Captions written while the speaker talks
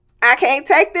can't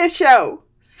take this show.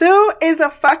 Sue is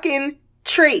a fucking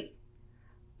tree.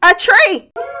 A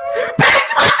tree!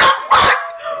 Bitch, what the fuck?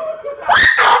 What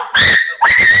the fuck?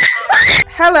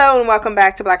 Hello and welcome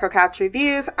back to Black Girl Couch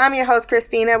Reviews. I'm your host,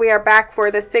 Christina. We are back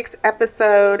for the 6th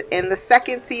episode in the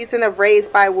 2nd season of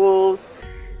Raised by Wolves.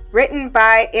 Written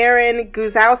by Aaron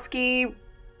Guzowski,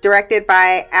 directed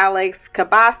by Alex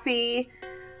Kabasi.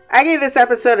 I gave this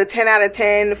episode a 10 out of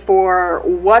 10 for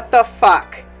what the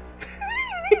fuck.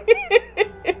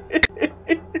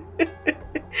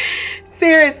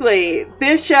 Seriously,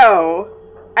 this show,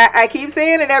 I keep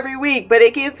saying it every week, but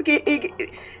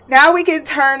now we can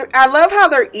turn. I love how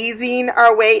they're easing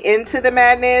our way into the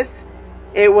madness.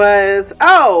 It was,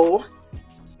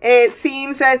 it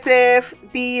seems as if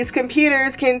these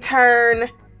computers can turn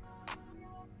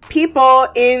people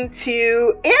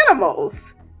into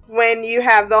animals when you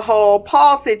have the whole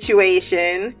Paul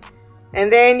situation. And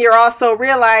then you're also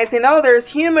realizing, there's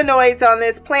humanoids on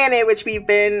this planet, which we've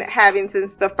been having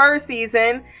since the 1st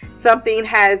season. Something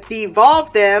has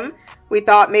devolved them. We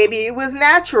thought maybe it was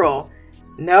natural.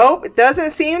 Nope, it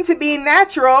doesn't seem to be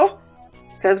natural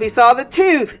because we saw the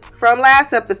tooth from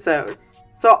last episode.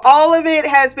 So all of it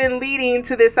has been leading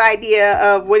to this idea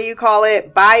of,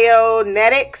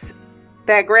 bionetics,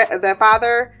 that the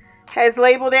father has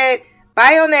labeled it.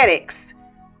 Bionetics.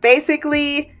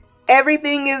 Basically,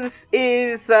 everything is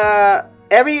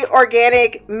every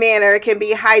organic matter can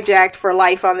be hijacked for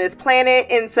life on this planet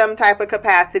in some type of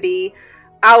capacity.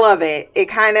 I love it. It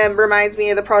kind of reminds me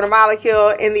of the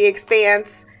protomolecule in The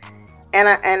Expanse, and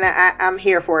I'm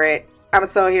here for it. I'm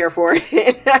so here for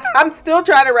it. I'm still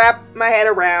trying to wrap my head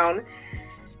around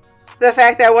the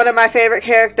fact that one of my favorite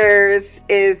characters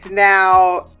is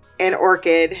now an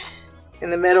orchid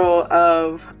in the middle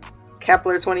of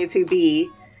Kepler 22b,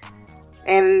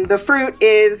 and the fruit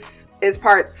is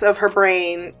parts of her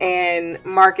brain, and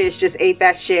Marcus just ate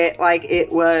that shit like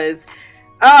it was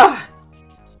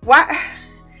why.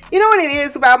 You know what it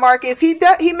is about Marcus? He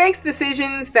makes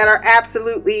decisions that are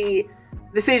absolutely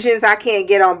decisions I can't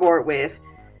get on board with.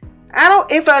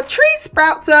 If a tree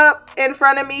sprouts up in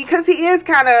front of me, because he is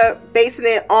kind of basing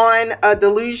it on a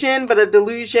delusion, but a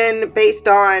delusion based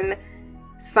on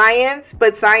science,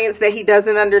 but science that he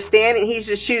doesn't understand, and he's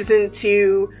just choosing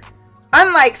to,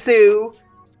 unlike Sue,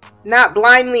 not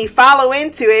blindly follow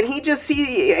into it. He just sees,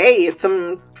 hey, it's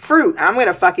some fruit, I'm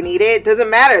gonna fucking eat it. Doesn't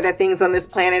matter that things on this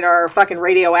planet are fucking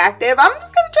radioactive, I'm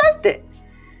just gonna trust it.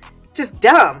 Just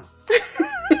dumb.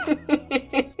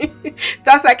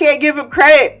 Thus I can't give him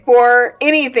credit for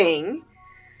anything.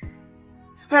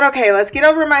 But okay, let's get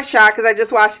over my shock because I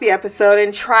just watched the episode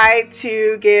and try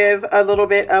to give a little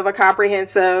bit of a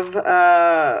comprehensive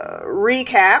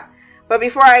recap. But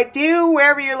before I do,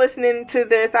 wherever you're listening to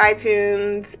this,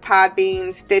 iTunes,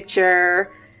 Podbean,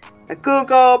 Stitcher,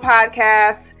 Google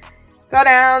Podcasts, go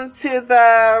down to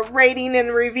the rating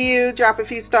and review, drop a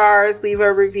few stars, leave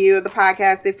a review of the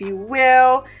podcast if you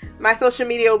will. My social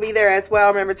media will be there as well.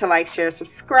 Remember to like, share,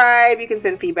 subscribe. You can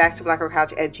send feedback to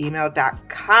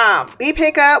blackgirlcouch@gmail.com. We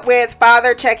pick up with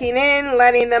Father checking in,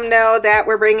 letting them know that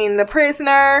we're bringing the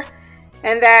prisoner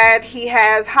and that he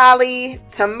has Holly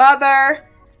to mother.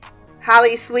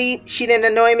 Holly sleep. She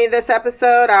didn't annoy me this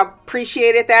episode. I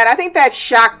appreciated that. I think that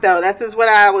shock, though, that's just what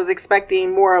I was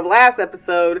expecting more of last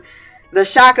episode. The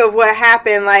shock of what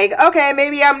happened. Like, okay,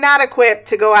 maybe I'm not equipped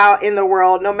to go out in the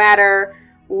world no matter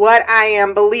what I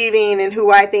am believing and who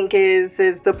I think is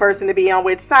the person to be on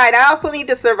which side. I also need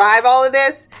to survive all of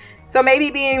this. So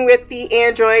maybe being with the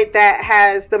android that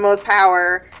has the most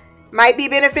power might be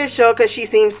beneficial because she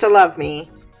seems to love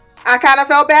me. I kind of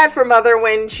felt bad for Mother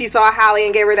when she saw Holly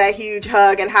and gave her that huge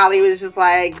hug, and Holly was just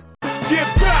like, get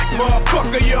back,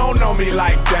 motherfucker, you don't know me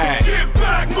like that. Get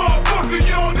back, motherfucker,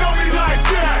 you don't know me like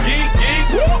that. Yeet, yeet,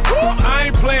 whoop, whoop. I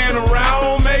ain't playing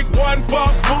around. Make one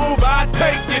false move, I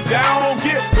take you down.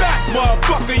 Get back,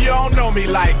 motherfucker, you don't know me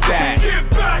like that. Get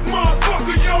back,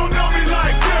 motherfucker, you don't know me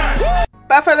like that.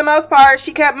 But for the most part,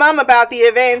 she kept mum about the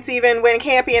events, even when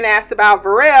Campion asked about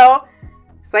Varel.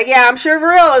 It's like, yeah, I'm sure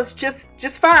Varel is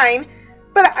just fine.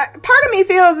 But part of me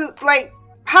feels like,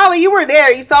 Holly, you were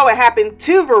there. You saw what happened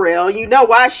to Varel. You know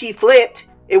why she flipped.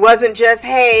 It wasn't just,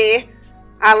 hey,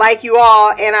 I like you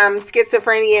all and I'm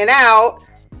schizophrenian out.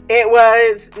 It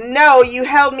was, no, you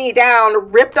held me down,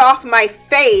 ripped off my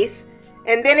face,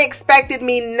 and then expected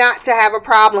me not to have a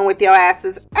problem with your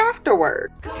asses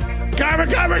afterward.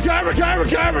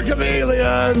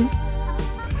 Chameleon.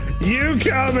 You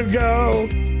come and go.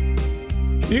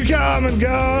 You come and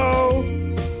go.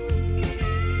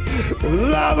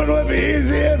 Loving would be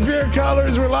easy if your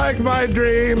colors were like my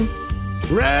dream.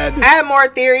 Red. I have more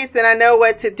theories than I know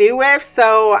what to do with,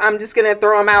 so I'm just going to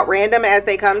throw them out random as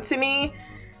they come to me.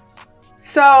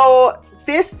 So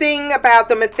this thing about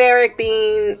the Metheric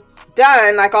being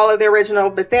done, like all of the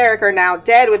original Metheric are now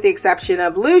dead with the exception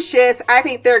of Lucius. I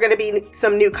think there are going to be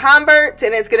some new converts,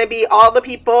 and it's going to be all the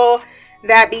people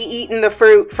that be eating the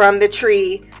fruit from the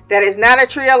tree that is not a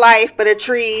tree of life, but a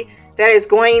tree that is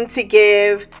going to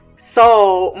give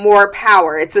Soul more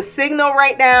power. It's a signal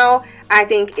right now. I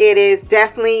think it is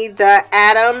definitely the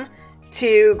Adam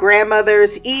to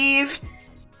Grandmother's Eve,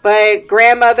 but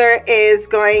Grandmother is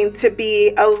going to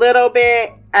be a little bit,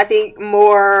 I think,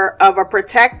 more of a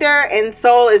protector, and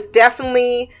Soul is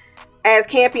definitely, as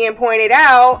Campion pointed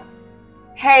out,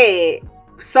 hey,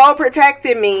 Soul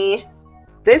protected me.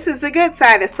 This is the good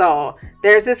side of Soul.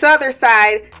 There's this other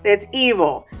side that's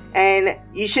evil. And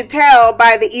you should tell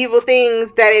by the evil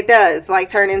things that it does, like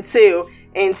turning Sue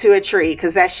into a tree,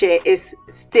 because that shit is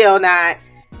still not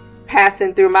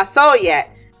passing through my soul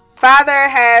yet. Father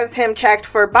has him checked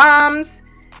for bombs,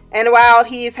 and while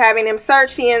he's having him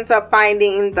searched, he ends up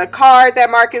finding the card that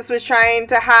Marcus was trying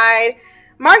to hide.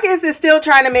 Marcus is still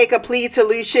trying to make a plea to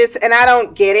Lucius, and I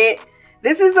don't get it.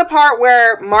 This is the part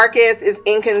where Marcus is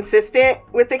inconsistent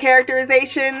with the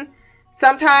characterization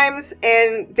sometimes,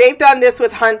 and they've done this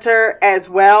with Hunter as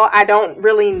well. I don't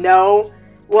really know.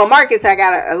 Well, Marcus I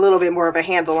got a little bit more of a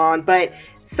handle on, but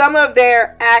some of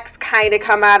their acts kind of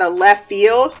come out of left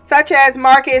field, such as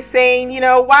Marcus saying, you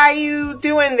know, why are you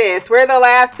doing this? We're the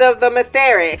last of the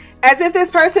Metheric. As if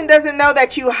this person doesn't know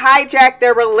that you hijacked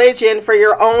their religion for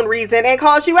your own reason and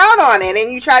calls you out on it,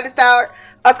 and you try to start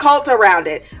a cult around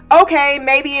it. Okay,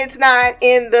 maybe it's not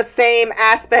in the same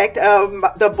aspect of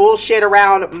the bullshit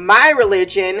around my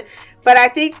religion, but I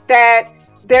think that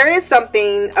there is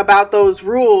something about those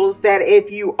rules that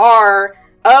if you are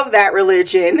of that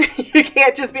religion, you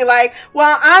can't just be like,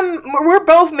 well, we're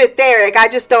both Metheric, I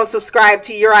just don't subscribe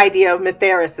to your idea of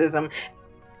Methericism.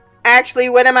 Actually,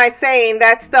 what am I saying?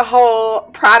 That's the whole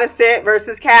Protestant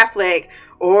versus Catholic,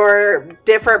 or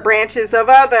different branches of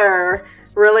other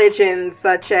religions,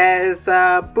 such as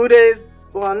Buddha.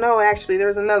 Well, no, actually, there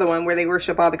was another one where they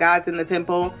worship all the gods in the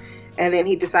temple, and then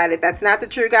he decided that's not the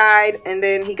true God, and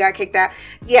then he got kicked out.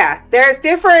 Yeah, there's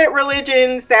different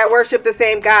religions that worship the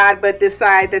same God, but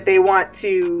decide that they want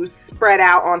to spread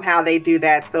out on how they do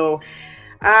that. So,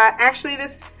 actually,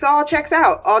 this all checks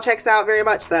out. All checks out very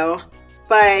much so.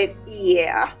 But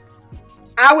yeah,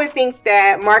 I would think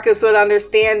that Marcus would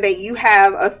understand that you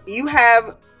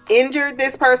have injured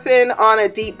this person on a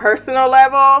deep personal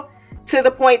level to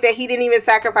the point that he didn't even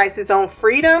sacrifice his own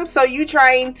freedom. So you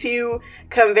trying to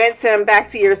convince him back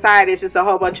to your side is just a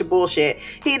whole bunch of bullshit.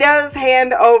 He does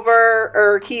hand over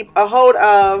or keep a hold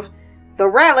of the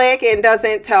relic and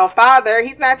doesn't tell Father.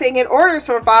 He's not taking orders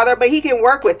from Father, but he can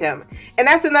work with him. And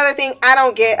that's another thing I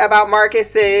don't get about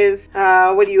Marcus's,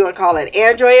 what do you want to call it,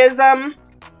 androidism?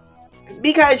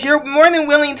 Because you're more than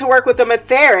willing to work with a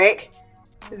Metheric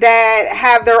that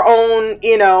have their own,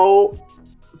 you know,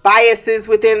 biases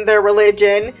within their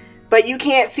religion, but you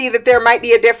can't see that there might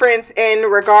be a difference in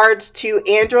regards to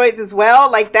androids as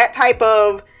well. Like, that type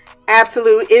of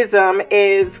absolutism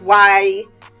is why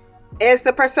it's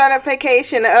the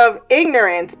personification of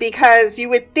ignorance, because you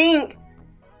would think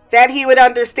that he would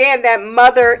understand that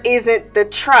Mother isn't the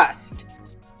trust,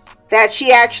 that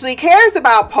she actually cares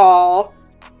about Paul,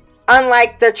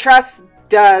 unlike the trust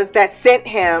does that sent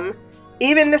him.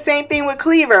 Even the same thing with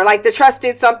Cleaver, like the trust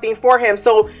did something for him.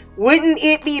 So wouldn't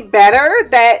it be better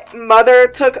that Mother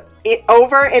took it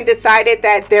over and decided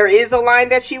that there is a line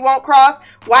that she won't cross?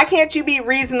 Why can't you be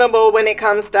reasonable when it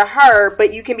comes to her,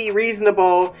 but you can be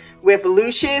reasonable with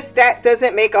Lucius? That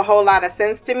doesn't make a whole lot of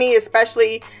sense to me,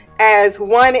 especially as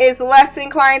one is less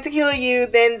inclined to kill you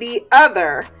than the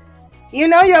other. You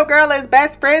know your girl is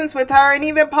best friends with her, and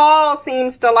even Paul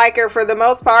seems to like her for the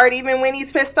most part, even when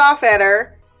he's pissed off at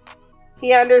her.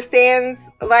 He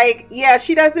understands, like, yeah,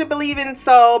 she doesn't believe in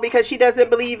soul because she doesn't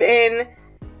believe in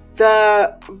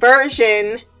the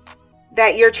version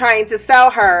that you're trying to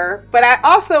sell her. But I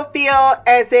also feel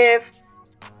as if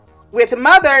with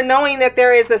Mother, knowing that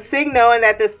there is a signal and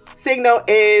that this signal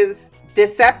is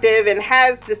deceptive and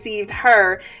has deceived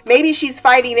her, maybe she's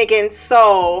fighting against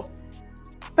Soul.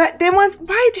 But then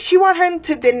why does she want her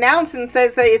to denounce and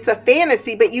says that it's a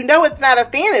fantasy? But you know it's not a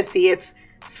fantasy. It's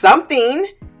something.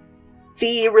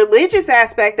 The religious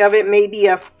aspect of it may be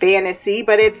a fantasy,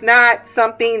 but it's not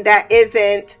something that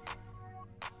isn't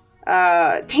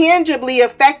tangibly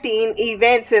affecting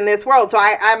events in this world. So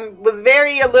I was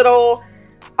a little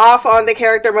off on the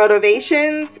character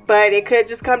motivations, but it could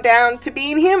just come down to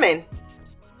being human.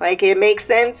 Like, it makes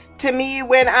sense to me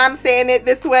when I'm saying it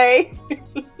this way.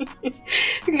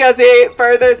 Because it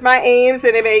furthers my aims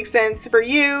and it makes sense for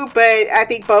you. But I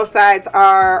think both sides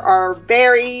are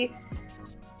being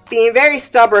very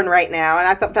stubborn right now. And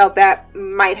I felt that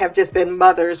might have just been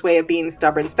Mother's way of being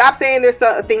stubborn. Stop saying there's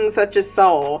things such as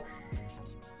soul.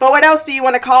 But what else do you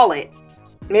want to call it?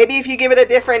 Maybe if you give it a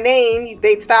different name,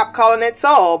 they'd stop calling it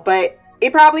soul. But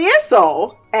it probably is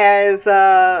soul. As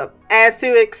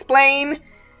Sue explained,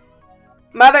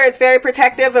 Mother is very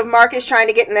protective of Marcus trying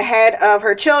to get in the head of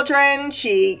her children.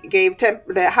 She gave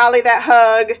Holly that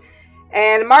hug.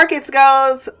 And Marcus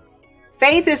goes,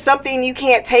 faith is something you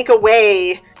can't take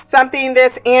away. Something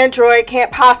this android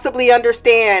can't possibly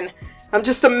understand. I'm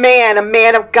just a man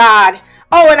of God.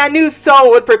 Oh, and I knew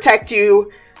Soul would protect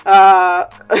you, Paul.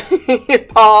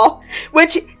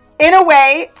 Which, in a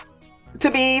way,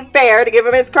 to be fair, to give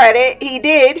him his credit, he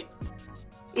did.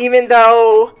 Even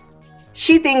though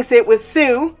she thinks it was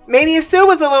Sue. Maybe if Sue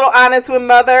was a little honest with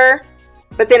Mother.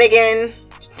 But then again,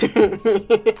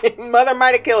 Mother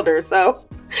might have killed her, so.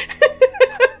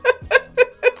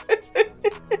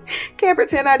 Can't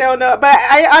pretend I don't know. But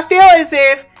I feel as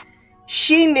if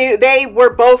she knew they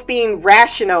were both being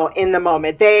rational in the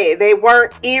moment. They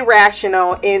weren't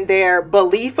irrational in their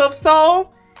belief of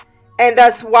soul. And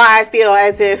that's why I feel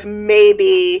as if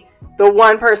maybe the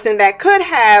one person that could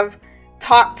have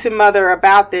talked to Mother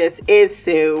about this is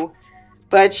Sue.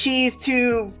 But she's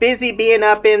too busy being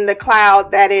up in the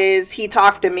cloud that is, he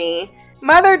talked to me.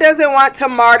 Mother doesn't want to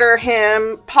martyr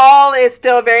him. Paul is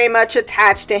still very much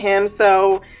attached to him.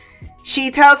 So she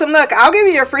tells him, look, I'll give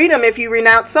you your freedom if you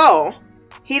renounce soul.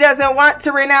 He doesn't want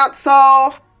to renounce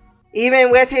soul, even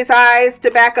with his eyes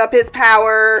to back up his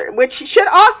power, which should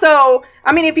also,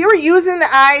 I mean, if you were using the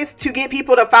eyes to get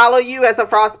people to follow you as a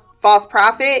false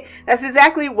prophet, that's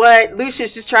exactly what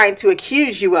Lucius is trying to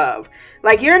accuse you of.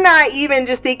 Like, you're not even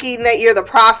just thinking that you're the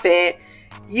prophet.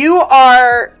 You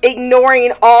are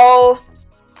ignoring all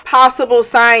possible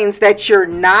signs that you're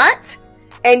not.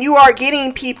 And you are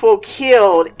getting people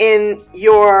killed in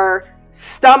your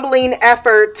stumbling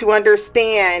effort to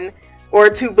understand or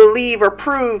to believe or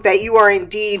prove that you are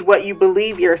indeed what you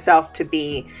believe yourself to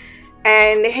be.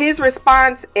 And his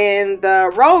response in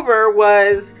the Rover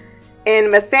was,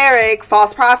 in Metheric,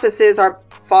 false prophets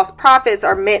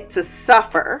are meant to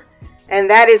suffer. And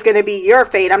that is going to be your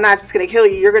fate. I'm not just going to kill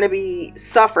you. You're going to be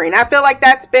suffering. I feel like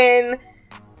that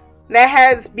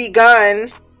has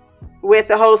begun with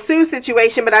the whole Sue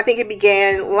situation, but I think it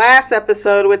began last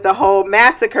episode with the whole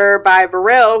massacre by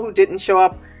Varel, who didn't show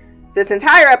up this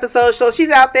entire episode. So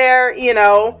she's out there,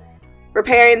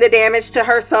 repairing the damage to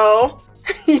her soul,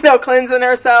 cleansing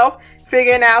herself,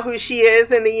 figuring out who she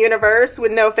is in the universe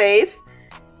with no face.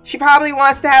 She probably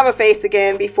wants to have a face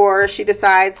again before she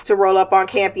decides to roll up on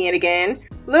Campion again.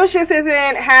 Lucius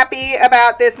isn't happy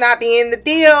about this not being the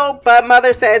deal, but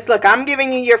Mother says, look, I'm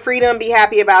giving you your freedom. Be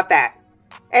happy about that.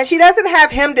 And she doesn't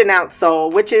have him denounce soul,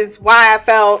 which is why I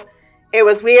felt it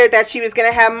was weird that she was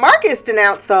going to have Marcus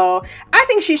denounce soul. I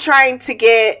think she's trying to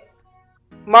get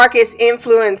Marcus'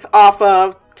 influence off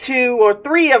of 2 or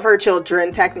 3 of her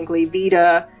children, technically,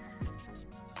 Vita,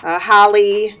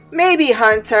 Holly, maybe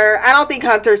Hunter. I don't think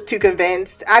Hunter's too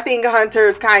convinced. I think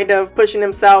Hunter's kind of pushing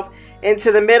himself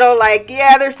into the middle, like,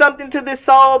 yeah, there's something to this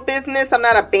soul business. I'm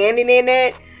not abandoning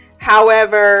it.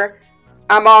 However,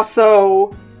 I'm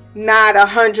also not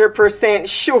 100%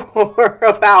 sure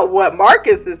about what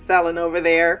Marcus is selling over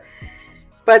there.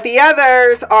 But the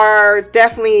others are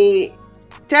definitely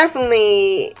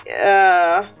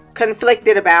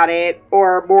conflicted about it,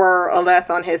 or more or less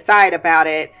on his side about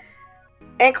it,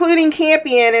 including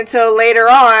Campion, until later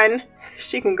on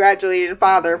she congratulated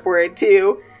Father for it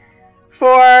too,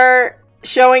 for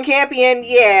showing Campion,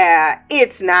 yeah,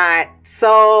 it's not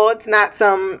soul, it's not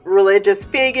some religious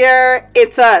figure,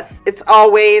 it's us, it's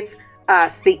always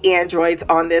us, the androids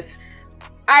on this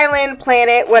island,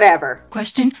 planet, whatever.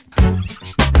 Question.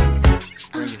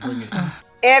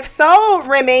 If soul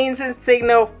remains in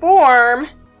signal form,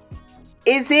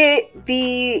 is it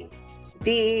the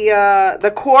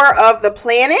core of the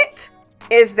planet?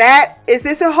 Is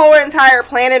this a whole entire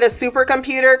planet a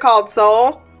supercomputer called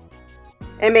Soul?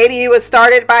 And maybe it was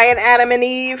started by an Adam and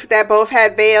Eve that both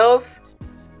had veils,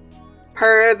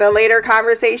 per the later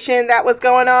conversation that was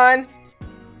going on.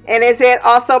 And is it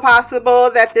also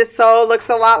possible that this soul looks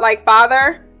a lot like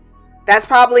Father? That's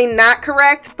probably not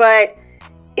correct, but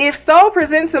if Soul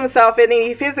presents himself in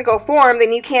a physical form,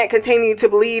 then you can't continue to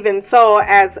believe in Soul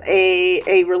as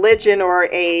a religion or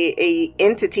a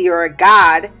entity or a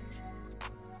god.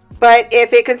 But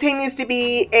if it continues to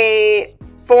be a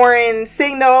foreign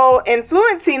signal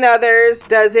influencing others,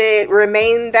 does it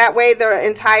remain that way the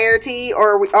entirety,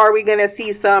 or are we going to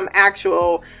see some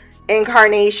actual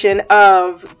incarnation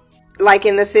of, like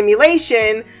in the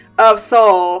simulation, of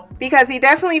Soul? Because he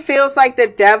definitely feels like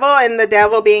the devil, and the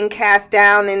devil being cast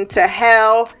down into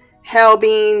hell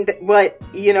being what,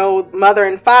 you know, mother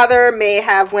and father may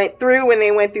have went through when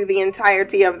they went through the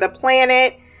entirety of the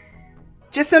planet.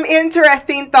 Just some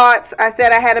interesting thoughts. I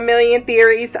said I had a million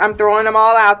theories. I'm throwing them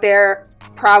all out there.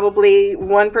 Probably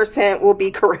 1% will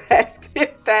be correct,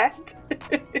 if that.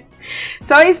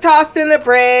 So he's tossed in the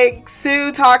brig.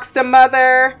 Sue talks to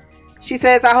Mother. She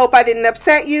says, I hope I didn't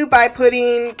upset you by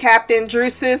putting Captain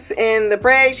Drusus in the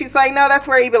brig. She's like, no, that's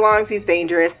where he belongs. He's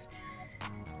dangerous.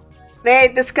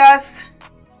 They discuss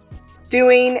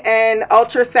doing an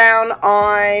ultrasound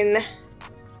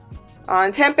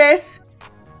on Tempest.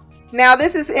 Now,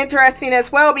 this is interesting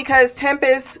as well because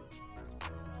Tempest's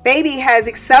baby has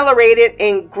accelerated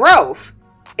in growth.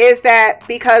 Is that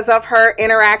because of her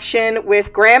interaction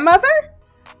with grandmother?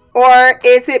 Or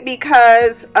is it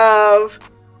because of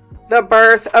the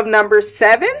birth of number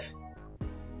 7?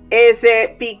 Is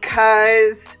it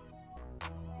because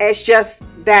it's just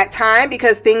that time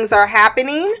because things are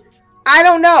happening? I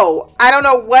don't know. I don't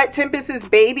know what Tempest's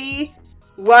baby,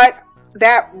 what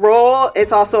that role,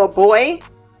 it's also a boy,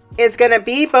 is going to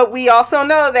be. But we also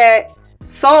know that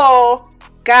Soul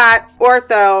got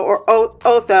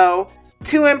Otho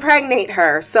to impregnate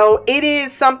her. So it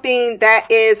is something that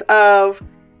is of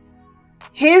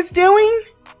his doing,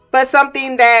 but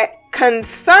something that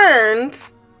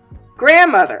concerns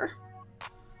grandmother.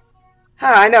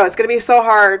 I know it's going to be so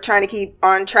hard trying to keep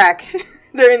on track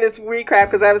during this recap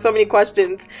because I have so many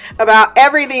questions about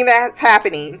everything that's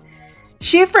happening.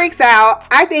 She freaks out.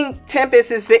 I think Tempest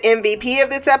is the MVP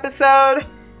of this episode.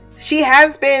 She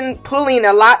has been pulling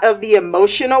a lot of the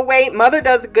emotional weight. Mother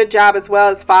does a good job as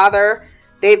well as Father.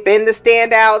 They've been the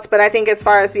standouts, but I think as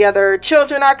far as the other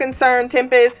children are concerned,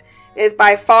 Tempest is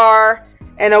by far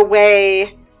and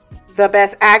away the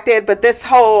best acted. But this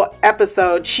whole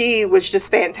episode, she was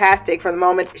just fantastic from the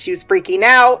moment she was freaking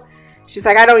out. She's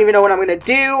like, I don't even know what I'm going to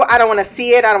do. I don't want to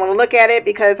see it. I don't want to look at it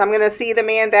because I'm going to see the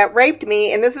man that raped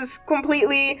me. And this is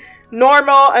completely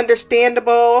normal,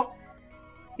 understandable.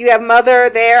 You have Mother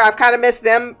there. I've kind of missed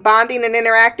them bonding and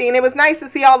interacting. It was nice to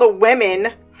see all the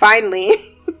women finally.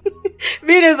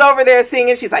 Vita's over there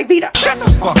singing. She's like, Vita, shut the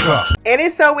fuck up. It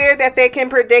is so weird that they can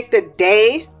predict the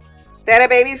day that a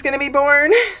baby's going to be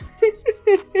born.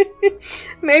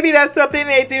 Maybe that's something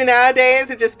they do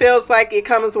nowadays. It just feels like it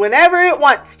comes whenever it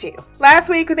wants to. Last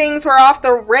week, things were off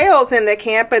the rails in the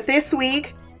camp, but this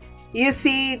week, you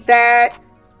see that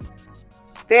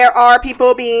there are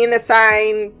people being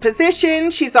assigned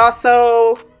positions. She's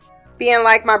also being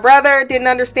like, my brother didn't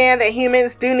understand that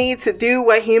humans do need to do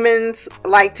what humans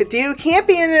like to do.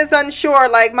 Campion is unsure,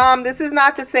 like, Mom, this is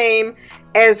not the same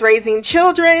as raising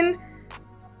children.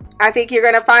 I think you're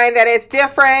going to find that it's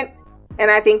different. And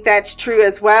I think that's true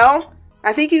as well.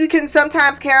 I think you can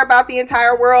sometimes care about the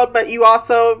entire world, but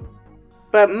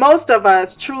most of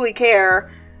us truly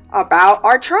care about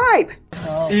our tribe.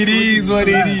 It is what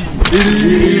it is. It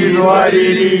is what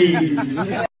it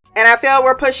is. And I feel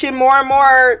we're pushing more and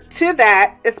more to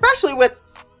that, especially with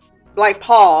like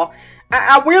Paul.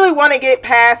 I really want to get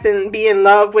past and be in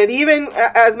love with, even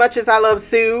as much as I love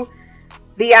Sue,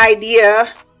 the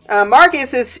idea.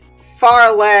 Marcus is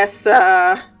far less,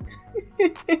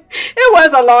 it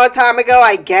was a long time ago,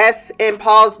 I guess, in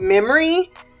Paul's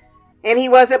memory. And he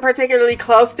wasn't particularly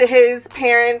close to his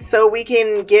parents, so we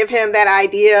can give him that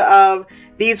idea of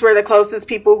these were the closest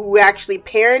people who actually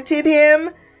parented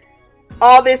him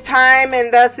all this time,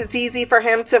 and thus it's easy for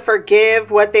him to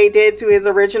forgive what they did to his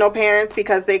original parents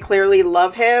because they clearly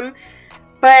love him.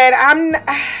 But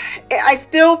I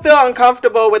still feel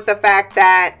uncomfortable with the fact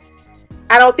that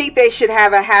I don't think they should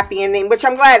have a happy ending, which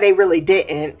I'm glad they really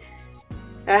didn't.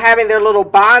 Having their little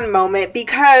bond moment,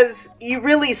 because you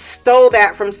really stole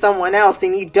that from someone else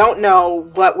and you don't know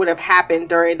what would have happened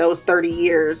during those 30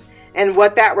 years and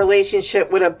what that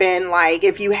relationship would have been like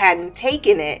if you hadn't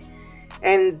taken it.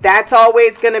 And that's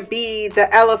always going to be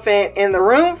the elephant in the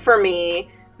room for me,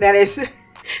 that is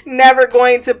never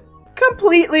going to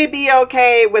completely be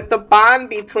okay with the bond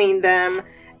between them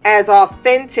as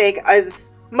authentic as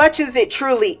much as it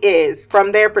truly is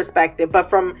from their perspective. But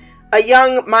from a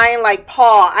young mind like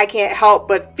Paul, I can't help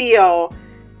but feel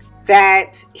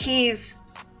that he's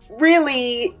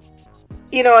really,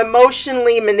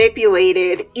 emotionally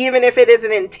manipulated, even if it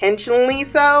isn't intentionally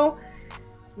so,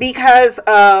 because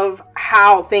of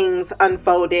how things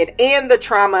unfolded and the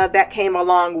trauma that came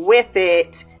along with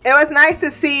it It was nice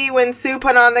to see when Sue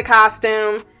put on the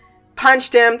costume,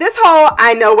 punched him. This whole,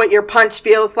 I know what your punch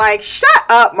feels like. Shut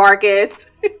up, Marcus.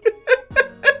 He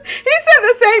said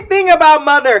the same thing about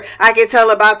Mother. I can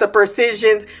tell about the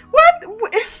precisions. What?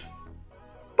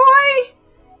 Boy,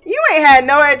 you ain't had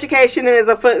no education as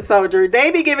a foot soldier.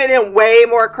 They be giving him way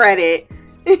more credit.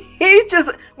 He's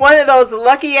just one of those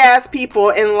lucky ass people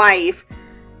in life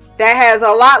that has a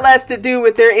lot less to do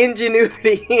with their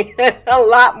ingenuity and a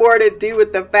lot more to do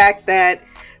with the fact that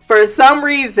for some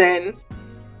reason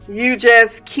you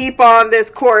just keep on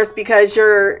this course because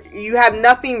you have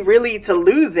nothing really to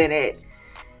lose in it.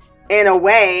 In a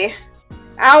way,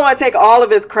 I don't want to take all of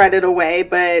his credit away,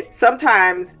 but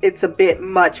sometimes it's a bit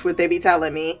much what they be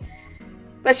telling me.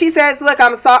 But she says, look,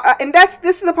 I'm sorry. And this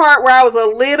is the part where I was a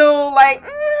little like,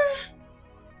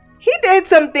 he did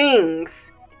some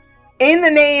things in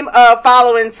the name of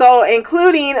following Soul,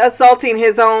 including assaulting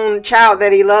his own child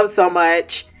that he loves so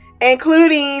much,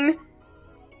 including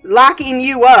locking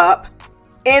you up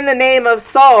in the name of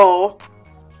Soul.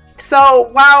 So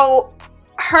while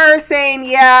her saying,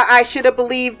 yeah, I should have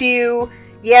believed you,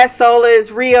 yes, Soul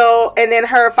is real, and then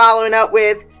her following up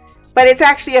with, but it's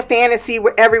actually a fantasy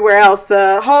everywhere else.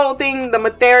 The whole thing, the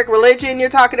Metheric religion you're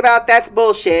talking about, that's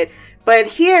bullshit. But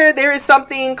here, there is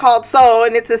something called Soul,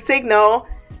 and it's a signal,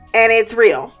 and it's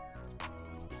real.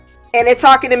 And it's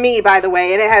talking to me, by the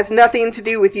way, and it has nothing to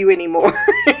do with you anymore.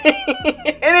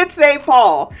 And it saved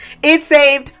Paul. It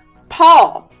saved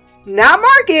Paul. Not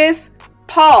Marcus,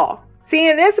 Paul. See,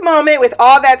 in this moment, with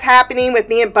all that's happening, with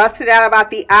being busted out about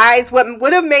the eyes, what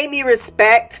would have made me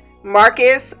respect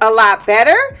Marcus a lot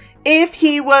better if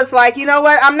he was like, you know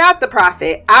what, I'm not the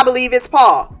prophet. I believe it's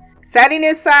Paul. Setting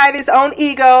aside his own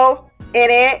ego in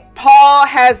it, Paul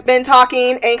has been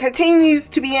talking and continues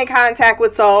to be in contact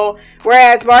with Soul,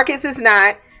 whereas Marcus is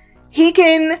not. He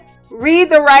can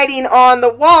read the writing on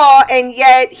the wall, and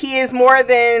yet he is more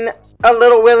than a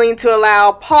little willing to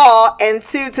allow Paul and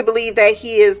Sue to believe that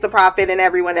he is the prophet and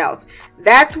everyone else.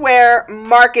 That's where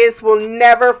Marcus will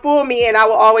never fool me, and I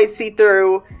will always see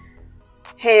through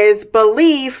his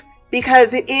belief,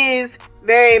 because it is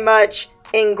very much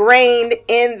ingrained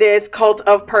in this cult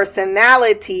of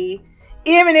personality,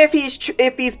 even if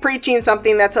he's preaching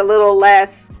something that's a little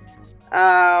less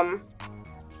of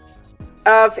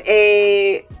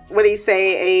a, what do you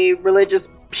say, a religious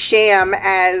sham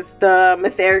as the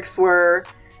Metherics were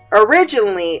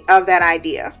originally of that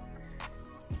idea.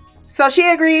 So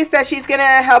she agrees that she's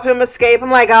gonna help him escape.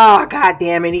 I'm like, oh, god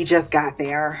damn it, he just got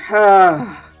there.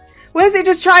 What is he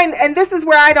just trying? And this is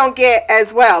where I don't get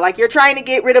as well. Like, you're trying to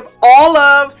get rid of all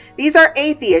of, these are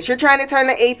atheists. You're trying to turn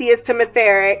the atheists to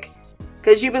Metheric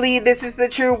because you believe this is the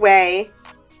true way.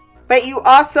 But you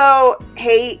also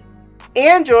hate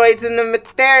androids, and the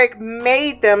Metheric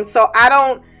made them. So I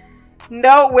don't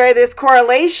know where this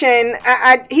correlation,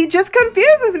 he just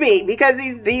confuses me because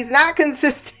he's not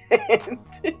consistent.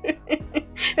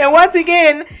 And once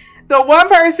again, the one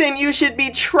person you should be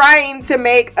trying to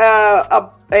make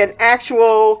an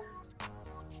actual,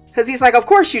 because he's like, of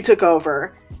course you took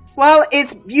over. Well,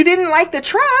 it's, you didn't like the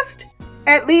trust.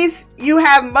 At least you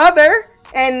have Mother,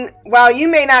 and while you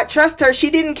may not trust her, she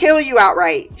didn't kill you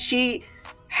outright. She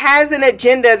has an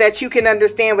agenda that you can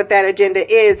understand what that agenda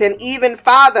is. And even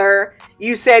Father,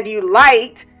 you said you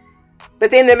liked,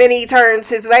 but then the minute he turns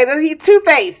his, like, he's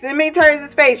two-faced. The minute he turns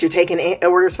his face, you're taking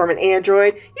orders from an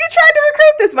android. You tried to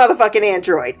recruit this motherfucking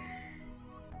android.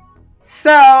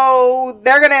 So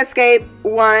they're going to escape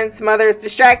once Mother is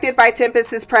distracted by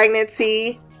Tempest's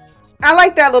pregnancy. I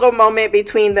like that little moment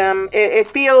between them. It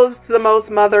feels the most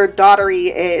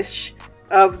mother-daughtery-ish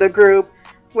of the group,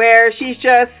 where she's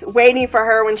just waiting for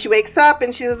her when she wakes up,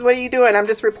 and she says, what are you doing? I'm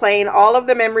just replaying all of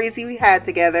the memories you had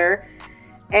together,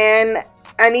 and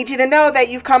I need you to know that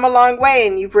you've come a long way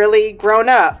and you've really grown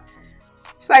up.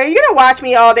 She's like, are you gonna watch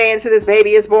me all day until this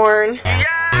baby is born?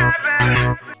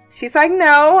 Yeah, she's like,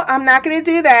 no, I'm not gonna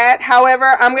do that.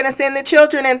 However, I'm gonna send the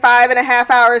children in 5.5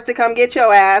 hours to come get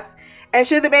your ass, and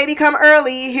should the baby come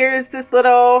early, here's this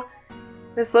little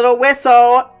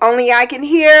whistle only I can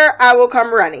hear. I will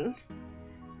come running.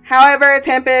 However,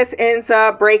 Tempest ends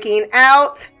up breaking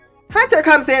out. Hunter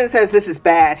comes in and says, this is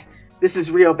bad. This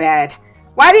is real bad.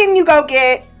 Why didn't you go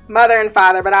get Mother and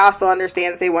Father? But I also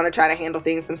understand that they want to try to handle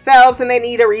things themselves, and they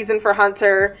need a reason for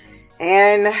Hunter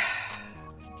and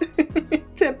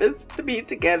Tempest to be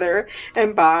together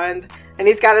and bond. And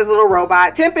he's got his little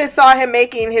robot. Tempest saw him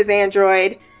making his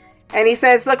android, and he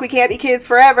says, look, we can't be kids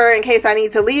forever in case I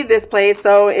need to leave this place.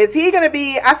 So is he going to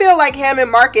be, I feel like him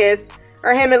and Marcus,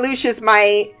 or him and Lucius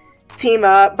might team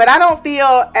up, but I don't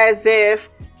feel as if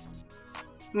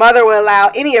Mother will allow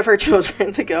any of her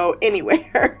children to go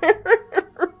anywhere.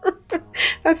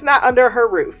 That's not under her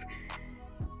roof.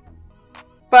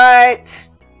 But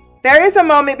there is a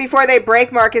moment before they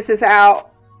break Marcus's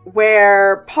out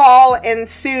where Paul and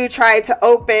Sue try to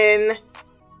open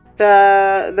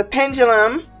the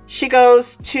pendulum. She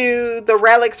goes to the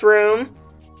relics room,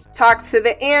 talks to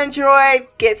the android,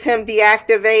 gets him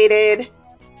deactivated,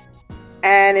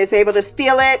 and is able to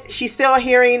steal it. She's still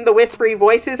hearing the whispery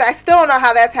voices. I still don't know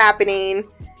how that's happening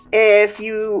if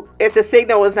the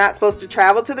signal was not supposed to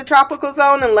travel to the tropical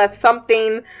zone unless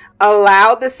something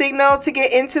allowed the signal to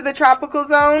get into the tropical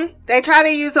zone. They try to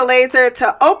use a laser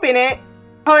to open it.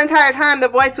 The whole entire time the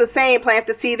voice was saying plant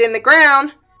the seed in the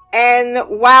ground. And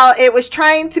while it was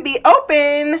trying to be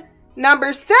open,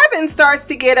 number 7 starts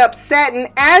to get upset and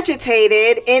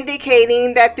agitated,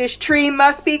 indicating that this tree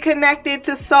must be connected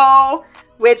to Soul,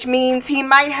 which means he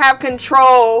might have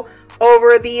control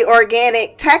over the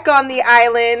organic tech on the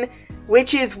island,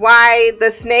 which is why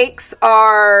the snakes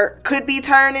could be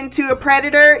turned into a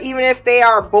predator, even if they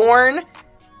are born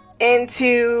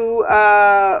into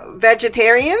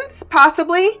vegetarians,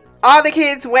 possibly. All the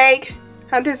kids wake.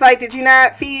 Hunter's like, did you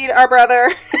not feed our brother?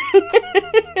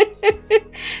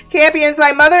 Campion's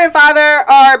like, mother and father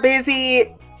are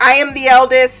busy. I am the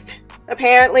eldest,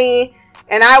 apparently,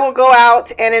 and I will go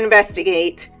out and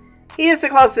investigate. He is the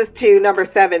closest to number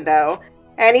 7, though.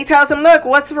 And he tells him, look,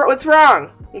 what's wrong?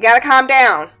 You gotta calm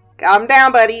down. Calm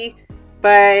down, buddy.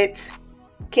 But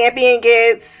Campion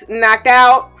gets knocked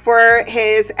out for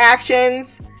his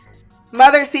actions.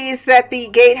 Mother sees that the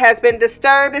gate has been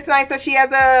disturbed. It's nice that she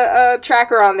has a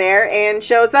tracker on there and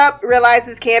shows up,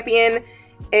 realizes Campion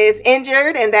is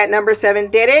injured and that number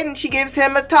 7 did it, and she gives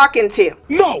him a talking to.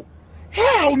 No!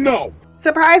 Hell no!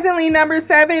 Surprisingly, number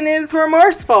 7 is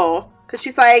remorseful because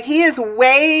she's like, he is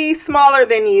way smaller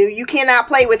than you. You cannot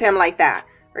play with him like that,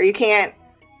 or you can't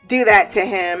do that to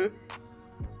him.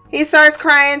 He starts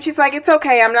crying. She's like, it's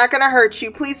okay. I'm not going to hurt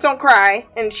you. Please don't cry.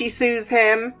 And she soothes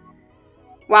him.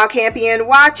 While Campion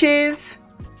watches,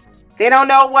 they don't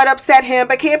know what upset him,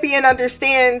 but Campion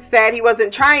understands that he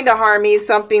wasn't trying to harm me.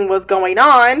 Something was going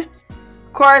on.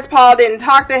 Of course, Paul didn't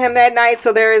talk to him that night,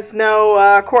 so there is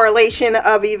no correlation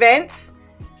of events.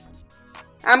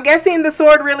 I'm guessing the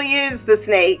sword really is the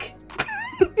snake.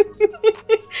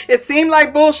 It seemed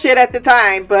like bullshit at the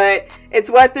time, but it's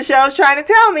what the show's trying to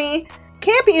tell me.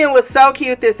 Campion was so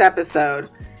cute this episode.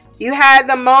 You had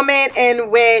the moment in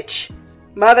which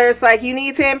Mother's like, you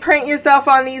need to imprint yourself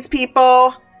on these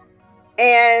people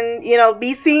and,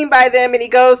 be seen by them. And he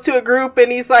goes to a group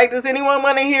and he's like, does anyone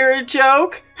want to hear a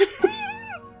joke? It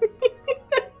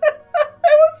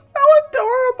was so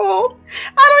adorable.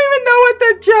 I don't even know what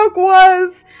the joke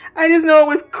was. I just know it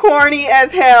was corny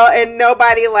as hell and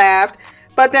nobody laughed.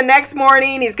 But the next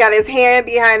morning, he's got his hands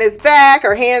behind his back.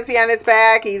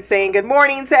 He's saying good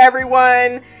morning to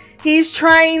everyone. He's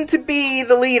trying to be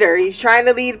the leader. He's trying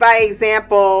to lead by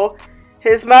example.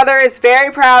 His mother is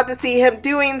very proud to see him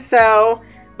doing so,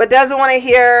 but doesn't want to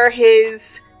hear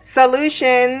his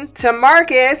solution to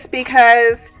Marcus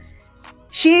because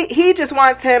he just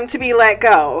wants him to be let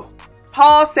go.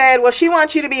 Paul said, well, she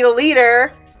wants you to be the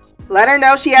leader. Let her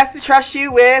know she has to trust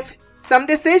you with some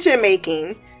decision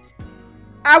making.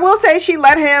 I will say she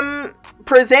let him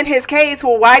present his case.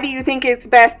 Well, why do you think it's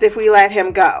best if we let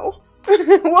him go? Well,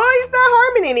 he's not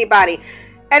harming anybody.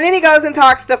 And then he goes and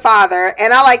talks to Father.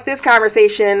 And I like this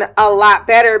conversation a lot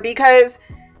better because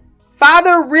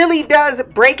Father really does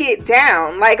break it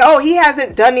down. Like, oh, he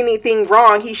hasn't done anything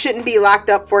wrong. He shouldn't be locked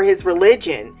up for his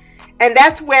religion. And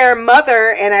that's where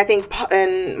Mother and I think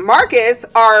and Marcus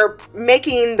are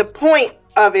making the point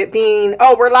of it being,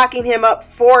 oh, we're locking him up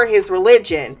for his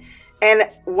religion. And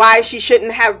why she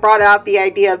shouldn't have brought out the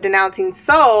idea of denouncing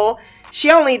Soul.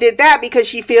 She only did that because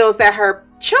she feels that her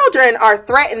children are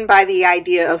threatened by the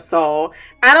idea of Soul.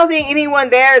 I don't think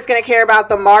anyone there is going to care about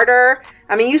the martyr.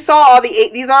 I mean, you saw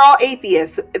these are all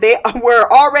atheists. They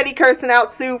were already cursing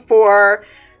out Sue for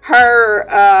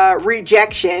her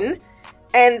rejection.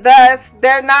 And thus,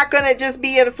 they're not going to just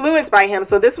be influenced by him.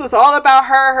 So this was all about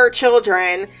her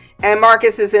children, and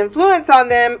Marcus's influence on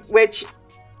them, which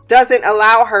doesn't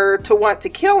allow her to want to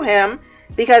kill him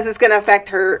because it's going to affect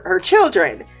her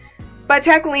children. But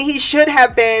technically he should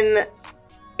have been,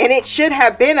 and it should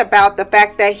have been about the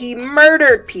fact that he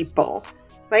murdered people.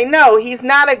 Like, no, he's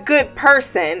not a good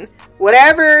person.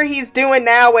 Whatever he's doing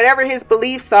now, whatever his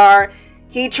beliefs are,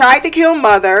 he tried to kill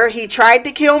Mother. He tried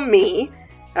to kill me.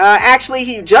 Actually,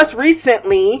 he just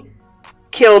recently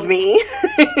killed me.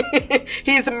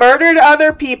 He's murdered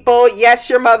other people. Yes,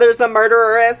 your mother's a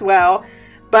murderer as well.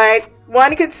 But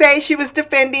one could say she was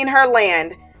defending her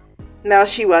land. No,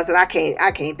 she wasn't. I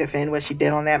can't defend what she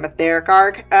did on that Metheric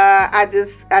arc. I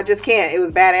just can't. It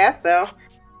was badass though.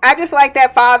 I just like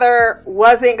that father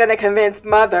wasn't going to convince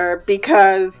mother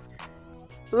because,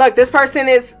 look, this person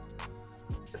is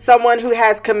someone who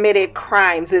has committed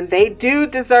crimes and they do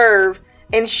deserve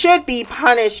and should be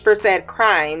punished for said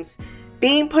crimes.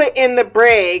 Being put in the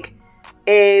brig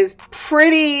is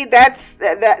pretty, that's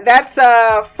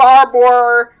far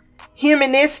more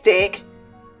humanistic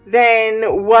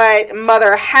than what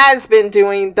mother has been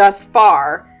doing thus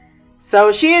far.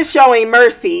 So she is showing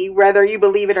mercy, whether you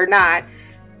believe it or not.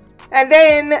 And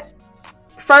then,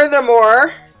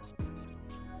 furthermore,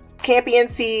 Campion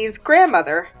sees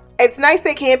grandmother. It's nice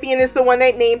that Campion is the one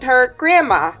that named her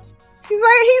grandma. He's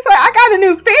like, I got a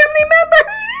new family member.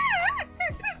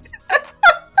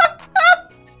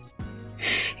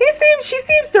 She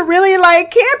seems to really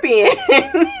like Campion.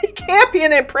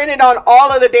 Campion imprinted on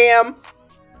all of the damn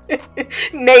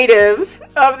natives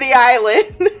of the island.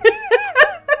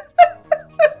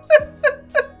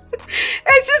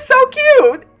 It's just so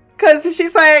cute. Because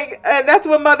she's like, and that's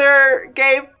what mother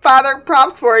gave father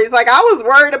props for. He's like, I was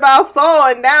worried about Soul,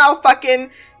 and now fucking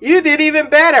you did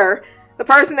even better. The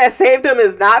person that saved him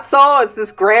is not Soul. It's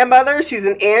this grandmother. She's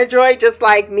an android just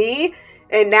like me.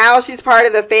 And now she's part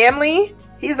of the family.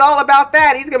 He's all about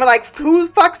that. He's going to be like, who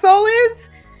the fuck Soul is?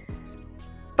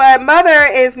 But mother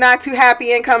is not too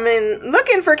happy and coming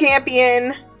looking for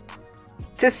Campion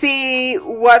to see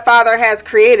what father has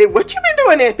created. What you been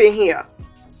doing up in here?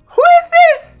 Who is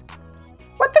this?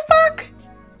 What the fuck?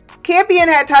 Campion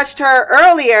had touched her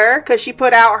earlier because she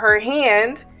put out her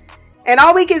hand. And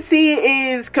all we can see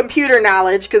is computer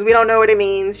knowledge because we don't know what it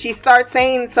means. She starts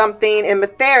saying something in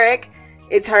Metheric.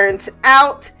 It turns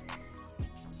out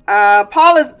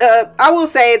Paul is, I will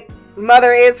say, mother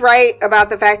is right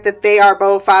about the fact that they are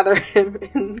both father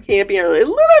and Campion are a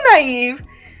little naive.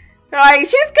 They're like,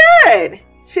 she's good.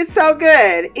 She's so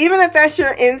good. Even if that's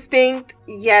your instinct,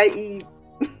 yeah,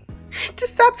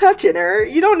 just stop touching her.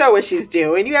 You don't know what she's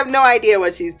doing. You have no idea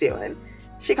what she's doing.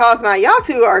 She calls my, y'all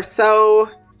two are so,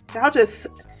 y'all just,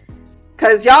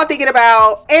 because y'all thinking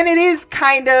about, and it is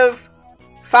kind of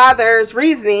father's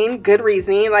reasoning, good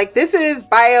reasoning. Like, this is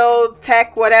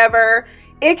biotech, whatever.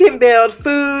 It can build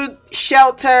food,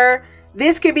 shelter.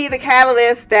 This could be the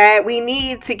catalyst that we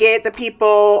need to get the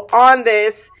people on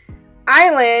this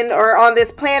island or on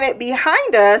this planet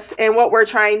behind us and what we're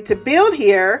trying to build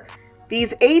here.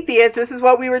 These atheists, this is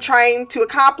what we were trying to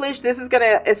accomplish. This is going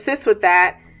to assist with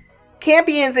that.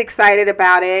 Campion's excited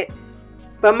about it.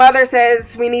 But mother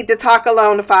says we need to talk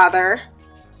alone, father.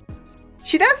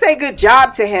 She does say good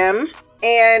job to him.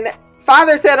 And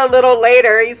father said a little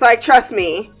later, he's like, trust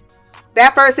me,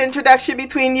 that first introduction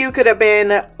between you could have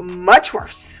been much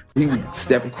worse. He would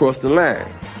step across the line.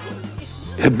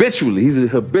 Habitually. He's a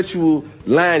habitual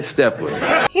line stepper.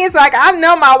 He's like, I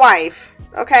know my wife.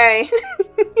 Okay.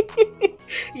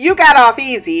 You got off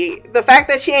easy. The fact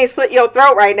that she ain't slit your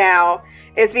throat right now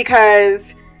is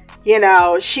because, you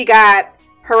know, she got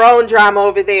her own drama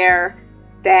over there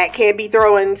that can't be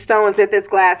throwing stones at this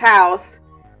glass house.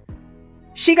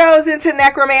 She goes into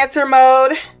necromancer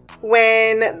mode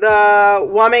when the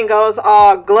woman goes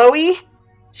all glowy.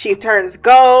 She turns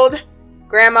gold.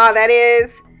 Grandma, that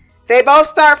is. They both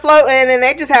start floating and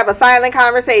they just have a silent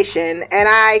conversation. And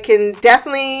I can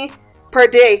definitely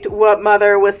predict what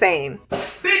mother was saying.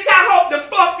 Bitch, I hope the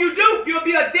fuck you do. You'll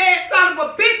be a dead son of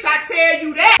a bitch, I tell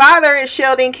you that. Father is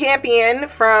shielding Campion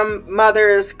from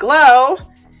mother's glow.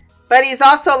 But he's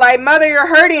also like, mother, you're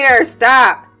hurting her.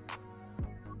 Stop.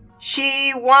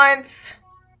 She wants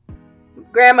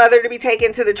grandmother to be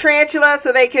taken to the tarantula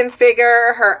so they can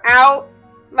figure her out.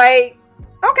 Like,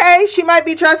 okay, she might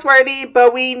be trustworthy,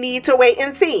 but we need to wait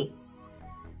and see.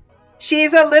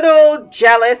 She's a little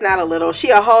jealous, not a little, she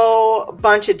a whole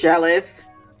bunch of jealous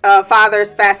of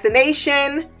father's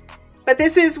fascination. But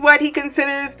this is what he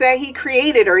considers that he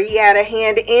created or he had a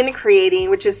hand in creating,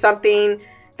 which is something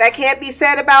that can't be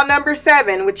said about number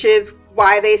 7, which is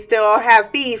why they still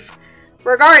have beef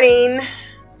regarding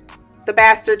the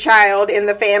bastard child in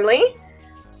the family.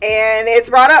 And it's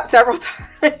brought up several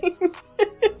times.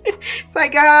 It's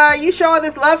like, you show all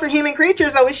this love for human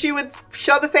creatures. I wish you would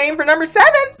show the same for number 7.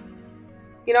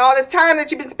 You know, all this time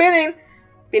that you've been spending.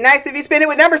 Be nice if you spend it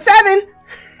with number 7.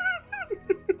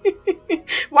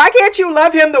 Why can't you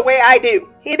love him the way I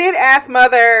do? He did ask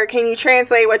mother, can you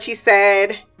translate what she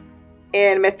said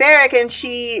in Metheric? And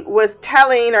she was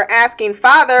telling or asking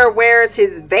father, where's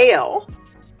his veil?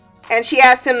 And she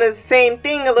asked him the same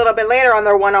thing a little bit later on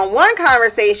their one-on-one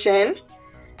conversation.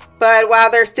 But while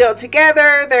they're still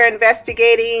together, they're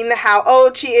investigating how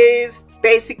old she is.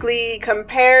 basically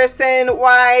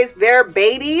comparison-wise, they're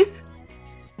babies.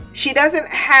 She doesn't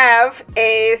have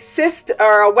a system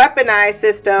or a weaponized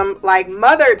system like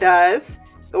Mother does.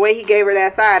 The way he gave her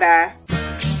that side eye.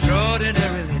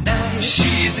 Extraordinarily nice.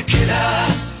 She's a killer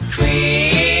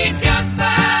queen.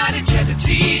 Gunpowder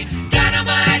integrity.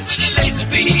 Dynamite with a laser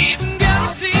beam.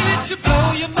 Guaranteed to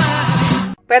blow your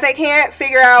mind. But they can't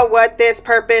figure out what this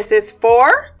purpose is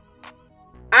for.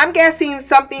 I'm guessing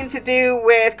something to do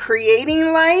with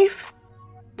creating life.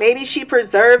 Maybe she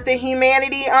preserved the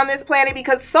humanity on this planet,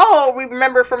 because Soul, we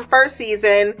remember from first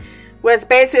season, was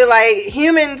basically like,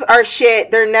 humans are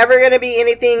shit. They're never going to be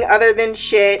anything other than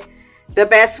shit. The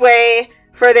best way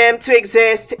for them to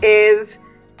exist is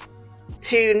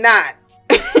to not.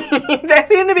 That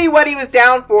seemed to be what he was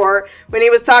down for when he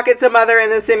was talking to Mother in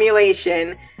the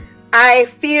simulation. I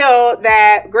feel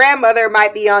that Grandmother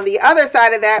might be on the other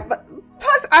side of that. But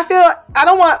plus, I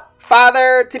don't want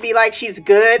Father to be like she's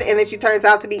good and then she turns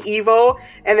out to be evil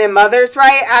and then Mother's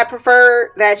right. I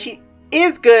prefer that she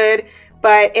is good,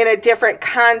 but in a different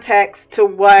context to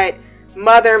what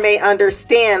Mother may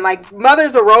understand. Like,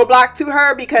 Mother's a roadblock to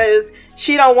her because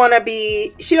she don't want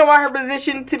her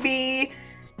position to be,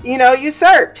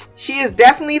 usurped. She is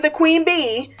definitely the queen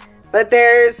bee, but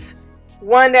there's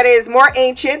one that is more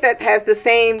ancient that has the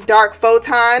same dark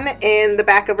photon in the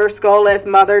back of her skull as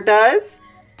Mother does.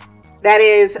 That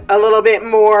is a little bit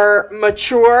more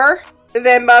mature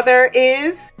than Mother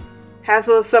is. Has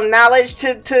some knowledge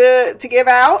to give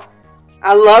out.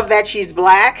 I love that she's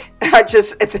black.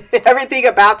 Everything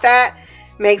about that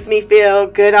makes me feel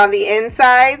good on the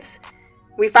insides.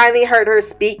 We finally heard her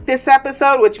speak this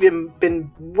episode, which we've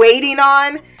been waiting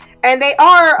on. And they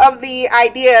are of the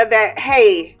idea that,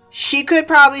 hey, she could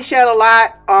probably shed a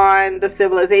lot on the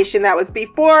civilization that was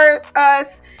before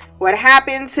us. What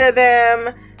happened to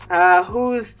them?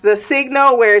 Who's the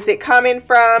signal? Where is it coming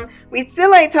from? We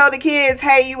still ain't told the kids,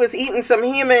 hey, you was eating some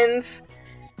humans.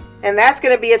 And that's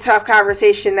going to be a tough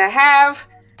conversation to have.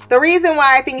 The reason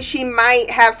why I think she might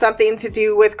have something to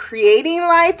do with creating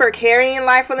life or carrying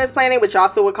life on this planet, which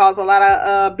also would cause a lot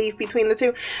of beef between the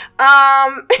two.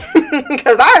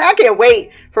 Because I can't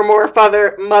wait for more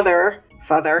mother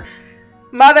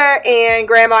and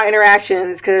grandma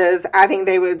interactions, because I think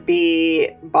they would be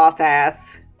boss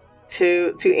ass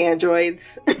to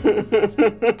androids.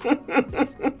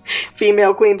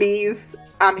 Female queen bees.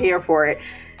 I'm here for it.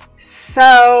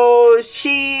 So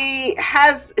she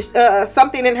has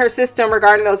something in her system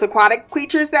regarding those aquatic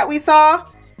creatures that we saw.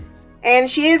 And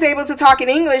she is able to talk in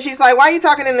English. She's like, why are you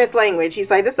talking in this language? He's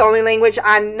like, this is the only language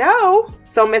I know.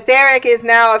 So Mytheric is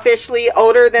now officially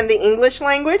older than the English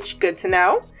language. Good to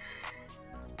know.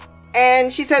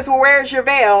 And she says, well, where's your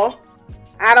veil?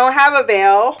 I don't have a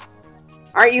veil.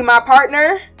 Aren't you my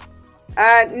partner?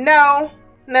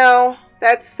 No,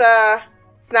 that's,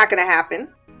 it's not going to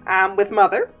happen. I'm with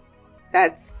Mother.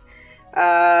 That's,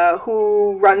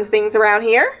 who runs things around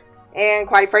here. And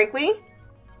quite frankly,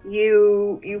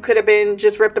 you could have been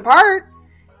just ripped apart,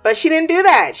 but she didn't do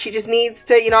that. She just needs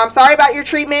to, I'm sorry about your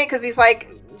treatment. Cause he's like,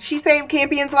 she saved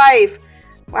Campion's life.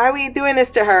 Why are we doing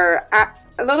this to her?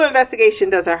 A little investigation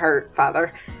doesn't hurt,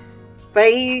 Father. But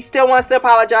he still wants to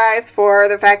apologize for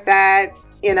the fact that,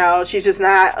 she's just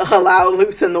not allowed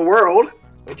loose in the world.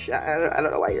 Which I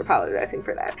don't know why you're apologizing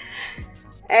for that.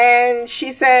 And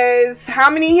she says, how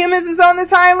many humans is on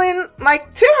this island?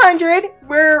 Like 200.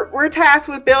 We're tasked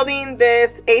with building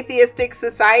this atheistic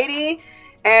society.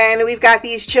 And we've got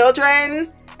these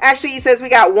children. Actually, he says we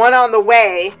got one on the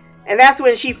way. And that's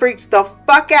when she freaks the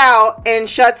fuck out and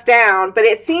shuts down. But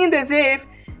it seemed as if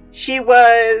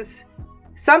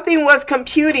something was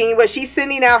computing. Was she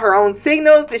sending out her own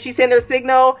signals? Did she send her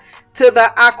signal to the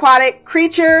aquatic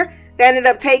creature that ended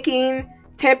up taking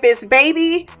Tempest's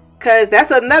baby? Because that's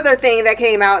another thing that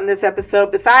came out in this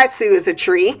episode besides Sue is a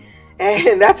tree.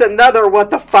 And that's another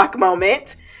what the fuck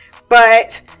moment.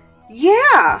 But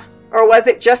yeah. Or was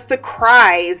it just the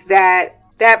cries that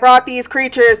brought these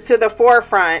creatures to the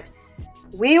forefront?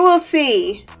 We will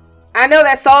see. I know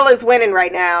that Soul is winning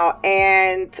right now.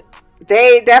 And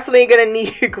they definitely going to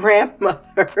need a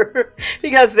grandmother.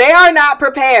 Because they are not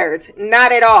prepared.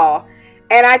 Not at all.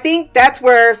 And I think that's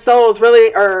where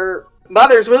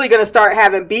Mother's really going to start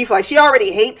having beef. Like, she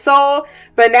already hates Soul,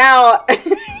 but now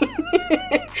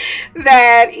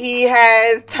that he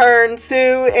has turned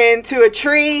Sue into a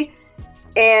tree,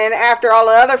 and after all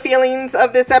the other feelings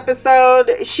of this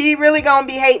episode, she really going to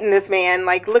be hating this man.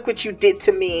 Like, look what you did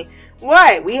to me.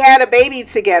 What? We had a baby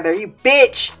together, you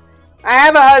bitch. I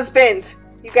have a husband.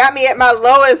 You got me at my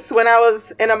lowest when I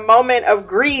was in a moment of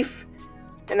grief,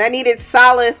 and I needed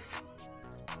solace.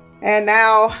 And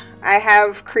now I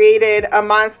have created a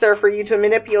monster for you to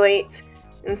manipulate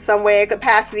in some way or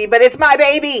capacity, but it's my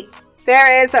baby.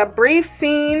 There is a brief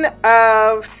scene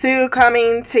of Sue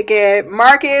coming to get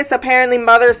Marcus. Apparently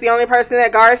Mother's the only person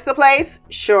that guards the place.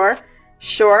 Sure.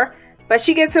 But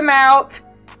she gets him out.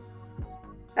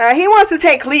 He wants to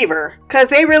take Cleaver because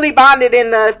they really bonded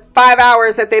in the 5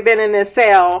 hours that they've been in this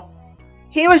cell.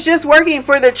 He was just working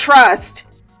for the trust.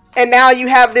 And now you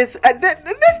have this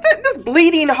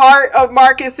bleeding heart of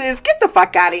Marcus's. Get the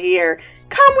fuck out of here.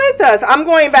 Come with us. I'm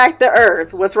going back to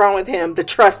Earth. What's wrong with him? The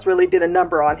trust really did a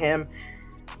number on him.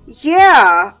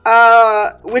 Yeah.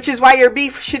 Which is why your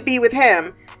beef should be with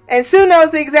him. And Sue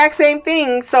knows the exact same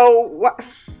thing. So what?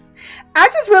 I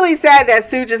just really sad that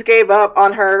Sue just gave up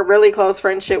on her really close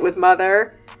friendship with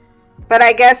Mother. But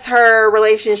I guess her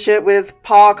relationship with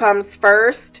Paul comes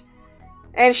first.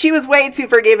 And she was way too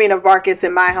forgiving of Marcus,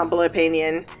 in my humble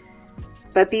opinion.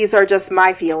 But these are just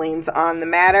my feelings on the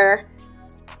matter.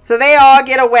 So they all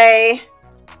get away.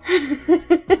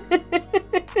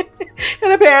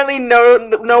 And apparently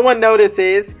no one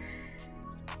notices.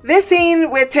 This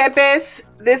scene with Tempest,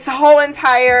 this whole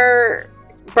entire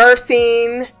birth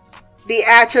scene, the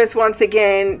actress once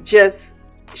again,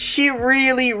 she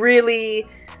really, really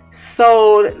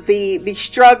sold the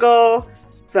struggle,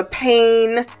 the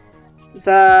pain,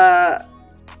 the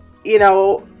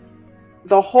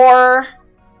horror,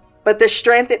 but the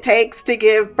strength it takes to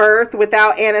give birth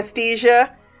without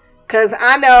anesthesia. Cause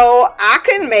I know I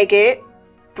couldn't make it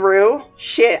through.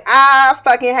 Shit, I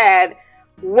fucking had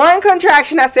one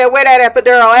contraction. I said, where that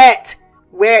epidural at?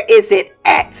 Where is it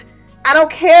at? I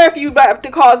don't care if you about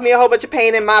to cause me a whole bunch of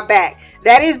pain in my back.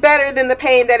 That is better than the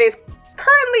pain that is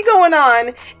currently going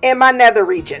on in my nether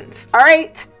regions. All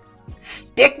right?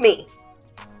 Stick me.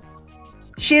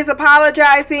 She's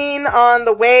apologizing on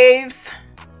the waves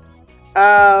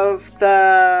of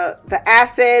the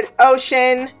acid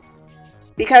ocean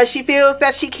because she feels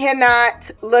that she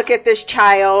cannot look at this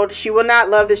child. She will not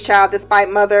love this child despite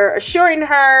Mother assuring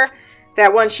her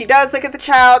that when she does look at the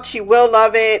child, she will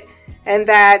love it, and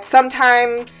that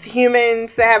sometimes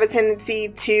humans that have a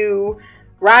tendency to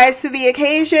rise to the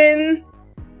occasion,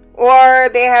 or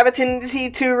they have a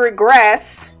tendency to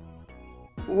regress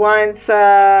once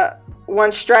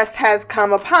stress has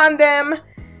come upon them.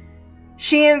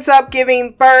 She ends up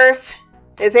giving birth,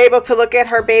 is able to look at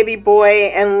her baby boy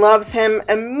and loves him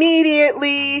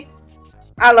immediately.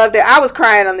 I loved it. I was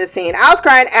crying on this scene. I was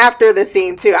crying after the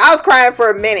scene too. I was crying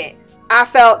for a minute. I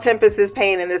felt Tempest's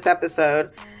pain in this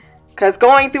episode. Because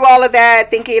going through all of that,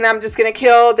 thinking I'm just going to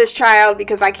kill this child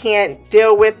because I can't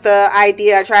deal with the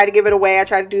idea. I tried to give it away. I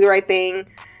tried to do the right thing.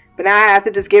 But now I have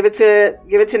to just give it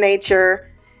to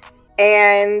nature.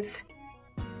 And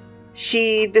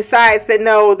she decides that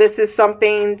no, this is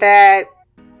something that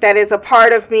is a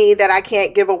part of me that I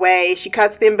can't give away. She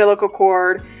cuts the umbilical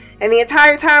cord. And the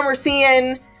entire time we're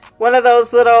seeing one of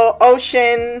those little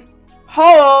ocean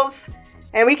holes.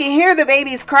 And we can hear the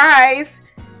baby's cries.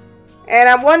 And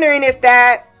I'm wondering if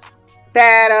that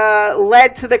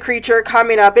led to the creature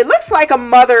coming up. It looks like a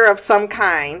mother of some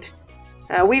kind.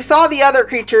 We saw the other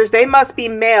creatures. They must be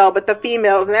male, but the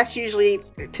females, and that's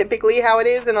typically how it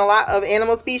is in a lot of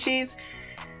animal species.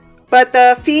 But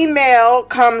the female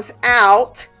comes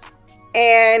out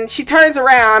and she turns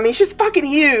around. I mean, she's fucking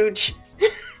huge.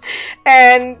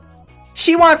 And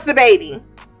she wants the baby.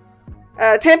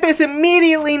 Tempest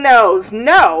immediately knows,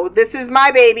 no, this is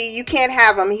my baby. You can't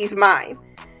have him. He's mine.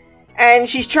 And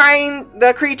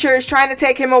the creature is trying to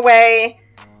take him away,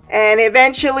 and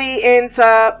eventually ends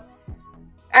up,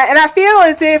 and I feel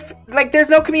as if, like, there's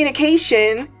no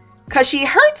communication, because she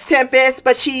hurts Tempest,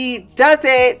 but she does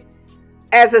it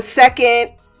as a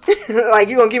second, like,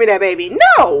 you gonna give me that baby?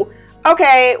 No!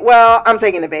 Okay, well, I'm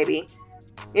taking the baby.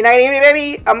 You're not gonna give me a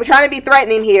baby? I'm trying to be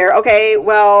threatening here. Okay,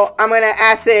 well, I'm gonna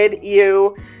acid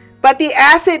you. But the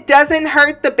acid doesn't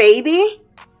hurt the baby.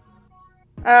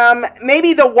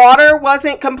 Maybe the water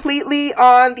wasn't completely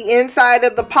on the inside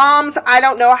of the palms. I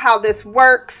don't know how this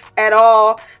works at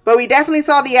all. But we definitely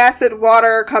saw the acid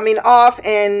water coming off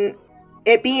and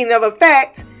it being of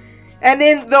effect. And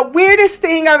then the weirdest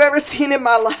thing I've ever seen in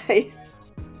my life.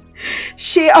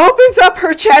 She opens up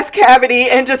her chest cavity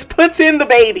and just puts in the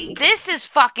baby. This is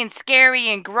fucking scary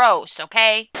and gross,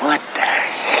 okay? What the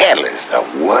hell is the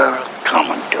world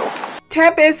coming to?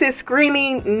 Tempest is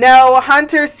screaming no.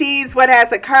 Hunter sees what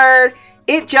has occurred.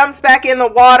 It jumps back in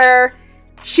the water.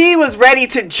 She was ready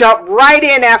to jump right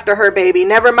in after her baby.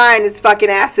 Never mind, it's fucking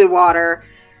acid water.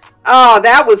 Oh,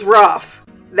 that was rough.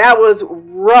 That was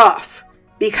rough.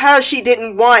 Because she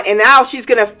didn't want, and now she's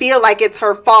gonna feel like it's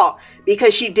her fault.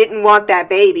 Because she didn't want that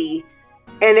baby.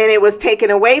 and then it was taken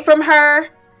away from her.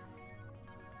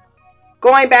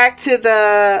 Going back to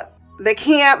the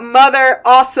camp, Mother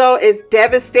also is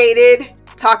devastated,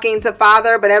 talking to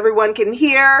Father, but everyone can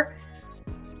hear.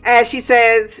 As she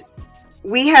says,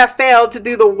 we have failed to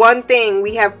do the one thing.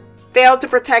 We have failed to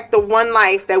protect the one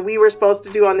life that we were supposed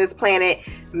to do on this planet.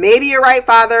 Maybe you're right,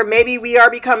 Father. Maybe we are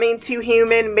becoming too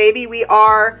human. Maybe we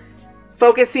are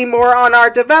focusing more on our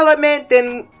development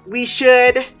than we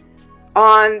should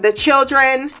on the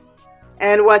children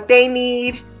and what they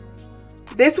need.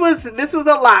 This was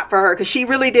a lot for her because she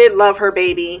really did love her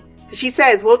baby. She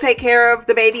says, we'll take care of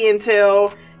the baby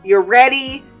until you're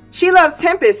ready. She loves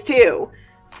Tempest too.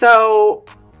 So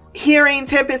hearing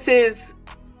Tempest's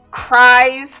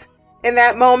cries in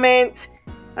that moment,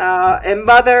 and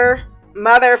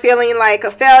mother feeling like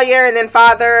a failure, and then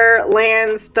Father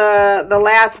lands the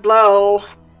last blow.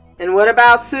 And what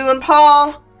about Sue and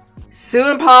Paul? Sue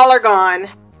and Paul are gone.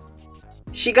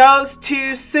 She goes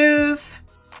to Sue's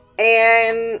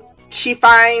and she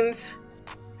finds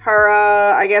her,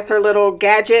 I guess her little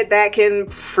gadget that can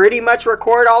pretty much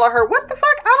record all of her, what the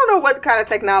fuck? I don't know what kind of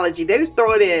technology. They just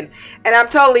throw it in and I'm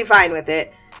totally fine with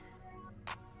it.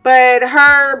 But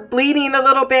her bleeding a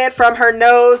little bit from her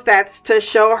nose, that's to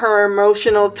show her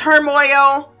emotional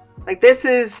turmoil. Like this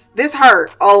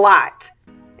hurt a lot.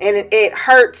 And it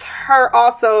hurts her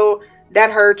also that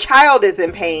her child is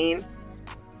in pain.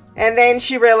 And then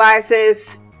she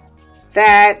realizes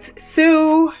that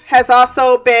Sue has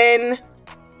also been,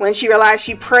 when she realized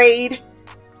she prayed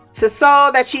to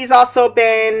Soul, that she's also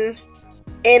been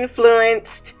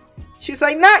influenced. She's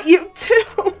like, not you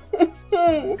too.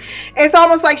 It's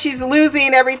almost like she's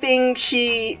losing everything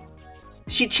she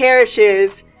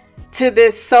cherishes to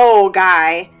this Soul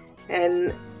guy.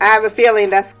 And I have a feeling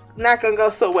that's not going to go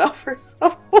so well for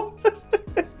Soul.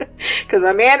 Because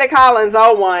Amanda Collins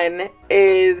 01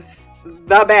 is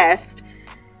the best.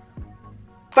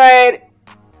 But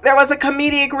there was a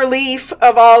comedic relief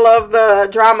of all of the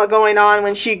drama going on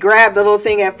when she grabbed the little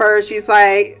thing at first. She's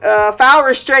like, file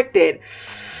restricted.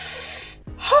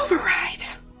 Override.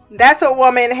 That's a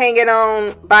woman hanging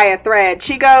on by a thread.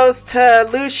 She goes to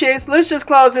Lucius. Lucius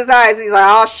closed his eyes. He's like,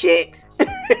 oh shit.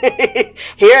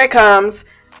 Here it comes.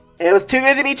 It was too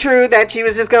good to be true that she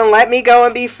was just going to let me go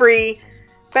and be free.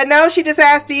 But no, she just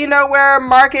asked, do you know where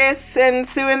Marcus and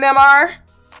Sue and them are?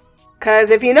 Because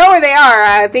if you know where they are,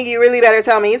 I think you really better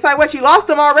tell me. He's like, what, you lost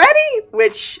them already?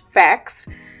 Which, facts.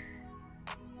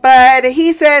 But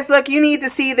he says, look, you need to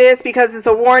see this because it's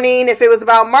a warning. If it was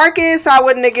about Marcus, I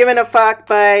wouldn't have given a fuck.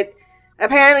 But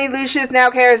apparently Lucius now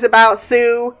cares about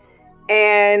Sue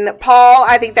and Paul.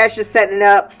 I think that's just setting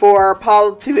up for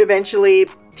Paul to eventually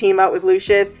team up with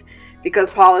Lucius,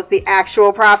 because Paul is the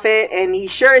actual prophet and he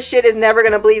sure as shit is never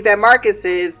going to believe that Marcus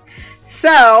is.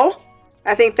 So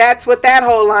I think that's what that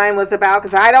whole line was about,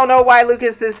 because I don't know why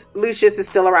Lucius is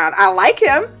still around. I like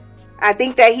him. I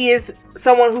think that he is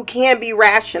someone who can be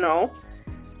rational.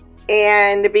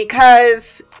 And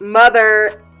because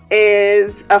Mother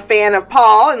is a fan of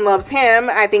Paul and loves him,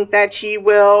 I think that she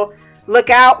will look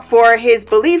out for his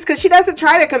beliefs, because she doesn't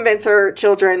try to convince her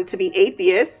children to be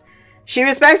atheists. She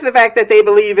respects the fact that they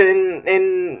believe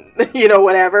in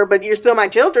whatever, but you're still my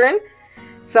children.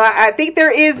 So I think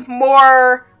there is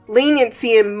more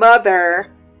leniency in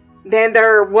Mother than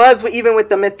there was even with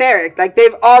the Mytheric. Like,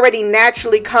 they've already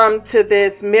naturally come to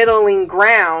this middling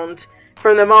ground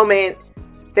from the moment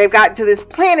they've gotten to this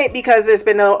planet, because there's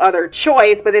been no other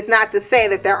choice. But it's not to say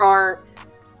that there aren't,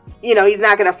 he's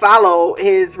not going to follow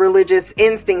his religious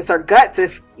instincts or guts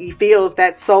if he feels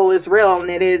that Soul is real and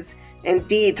it is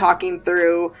indeed talking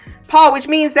through Paul, which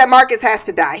means that Marcus has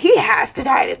to die. He has to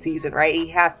die this season, right? He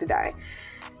has to die.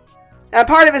 Now,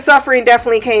 part of his suffering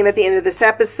definitely came at the end of this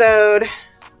episode.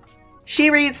 She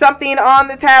reads something on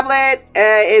the tablet.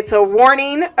 It's a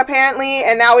warning, apparently.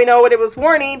 And now we know what it was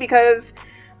warning, because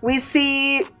we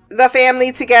see the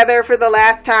family together for the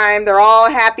last time. They're all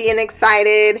happy and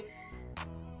excited.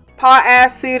 Paul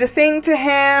asks Sue to sing to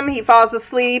him. He falls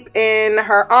asleep in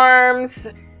her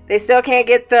arms. They still can't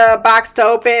get the box to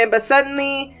open, but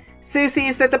suddenly Sue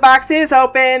sees that the box is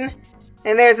open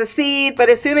and there's a seed, but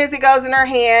as soon as it goes in her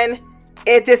hand,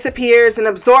 it disappears and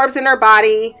absorbs in her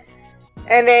body.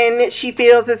 And then she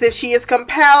feels as if she is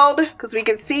compelled, because we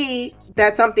can see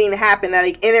that something happened that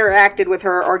interacted with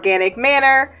her organic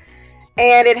manner,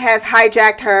 and it has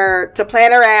hijacked her to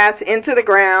plant her ass into the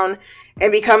ground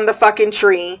and become the fucking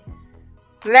tree.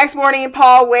 The next morning,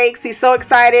 Paul wakes. He's so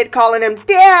excited, calling him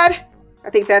Dad. I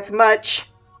think that's much.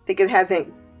 I think it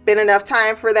hasn't been enough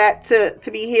time for that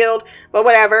to be healed, but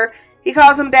whatever. He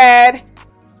calls him Dad.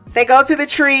 They go to the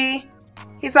tree.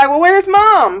 He's like, well, where's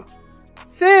Mom?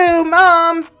 Sue,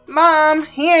 mom,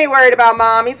 he ain't worried about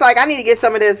mom. He's like, I need to get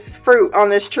some of this fruit on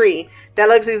this tree that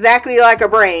looks exactly like a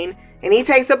brain. And he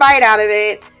takes a bite out of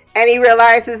it, and he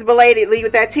realizes belatedly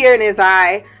with that tear in his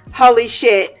eye, holy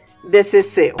shit, this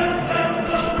is Sue.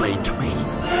 Explain to me.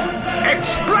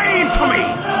 Explain to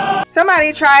me!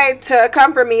 Somebody tried to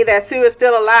comfort me that Sue is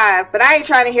still alive, but I ain't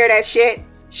trying to hear that shit.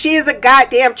 She is a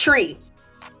goddamn tree.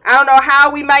 I don't know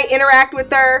how we might interact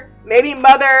with her. Maybe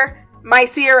Mother might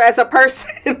see her as a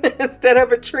person instead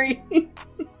of a tree.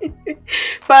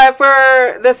 But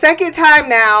for the second time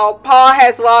now, Paul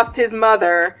has lost his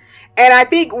mother. And I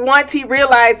think once he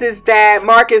realizes that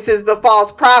Marcus is the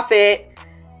false prophet,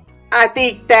 I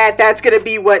think that that's going to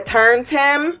be what turns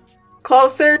him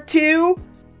closer to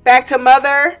back to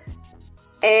Mother.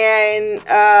 And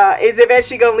is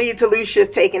eventually going to lead to Lucius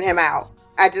taking him out.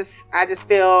 I just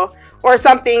feel, or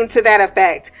something to that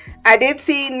effect. I did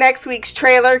see next week's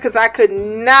trailer because I could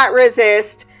not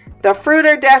resist. The fruit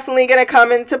are definitely going to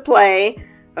come into play.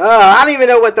 I don't even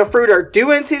know what the fruit are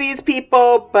doing to these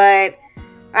people, but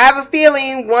I have a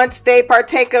feeling once they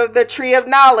partake of the tree of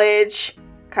knowledge,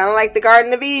 kind of like the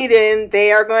Garden of Eden,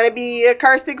 they are going to be a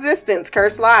cursed existence,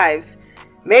 cursed lives.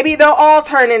 Maybe they'll all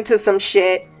turn into some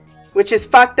shit, which is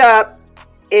fucked up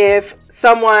if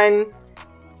someone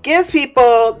gives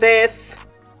people this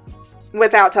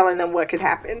without telling them what could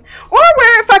happen or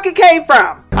where it fucking came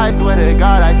from. I swear to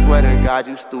God,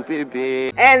 you stupid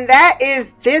bitch. And that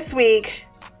is this week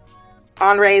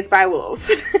on Raised by Wolves.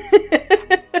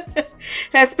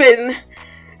 It's been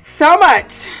so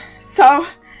much, so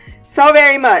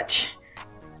very much.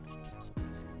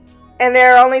 And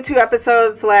there are only 2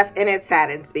 episodes left, and it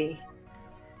saddens me.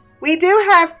 We do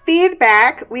have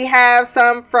feedback. We have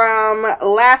some from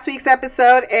last week's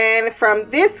episode and from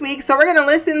this week. So we're going to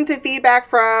listen to feedback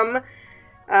from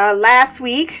last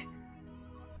week.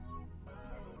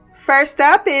 First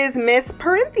up is Miss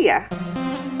Perinthia.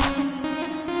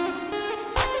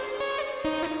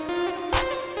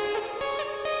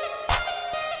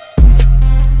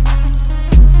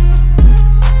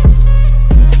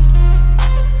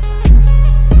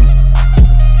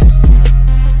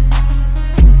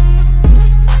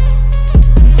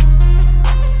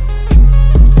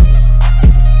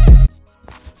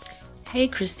 Hey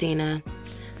Christina,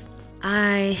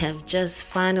 I have just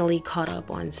finally caught up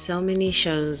on so many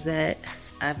shows that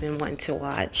I've been wanting to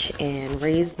watch, and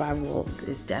Raised by Wolves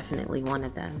is definitely one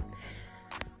of them.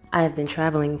 I have been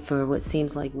traveling for what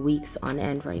seems like weeks on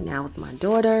end right now with my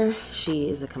daughter. She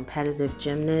is a competitive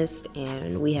gymnast,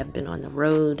 and we have been on the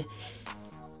road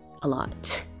a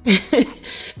lot.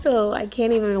 So I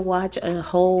can't even watch a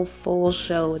whole full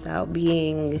show without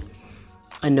being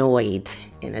annoyed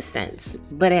in a sense.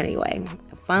 But anyway,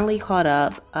 I finally caught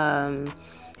up.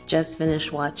 Just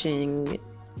finished watching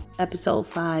episode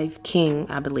 5, King,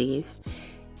 I believe.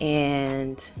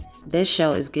 And this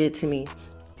show is good to me.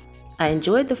 I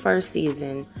enjoyed the first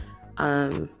season.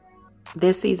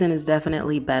 This season is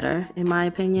definitely better in my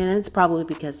opinion. It's probably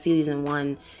because season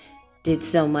 1 did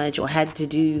so much, or had to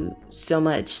do so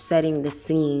much setting the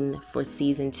scene for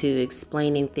season 2,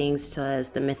 explaining things to us,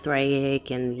 the Mithraic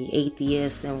and the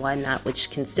atheists and whatnot, which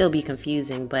can still be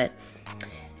confusing, but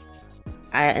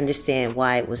I understand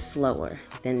why it was slower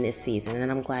than this season,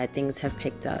 and I'm glad things have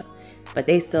picked up. But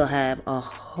they still have a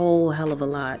whole hell of a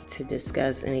lot to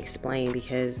discuss and explain,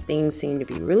 because things seem to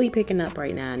be really picking up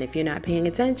right now, and if you're not paying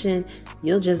attention,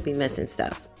 you'll just be missing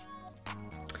stuff.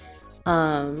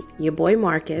 Your boy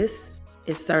Marcus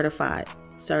is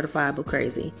certifiable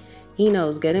crazy. He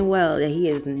knows good and well that he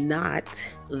is not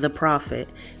the prophet,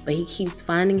 but he keeps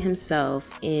finding himself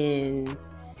in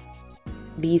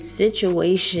these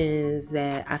situations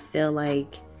that I feel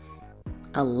like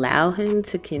allow him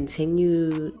to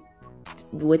continue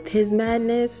with his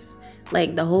madness.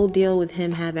 Like the whole deal with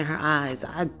him having her eyes.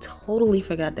 I totally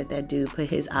forgot that dude put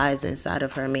his eyes inside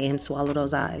of her and made him swallow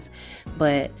those eyes.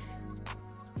 But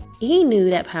he knew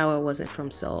that power wasn't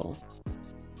from Soul,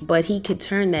 but he could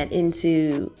turn that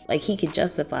into, like, he could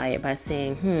justify it by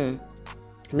saying,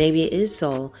 maybe it is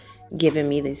Soul giving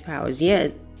me these powers. Yeah,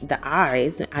 the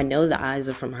eyes, I know the eyes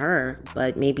are from her,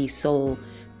 but maybe Soul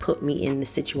put me in the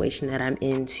situation that I'm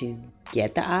in to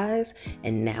get the eyes,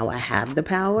 and now I have the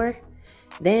power.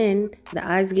 Then the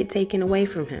eyes get taken away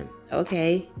from him.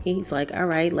 Okay, he's like, all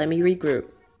right, let me regroup.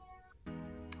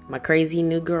 My crazy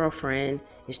new girlfriend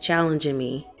is challenging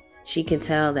me. She can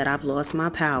tell that I've lost my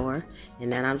power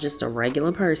and that I'm just a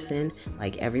regular person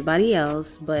like everybody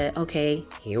else. But okay,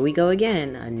 here we go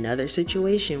again. Another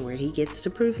situation where he gets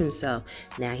to prove himself.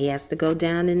 Now he has to go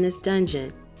down in this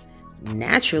dungeon.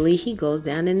 Naturally, he goes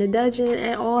down in the dungeon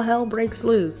and all hell breaks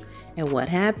loose. And what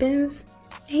happens?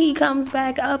 he comes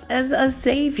back up as a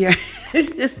savior.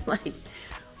 It's just like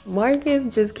Marcus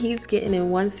just keeps getting in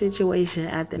one situation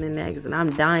after the next, and I'm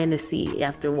dying to see,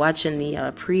 after watching the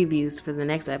previews for the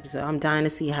next episode, I'm dying to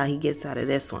see how he gets out of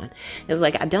this one. It's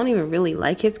like, I don't even really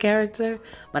like his character,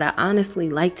 but I honestly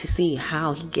like to see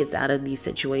how he gets out of these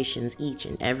situations each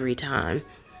and every time.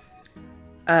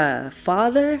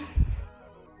 Father,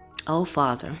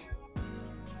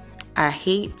 I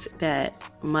hate that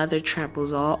Mother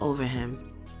tramples all over him.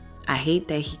 I hate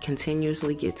that he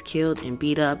continuously gets killed and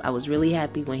beat up. I was really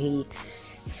happy when he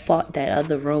fought that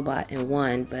other robot and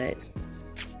won, but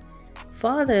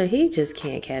Father, he just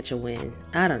can't catch a win.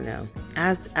 I don't know.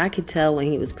 I could tell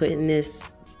when he was putting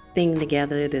this thing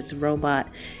together, this robot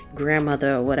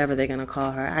grandmother or whatever they're going to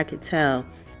call her, I could tell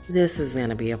this is going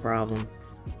to be a problem.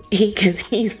 Because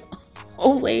he's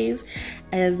always,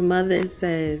 as Mother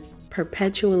says,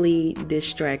 perpetually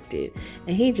distracted,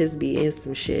 and he just be in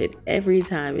some shit every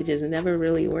time. It just never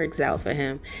really works out for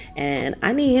him, and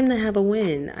I need him to have a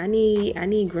win. I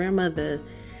need grandmother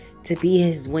to be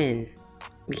his win,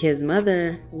 because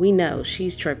Mother, we know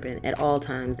she's tripping at all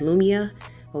times. Lumia,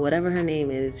 or whatever her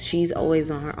name is, she's always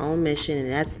on her own mission,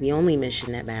 and that's the only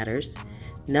mission that matters.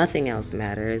 Nothing else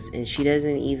matters, and she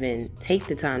doesn't even take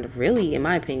the time to really, in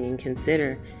my opinion,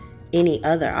 consider any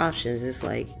other options. It's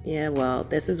like, yeah, well,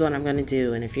 this is what I'm gonna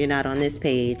do, and if you're not on this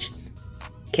page,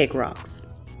 kick rocks.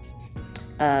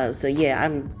 So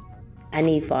yeah, I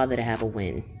need Father to have a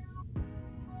win.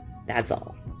 That's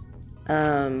all.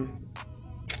 The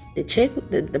chick,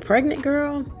 the pregnant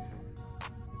girl,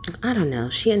 I don't know,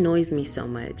 she annoys me so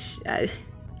much.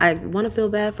 I want to feel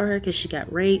bad for her because she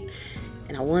got raped,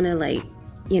 and I want to, like,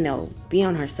 you know, be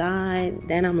on her side.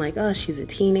 Then I'm like, oh, she's a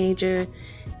teenager,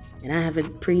 and I have a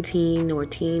preteen or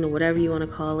teen or whatever you want to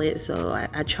call it. So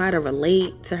I try to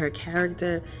relate to her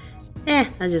character. I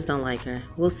just don't like her.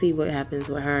 We'll see what happens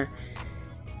with her.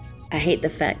 I hate the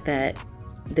fact that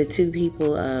the two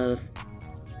people of,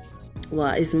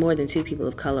 well, it's more than two people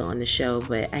of color on the show,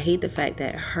 but I hate the fact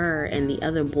that her and the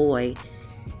other boy,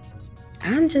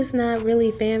 I'm just not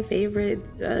really fan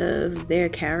favorites of their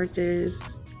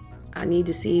characters. I need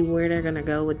to see where they're going to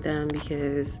go with them,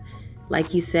 because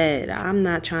like you said, I'm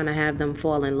not trying to have them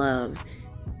fall in love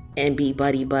and be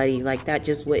buddy-buddy. Like, that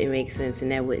just wouldn't make sense, and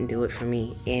that wouldn't do it for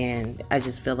me. And I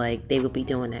just feel like they would be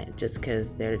doing that just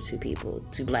because they're two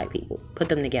black people. Put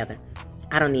them together.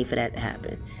 I don't need for that to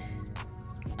happen.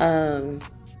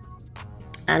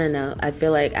 I don't know. I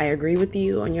feel like I agree with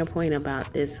you on your point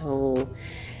about this whole,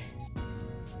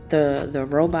 the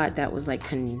robot that was like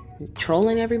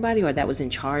controlling everybody, or that was in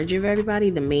charge of everybody,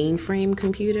 the mainframe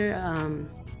computer.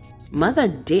 Mother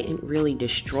didn't really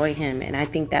destroy him, and I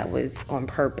think that was on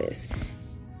purpose.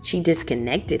 She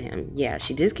disconnected him. Yeah,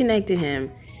 she disconnected him,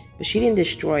 but she didn't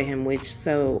destroy him,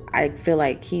 so I feel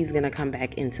like he's going to come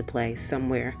back into play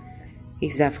somewhere.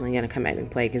 He's definitely going to come back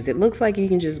and play, because it looks like you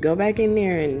can just go back in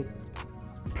there and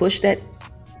push that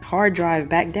hard drive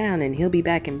back down, and he'll be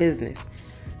back in business.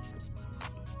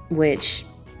 Which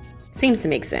seems to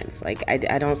make sense. Like,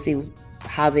 I don't see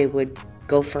how they would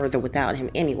go further without him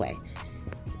anyway.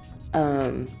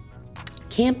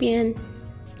 Campion,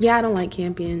 yeah, I don't like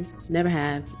Campion, never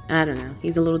have. I don't know,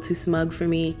 he's a little too smug for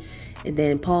me. And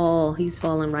then Paul, he's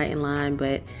falling right in line,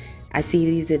 but I see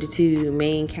these are the two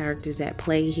main characters at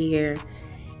play here.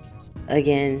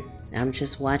 Again, I'm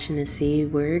just watching to see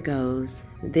where it goes.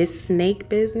 This snake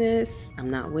business, I'm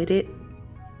not with it.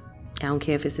 I don't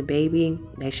care if it's a baby,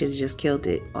 they should have just killed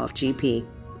it off GP.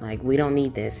 Like, we don't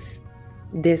need this.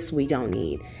 This we don't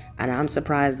need. And I'm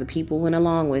surprised the people went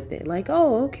along with it. Like,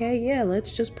 oh, okay, yeah,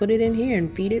 let's just put it in here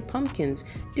and feed it pumpkins.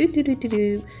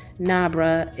 Nah,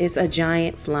 bruh, it's a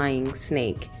giant flying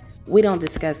snake. We don't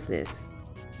discuss this.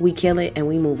 We kill it and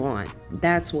we move on.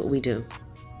 That's what we do.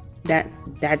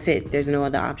 That's it. There's no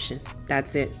other option.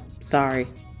 That's it. Sorry.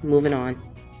 Moving on.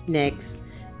 Next.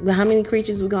 But how many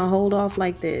creatures we gonna hold off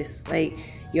like this? Like,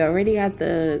 you already got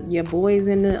your boys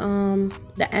in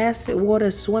the acid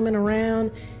water swimming around.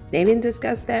 They didn't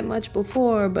discuss that much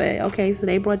before, but okay, so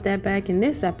they brought that back in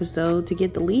this episode to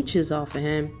get the leeches off of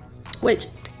him. Which,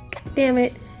 god damn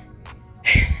it.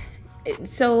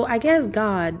 So I guess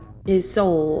God is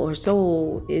Soul, or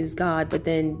Soul is God, but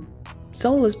then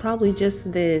Soul is probably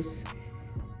just this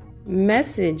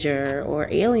messenger or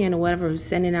alien or whatever who's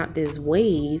sending out this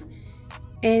wave,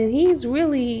 and he's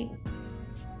really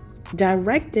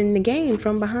directing the game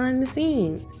from behind the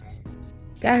scenes.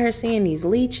 Got her seeing these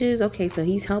leeches. Okay, so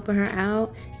he's helping her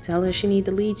out. Tell her she need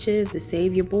the leeches to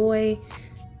save your boy.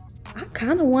 I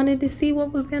kind of wanted to see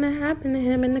what was going to happen to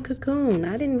him in the cocoon.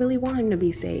 I didn't really want him to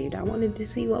be saved. I wanted to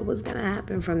see what was going to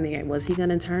happen from there. Was he going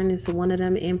to turn into one of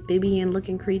them amphibian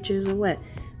looking creatures or what?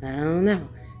 I don't know.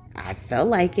 I felt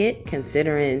like it,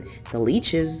 considering the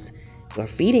leeches were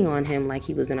feeding on him like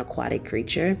he was an aquatic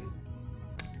creature.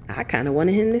 I kind of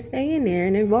wanted him to stay in there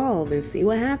and evolve and see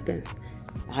what happens.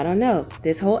 I don't know.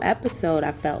 This whole episode,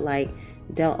 I felt like,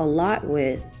 dealt a lot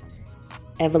with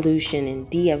evolution and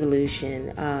de-evolution.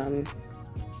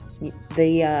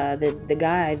 The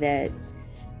guy that,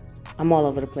 I'm all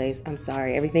over the place. I'm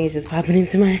sorry. Everything is just popping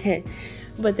into my head.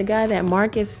 But the guy that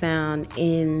Marcus found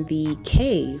in the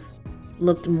cave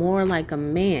looked more like a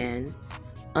man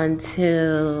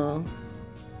until,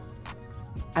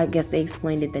 I guess they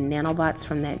explained it, the nanobots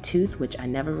from that tooth, which I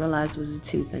never realized was a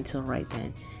tooth until right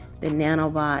then. The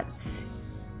nanobots,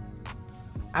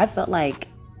 I felt like,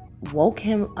 woke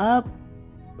him up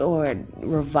or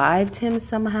revived him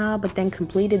somehow, but then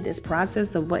completed this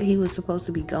process of what he was supposed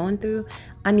to be going through.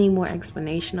 I need more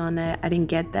explanation on that. I didn't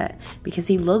get that because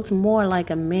he looked more like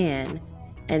a man,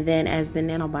 and then as the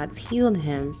nanobots healed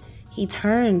him, he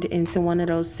turned into one of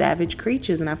those savage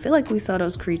creatures. And I feel like we saw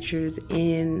those creatures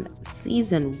in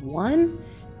season 1.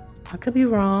 I could be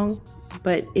wrong,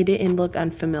 but it didn't look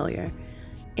unfamiliar.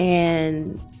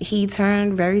 And he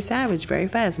turned very savage very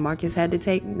fast. Marcus had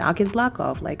to knock his block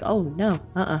off. Like, oh no,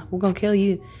 we're gonna kill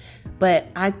you. But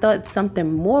I thought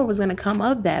something more was gonna come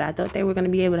of that. I thought they were gonna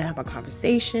be able to have a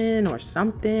conversation or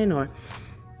something, or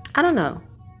I don't know.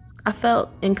 I felt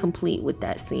incomplete with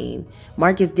that scene.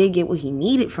 Marcus did get what he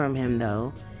needed from him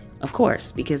though, of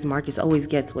course, because Marcus always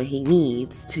gets what he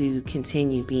needs to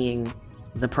continue being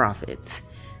the prophet.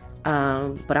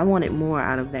 But I wanted more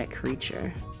out of that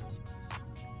creature.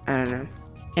 I don't know.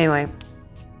 Anyway,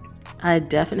 I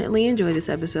definitely enjoyed this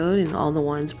episode and all the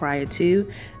ones prior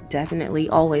to. Definitely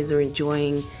always are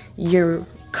enjoying your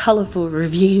colorful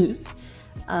reviews.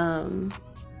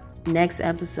 Next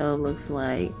episode looks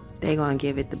like they're going to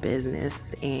give it the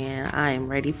business, and I am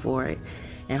ready for it.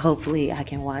 And hopefully I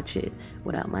can watch it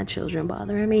without my children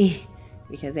bothering me,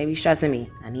 because they be stressing me.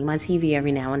 I need my TV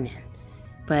every now and then.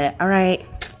 But all right,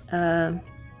 I'll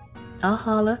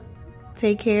holla.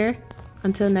 Take care.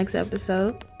 Until next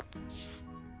episode.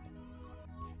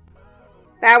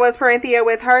 That was Parenthea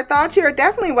with her thoughts. You're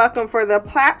definitely welcome for the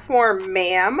platform,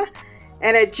 ma'am.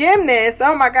 And a gymnast.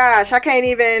 Oh my gosh, I can't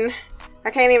even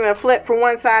flip from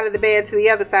one side of the bed to the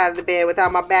other side of the bed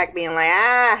without my back being like,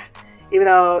 even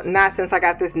though not since I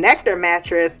got this Nectar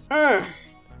mattress. I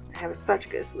have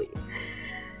such good sleep.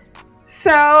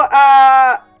 So,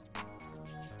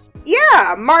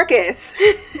 yeah, Marcus.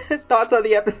 Thoughts on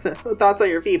the episode. Thoughts on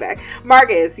your feedback.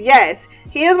 Marcus, yes.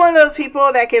 He is one of those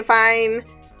people that can find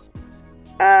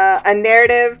a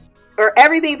narrative or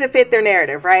everything to fit their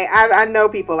narrative, right? I know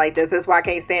people like this. That's why I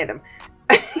can't stand them.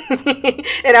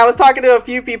 And I was talking to a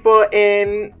few people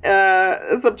in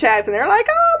some chats, and they're like,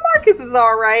 oh, Marcus is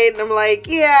all right. And I'm like,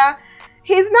 yeah,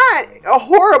 he's not a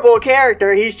horrible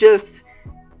character. He's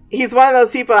one of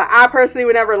those people I personally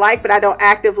would never like, but I don't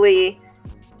actively...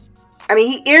 I mean,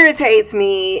 he irritates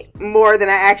me more than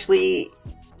I actually,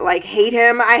 hate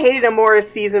him. I hated him more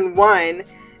season 1.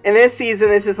 And this season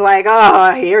is just like,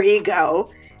 oh, here he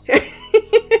go.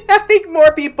 I think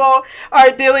more people are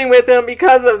dealing with him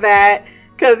because of that.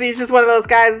 Because he's just one of those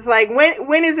guys. It's like,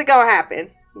 when is it going to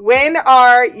happen? When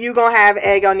are you going to have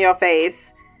egg on your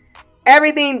face?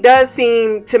 Everything does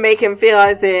seem to make him feel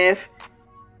as if,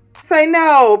 it's like,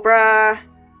 no, bruh.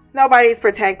 Nobody's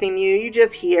protecting you. You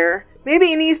just here. Maybe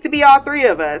it needs to be all 3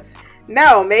 of us.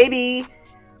 No, maybe.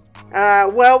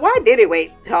 Well, why did it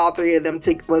wait till all 3 of them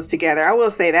was together? I will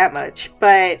say that much.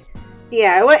 But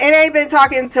yeah, it ain't been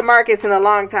talking to Marcus in a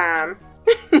long time.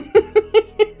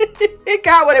 It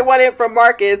got what it wanted from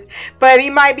Marcus, but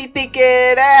he might be thinking,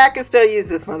 I can still use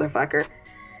this motherfucker.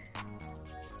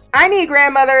 I need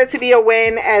grandmother to be a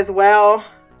win as well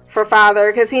for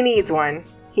father, because he needs one.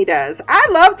 He does. I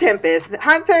love Tempest.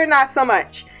 Hunter, not so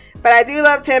much. But I do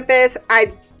love Tempest.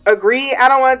 I agree. I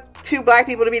don't want 2 black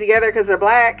people to be together because they're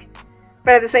black.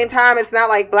 But at the same time, it's not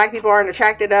like black people aren't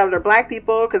attracted to other black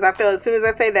people. Because I feel as soon as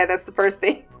I say that, that's the first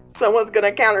thing someone's going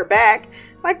to counter back.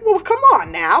 Like, well, come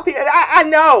on now. I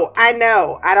know.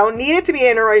 I don't need it to be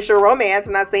interracial romance.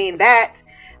 I'm not saying that.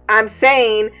 I'm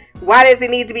saying, why does it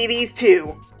need to be these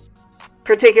 2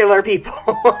 particular people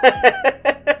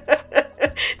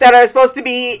that are supposed to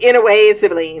be, in a way,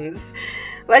 siblings?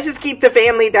 Let's just keep the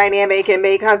family dynamic and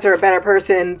make Hunter a better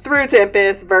person through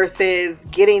Tempest versus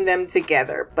getting them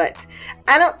together. But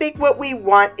I don't think what we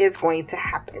want is going to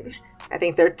happen. I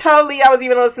think they're totally, I was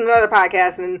even listening to another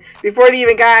podcast, and before the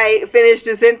even guy finished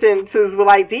his sentences, were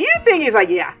like, do you think? He's like,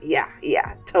 yeah,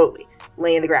 totally.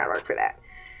 Laying the groundwork for that.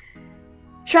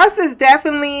 Trust is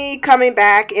definitely coming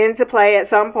back into play at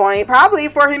some point, probably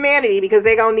for humanity, because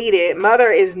they're gonna need it. Mother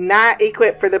is not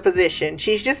equipped for the position.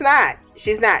 She's just not.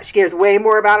 She's not. She cares way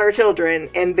more about her children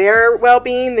and their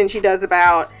well-being than she does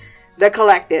about the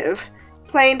collective.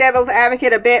 Playing devil's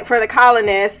advocate a bit for the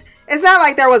colonists, it's not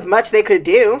like there was much they could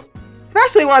do,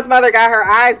 especially once Mother got her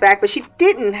eyes back, but she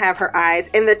didn't have her eyes,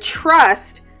 and the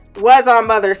trust was on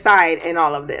Mother's side in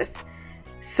all of this.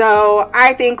 So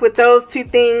I think with those two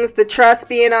things, the trust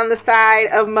being on the side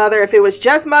of Mother, if it was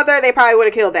just Mother, they probably would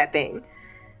have killed that thing.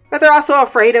 But they're also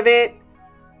afraid of it.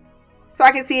 So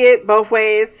I can see it both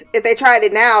ways. If they tried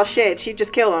it now, shit, she'd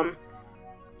just kill him.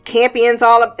 Campion's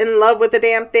all up in love with the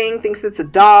damn thing, thinks it's a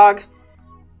dog.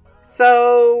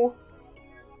 So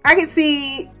I can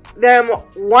see them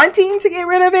wanting to get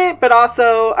rid of it, but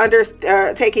also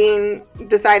deciding,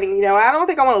 I don't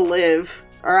think I want to live,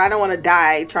 or I don't want to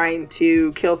die trying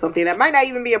to kill something that might not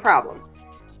even be a problem.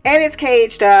 And it's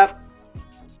caged up.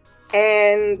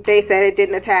 And they said it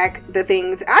didn't attack the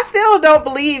things. I still don't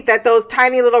believe that those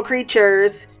tiny little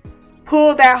creatures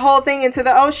pulled that whole thing into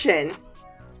the ocean.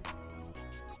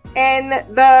 And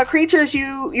the creatures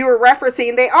you were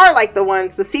referencing, they are like the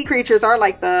ones, the sea creatures are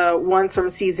like the ones from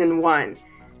season 1.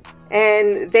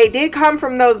 And they did come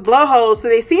from those blowholes, so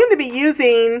they seem to be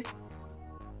using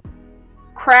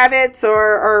cravats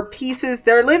or pieces.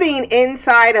 They're living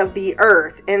inside of the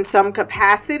earth in some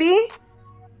capacity.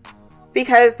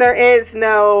 Because they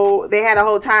had a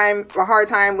hard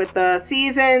time with the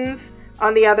seasons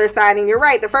on the other side. And you're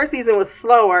right, the first season was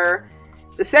slower.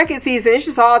 The second season, it's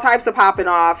just all types of popping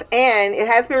off. And it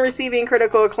has been receiving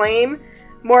critical acclaim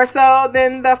more so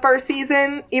than the first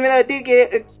season. Even though it did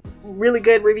get really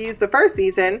good reviews the first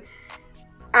season.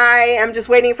 I am just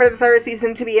waiting for the third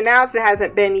season to be announced. It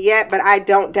hasn't been yet, but I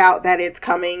don't doubt that it's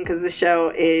coming because the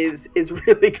show is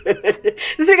really good.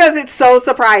 Just because it's so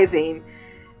surprising.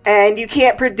 And you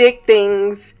can't predict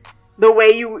things the way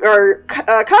you are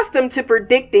accustomed to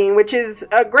predicting, which is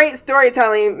a great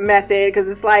storytelling method because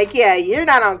it's like, yeah, you're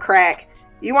not on crack.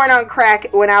 You weren't on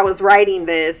crack when I was writing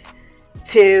this.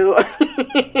 To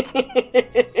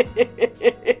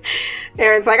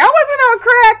Aaron's like, I wasn't on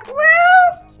crack.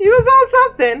 Well, he was on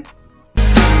something.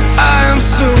 I am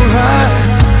so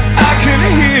high, I can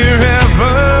hear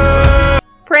heaven.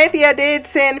 Parenthea did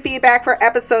send feedback for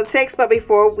episode 6, but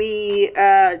before we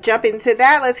jump into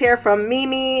that, let's hear from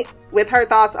Mimi with her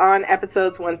thoughts on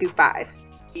episodes 1 through 5.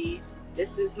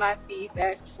 This is my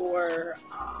feedback for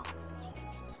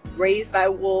Raised by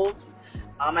Wolves.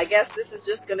 I guess this is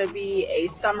just going to be a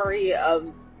summary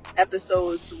of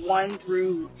episodes 1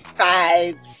 through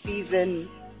 5, season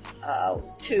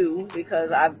 2, because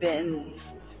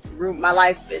my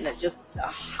life's been just a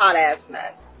hot ass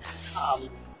mess.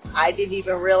 I didn't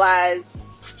even realize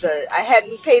I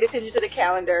hadn't paid attention to the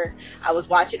calendar. I was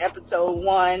watching episode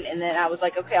 1, and then I was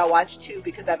like, okay, I'll watch 2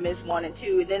 because I missed 1 and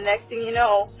 2. And then next thing you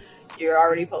know, you're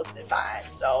already posting 5.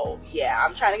 So yeah,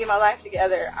 I'm trying to get my life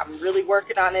together. I'm really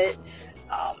working on it.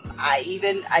 I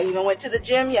even went to the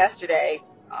gym yesterday.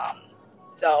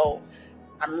 So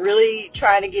I'm really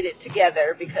trying to get it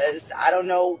together because I don't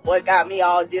know what got me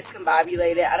all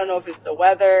discombobulated. I don't know if it's the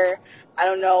weather. I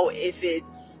don't know if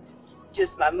it's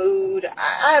just my mood.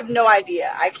 I have no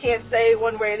idea. I can't say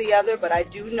one way or the other, but I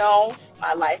do know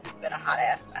my life has been a hot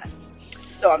ass mess.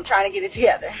 So I'm trying to get it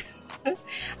together.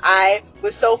 I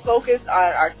was so focused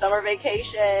on our summer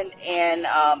vacation and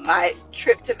my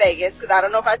trip to Vegas, because I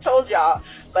don't know if I told y'all,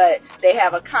 but they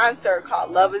have a concert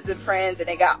called Lovers and Friends, and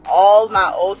they got all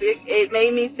my old, it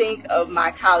made me think of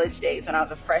my college days when I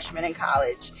was a freshman in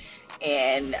college.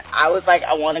 And I was like,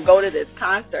 I want to go to this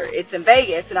concert. It's in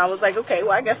Vegas. And I was like, okay,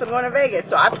 well, I guess I'm going to Vegas.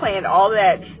 So I planned all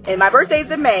that. And my birthday's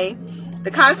in May.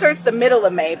 The concert's the middle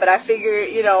of May. But I figure,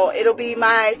 it'll be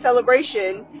my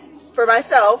celebration for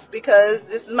myself because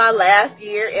this is my last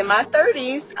year in my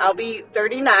 30s. I'll be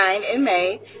 39 in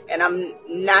May. And I'm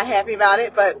not happy about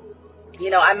it. But,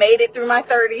 I made it through my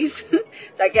 30s.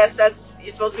 So I guess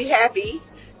you're supposed to be happy.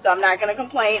 So I'm not going to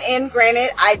complain. And granted,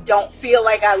 I don't feel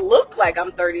like I look like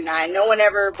I'm 39. No one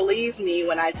ever believes me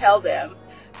when I tell them.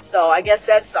 So I guess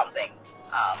that's something.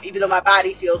 Even though my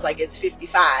body feels like it's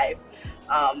 55.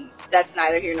 That's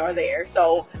neither here nor there.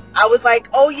 So I was like,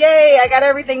 oh, yay, I got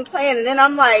everything planned. And then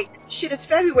I'm like, shit, it's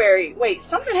February. Wait,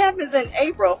 something happens in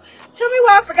April. Tell me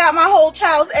why I forgot my whole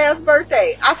child's ass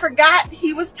birthday. I forgot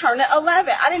he was turning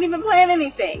 11. I didn't even plan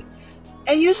anything.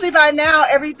 And usually by now,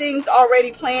 everything's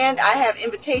already planned. I have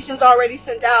invitations already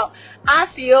sent out. I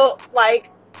feel like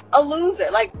a loser.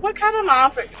 Like, what kind of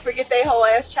mom forget their whole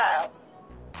ass child?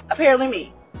 Apparently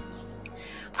me.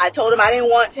 I told him I didn't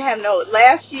want to have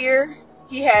last year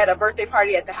he had a birthday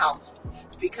party at the house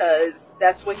because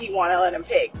that's what he wanted to let him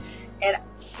pick. And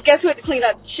guess who had to clean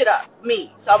up shit up?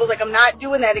 Me. So I was like, I'm not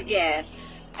doing that again.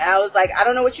 And I was like, I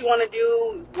don't know what you want to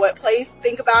do, what place,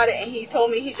 think about it. And he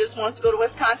told me he just wants to go to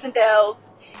Wisconsin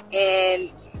Dells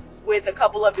and with a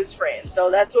couple of his friends.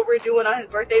 So that's what we're doing on his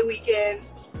birthday weekend.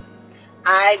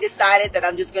 I decided that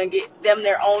I'm just going to get them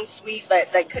their own suite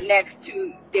that connects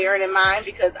to Darren and mine,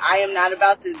 because I am not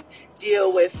about to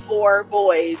deal with 4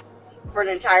 boys for an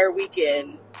entire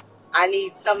weekend. I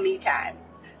need some me time.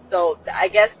 So I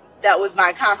guess that was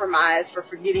my compromise for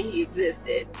forgetting he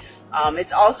existed.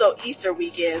 It's also Easter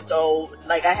weekend, so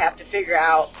like I have to figure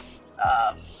out,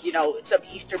 some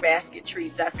Easter basket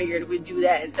treats. I figured we'd do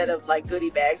that instead of like goodie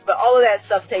bags, but all of that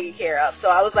stuff's taken care of. So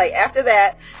I was like, after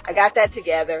that, I got that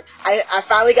together. I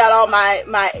finally got all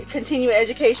my continuing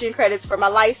education credits for my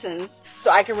license, so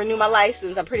I can renew my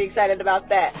license. I'm pretty excited about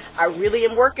that. I really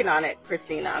am working on it,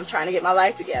 Christina. I'm trying to get my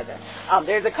life together.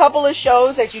 There's a couple of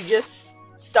shows that you just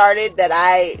started that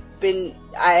I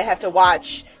have to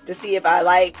watch to see if I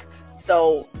like.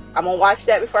 So I'm gonna watch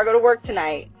that before I go to work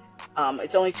tonight.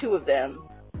 It's only 2 of them.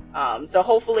 So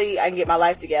hopefully I can get my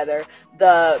life together.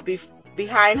 The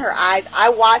Behind Her Eyes, I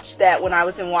watched that when I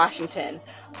was in Washington.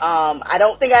 I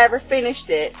don't think I ever finished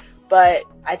it, but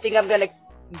I think I'm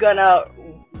gonna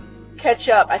catch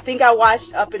up. I think I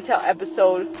watched up until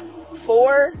episode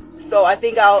 4, so I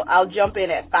think I'll jump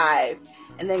in at 5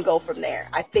 and then go from there.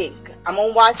 I think I'm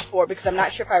gonna watch 4 because I'm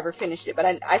not sure if I ever finished it, but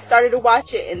I started to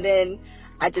watch it and then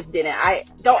I just didn't.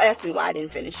 Don't ask me why I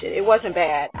didn't finish it. It wasn't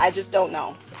bad. I just don't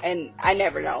know. And I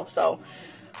never know. So,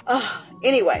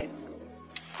 anyway,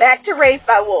 back to Raised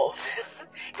by Wolves.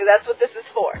 Because that's what this is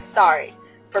for. Sorry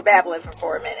for babbling for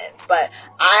 4 minutes. But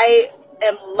I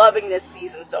am loving this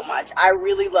season so much. I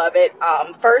really love it.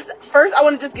 First, I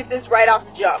want to just get this right off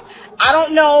the jump. I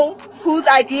don't know whose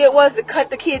idea it was to cut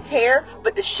the kid's hair,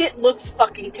 but the shit looks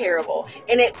fucking terrible.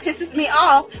 And it pisses me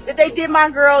off that they did my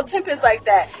girl Tempest like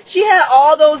that. She had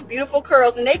all those beautiful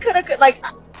curls, and they could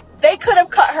have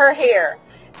cut her hair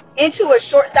into a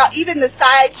short style, even the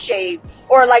side shave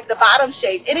or like the bottom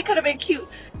shave, and it could have been cute.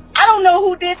 I don't know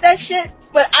who did that shit,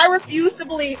 but I refuse to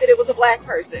believe that it was a black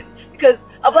person, because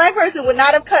a black person would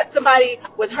not have cut somebody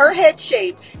with her head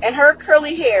shape and her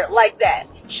curly hair like that.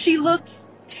 She looks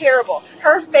terrible.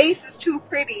 Her face is too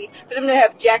pretty for them to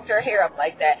have jacked her hair up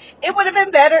like that. It would have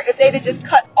been better if they'd have just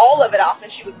cut all of it off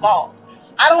and she was bald.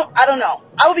 I don't know.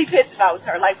 I would be pissed if I was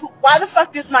her. Like, why the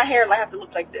fuck does my hair have to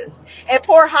look like this? And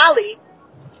poor Holly,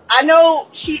 I know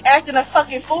she acting a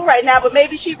fucking fool right now, but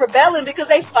maybe she rebelling because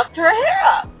they fucked her hair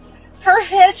up. Her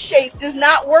head shape does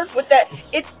not work with that.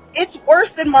 It's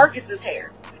worse than Marcus's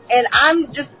hair. And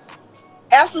I'm just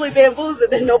absolutely bamboozled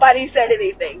that nobody said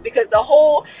anything, because the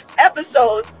whole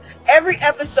every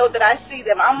episode that I see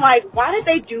them, I'm like, why did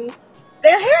they do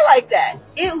their hair like that?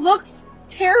 It looks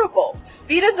terrible.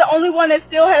 Vita's the only one that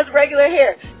still has regular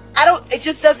hair. It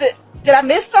just doesn't, did I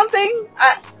miss something?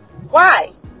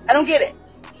 Why? I don't get it.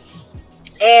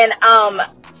 And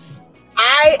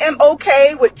I am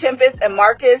okay with Tempest and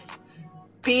Marcus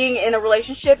being in a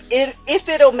relationship if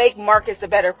it'll make Marcus a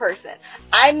better person.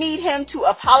 I need him to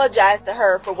apologize to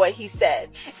her for what he said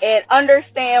and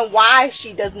understand why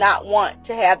she does not want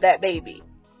to have that baby,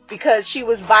 because she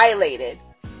was violated.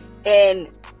 And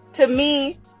to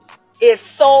me, if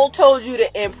Soul told you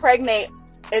to impregnate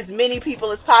as many people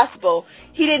as possible,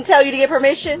 he didn't tell you to get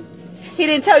permission. He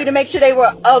didn't tell you to make sure they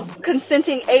were of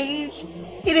consenting age.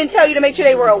 He didn't tell you to make sure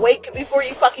they were awake before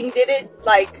you fucking did it.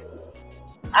 Like,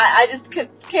 I just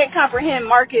can't comprehend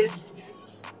Marcus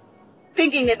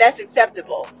thinking that that's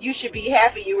acceptable. You should be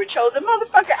happy you were chosen.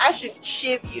 Motherfucker, I should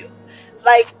shiv you.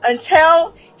 Like,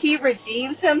 until he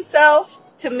redeems himself,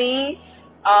 to me,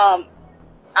 I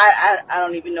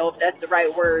don't even know if that's the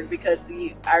right word, because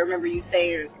I remember you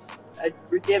saying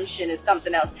redemption is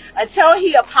something else. Until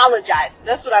he apologizes,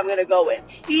 that's what I'm going to go with.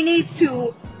 He needs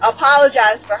to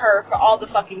apologize for her for all the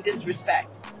fucking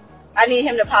disrespect. I need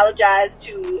him to apologize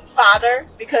to Father,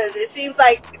 because it seems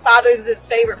like Father is his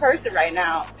favorite person right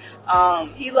now.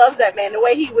 He loves that man. The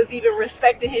way he was even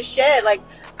respecting his shed. Like,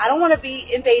 I don't want to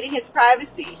be invading his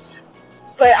privacy.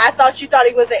 But I thought you thought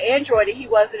he was an android and he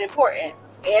wasn't important.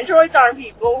 Androids aren't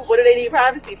people. What do they need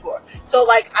privacy for? So,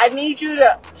 like, I need you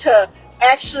to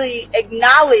actually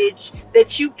acknowledge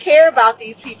that you care about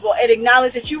these people and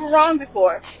acknowledge that you were wrong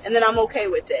before. And then I'm okay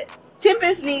with it.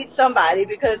 Tempest needs somebody,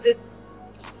 because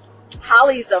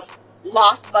Holly's a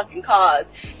lost fucking cause.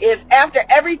 If after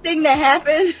everything that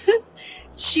happened,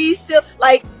 she's still,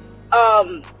 like,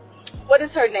 what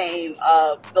is her name?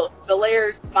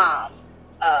 Valaire's mom.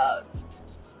 I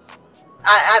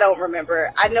don't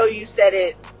remember. I know you said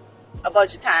it a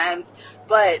bunch of times,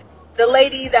 but the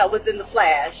lady that was in the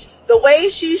Flash, the way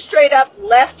she straight up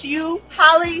left you,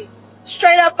 Holly,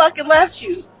 straight up fucking left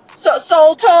you. So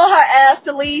Soul told her ass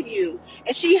to leave you,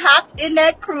 and she hopped in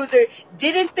that cruiser,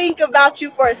 didn't think about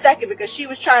you for a second because she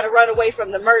was trying to run away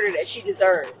from the murder that she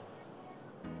deserved.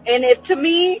 And if, to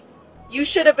me, you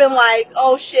should have been like,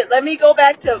 oh shit, let me go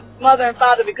back to mother and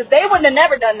father, because they wouldn't have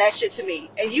never done that shit to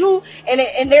me.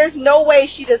 And there's no way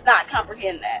she does not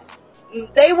comprehend that.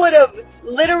 They would have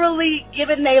literally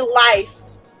given their life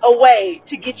away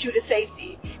to get you to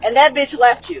safety. And that bitch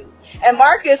left you. And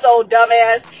Marcus, old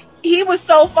dumbass, he was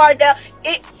so far down.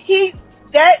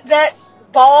 That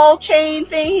ball chain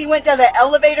thing, he went down the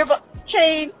elevator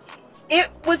chain.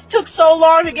 Took so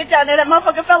long to get down there, that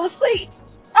motherfucker fell asleep.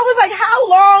 I was like, how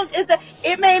long is that?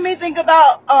 It made me think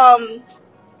about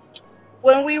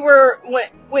when they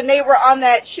were on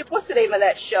that ship. What's the name of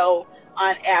that show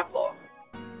on Apple?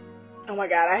 Oh my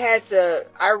god,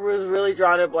 I was really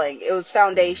drawing a blank. It was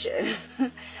Foundation.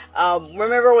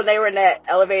 Remember when they were in that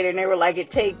elevator and they were like, it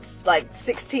takes like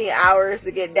 16 hours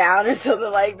to get down or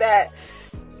something like that?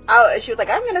 She was like,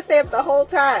 I'm gonna stay up the whole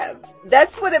time.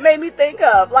 That's what it made me think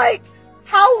of. Like,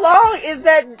 how long is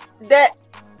that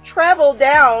travel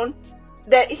down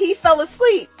that he fell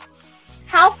asleep?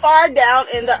 How far down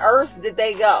in the earth did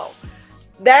they go?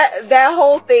 That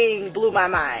whole thing blew my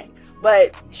mind.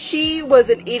 But she was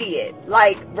an idiot.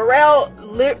 Like, Varel,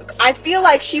 I feel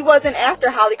like she wasn't after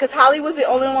Holly, because Holly was the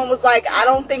only one was like, I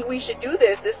don't think we should do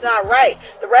this. It's not right.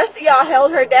 The rest of y'all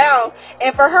held her down.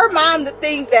 And for her mom to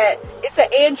think that it's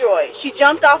an android, she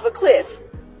jumped off a cliff.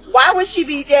 Why would she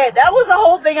be dead? That was the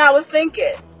whole thing I was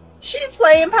thinking. She's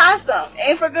playing possum,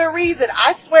 and for good reason.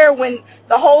 I swear, when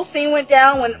the whole scene went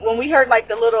down, when we heard like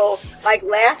the little like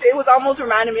laugh, it was almost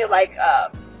reminding me of like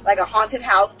a haunted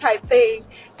house type thing.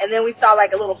 And then we saw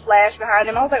like a little flash behind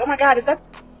him. I was like, oh my god, is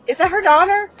that her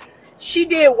daughter? She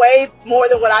did way more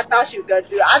than what I thought she was gonna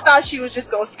do. I thought she was just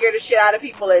gonna scare the shit out of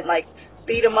people and like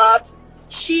beat them up.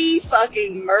 She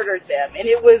fucking murdered them, and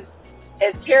it was,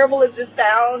 as terrible as it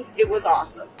sounds, it was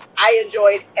awesome. I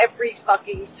enjoyed every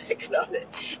fucking second of it.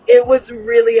 It was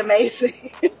really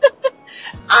amazing.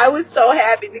 I was so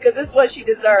happy because it's what she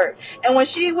deserved. And when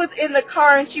she was in the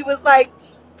car and she was like,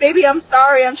 baby, I'm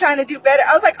sorry, I'm trying to do better,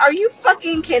 I was like, are you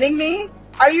fucking kidding me?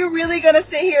 Are you really gonna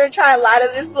sit here and try and lie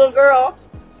to this little girl?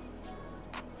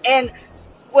 And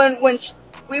when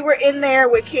we were in there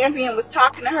with Campy and was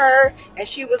talking to her, and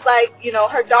she was like, you know,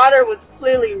 her daughter was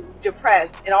clearly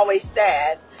depressed and always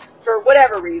sad for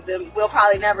whatever reason. We'll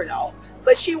probably never know.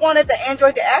 But she wanted the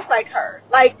android to act like her.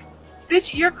 Like,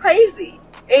 bitch, you're crazy.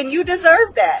 And you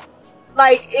deserve that.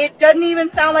 Like, it doesn't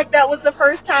even sound like that was the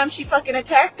first time she fucking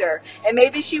attacked her. And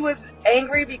maybe she was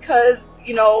angry because,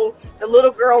 you know, the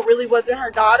little girl really wasn't her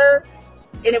daughter,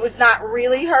 and it was not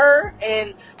really her.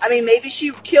 And I mean, maybe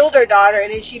she killed her daughter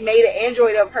and then she made an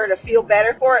android of her to feel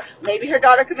better for it. Maybe her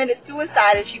daughter committed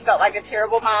suicide and she felt like a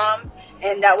terrible mom,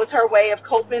 and that was her way of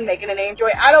coping, making an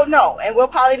android. I don't know, and we'll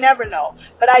probably never know.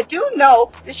 But I do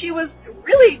know that she was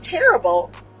really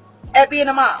terrible at being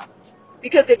a mom.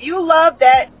 Because if you love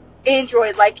that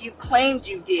android like you claimed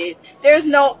you did, there's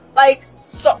no, like,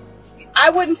 so I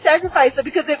wouldn't sacrifice it.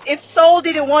 Because if Soul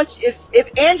didn't want you,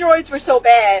 if androids were so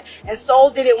bad and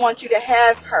Soul didn't want you to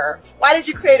have her, why did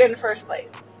you create her in the first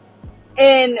place?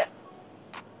 And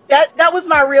that was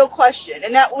my real question,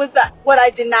 and that was what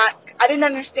I didn't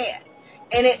understand.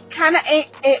 And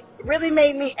it really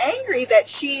made me angry that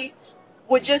she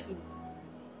would just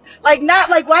why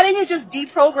didn't you just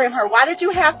deprogram her? Why did you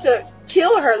have to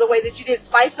kill her the way that you did,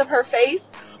 slice up her face?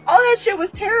 All that shit was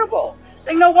terrible.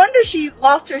 Like, no wonder she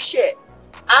lost her shit.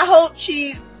 I hope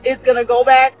she is gonna go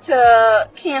back to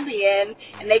Campion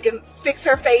and they can fix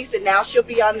her face, and now she'll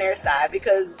be on their side,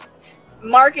 because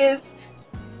Marcus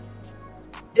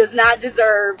does not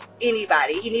deserve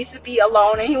anybody. He needs to be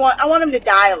alone, and I want him to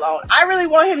die alone. I really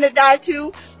want him to die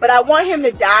too, but I want him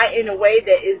to die in a way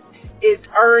that is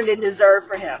earned and deserved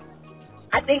for him.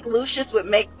 I think Lucius would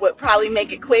probably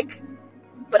make it quick,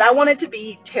 but I want it to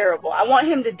be terrible. I want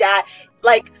him to die.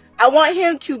 Like, I want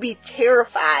him to be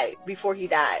terrified before he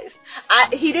dies.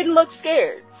 He didn't look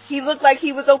scared. He looked like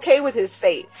he was okay with his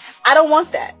fate. I don't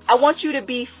want that. I want you to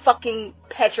be fucking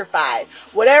petrified.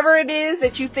 Whatever it is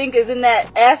that you think is in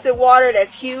that acid water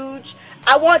that's huge,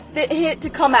 I want the hit to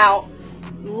come out,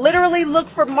 literally look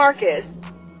for Marcus,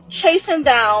 chase him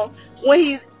down when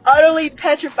he's utterly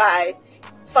petrified,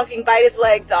 fucking bite his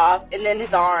legs off, and then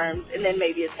his arms, and then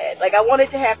maybe his head. Like, I want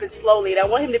it to happen slowly, and I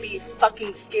want him to be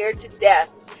fucking scared to death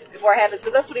before it happens,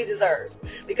 because that's what he deserves.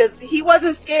 Because he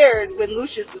wasn't scared when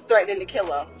Lucius was threatening to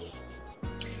kill him.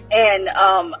 And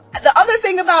the other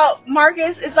thing about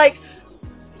Marcus is, like,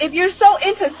 if you're so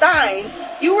into signs,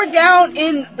 you were down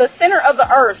in the center of the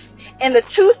earth, and the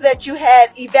tooth that you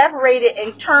had evaporated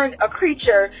and turned a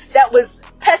creature that was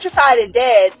petrified and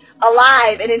dead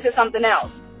alive and into something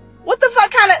else. What the fuck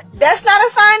kind of, that's not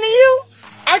a sign to you?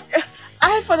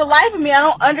 I, for the life of me, I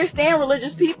don't understand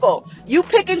religious people. You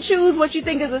pick and choose what you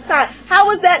think is a sign.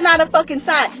 How is that not a fucking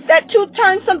sign? That tooth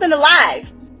turned something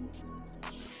alive.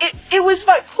 It was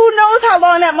fuck. Who knows how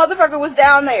long that motherfucker was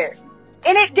down there?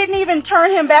 And it didn't even turn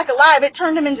him back alive. It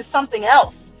turned him into something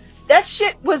else. That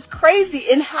shit was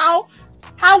crazy. And how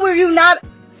were you not?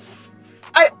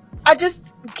 I just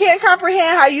can't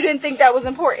comprehend how you didn't think that was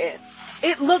important.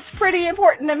 It looked pretty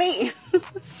important to me.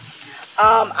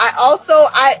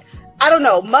 I don't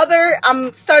know. Mother,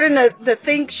 I'm starting to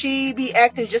think she be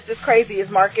acting just as crazy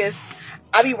as Marcus.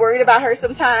 I be worried about her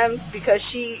sometimes because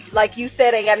she, like you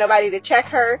said, ain't got nobody to check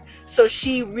her. So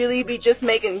she really be just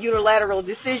making unilateral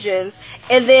decisions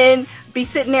and then be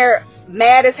sitting there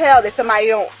mad as hell that somebody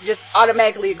don't just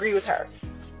automatically agree with her.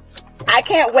 I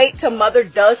can't wait till Mother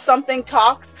does something,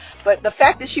 talks. But the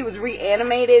fact that she was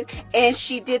reanimated and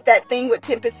she did that thing with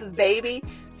Tempest's baby,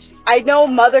 I know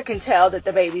Mother can tell that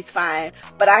the baby's fine,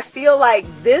 but I feel like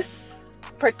this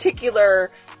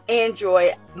particular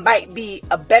android might be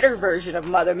a better version of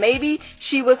Mother. Maybe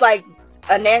she was like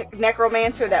a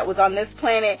necromancer that was on this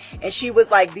planet and she was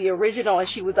like the original and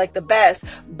she was like the best,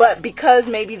 but because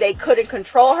maybe they couldn't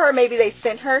control her, maybe they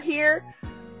sent her here,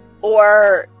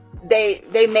 or they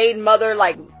made Mother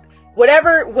like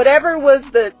whatever was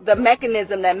the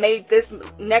mechanism that made this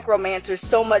necromancer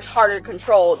so much harder to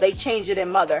control. They changed it in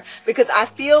Mother, because I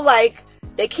feel like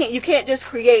you can't just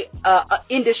create a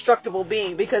indestructible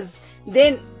being, because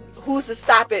then who's to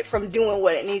stop it from doing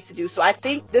what it needs to do? So I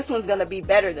think this one's gonna be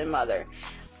better than Mother.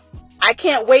 I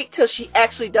can't wait till she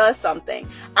actually does something.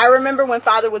 I remember when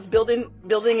Father was building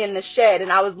in the shed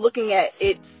and I was looking at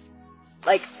its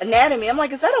like anatomy. I'm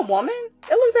like, is that a woman?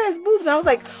 It looks at his boobs. And I was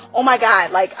like, oh my God,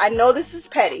 like I know this is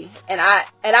petty. And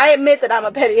I admit that I'm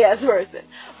a petty ass person.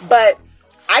 But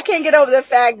I can't get over the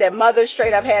fact that Mother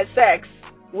straight up had sex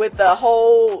with the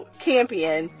whole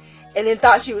Campion and then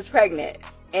thought she was pregnant.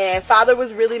 And Father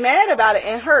was really mad about it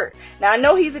and hurt. Now I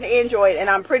know he's an android and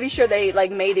I'm pretty sure they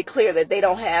like made it clear that they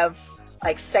don't have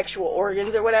like sexual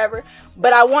organs or whatever.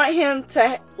 But I want him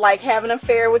to like have an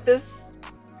affair with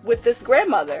this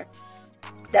grandmother.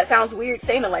 That sounds weird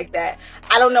saying it like that.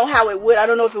 I don't know how it would. I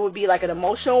don't know if it would be like an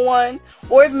emotional one,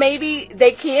 or if maybe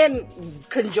they can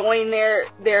conjoin their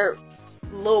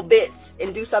little bits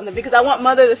and do something, because I want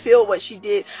Mother to feel what she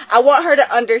did. I want her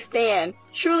to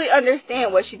truly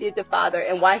understand what she did to Father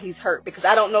and why he's hurt, because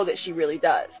I don't know that she really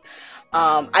does.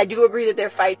 I do agree that their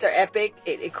fights are epic.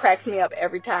 It cracks me up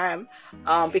every time,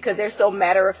 because they're so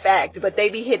matter of fact, but they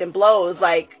be hitting blows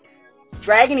like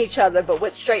dragging each other, but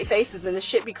with straight faces, and the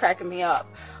shit be cracking me up.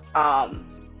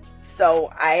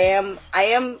 So I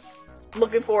am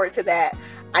looking forward to that.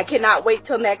 I cannot wait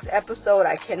till next episode.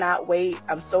 I cannot wait.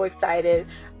 I'm so excited.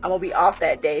 I'm gonna be off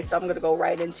that day, so I'm gonna go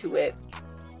right into it.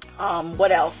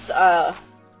 What else?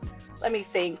 Let me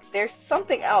think. There's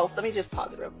something else. Let me just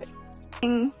pause it real quick.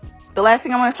 The last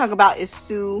thing I want to talk about is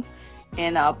Sue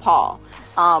and Paul.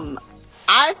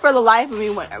 For the life of me,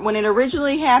 when it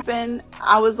originally happened,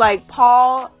 I was like,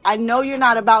 Paul, I know you're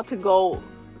not about to go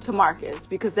to Marcus,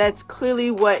 because that's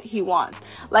clearly what he wants.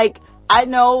 Like, I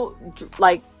know,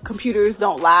 like, computers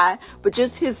don't lie, but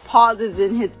just his pauses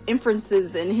and his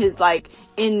inferences and his, like,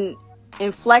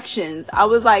 inflections, I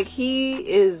was like, he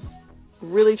is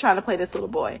really trying to play this little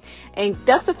boy. And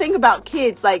that's the thing about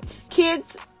kids. Like,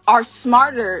 kids are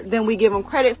smarter than we give them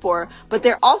credit for, but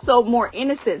they're also more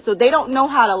innocent, so they don't know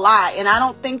how to lie, and I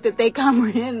don't think that they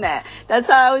comprehend that. That's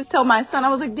how I always tell my son. I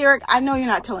was like, Derek, I know you're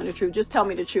not telling the truth, just tell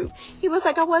me the truth. He was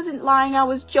like, I wasn't lying, I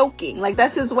was joking. Like,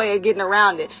 that's his way of getting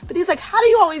around it. But he's like, how do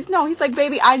you always know? He's like,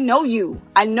 baby, I know you.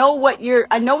 I know when you're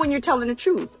telling the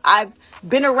truth. I've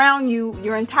been around you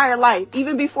your entire life.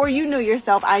 Even before you knew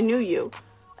yourself, I knew you.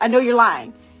 I know you're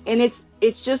lying. And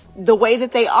it's just the way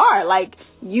that they are. Like,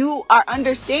 you are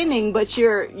understanding, but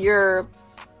you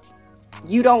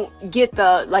don't get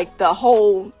the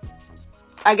whole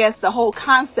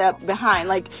concept behind,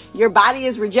 like, your body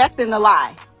is rejecting the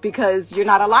lie because you're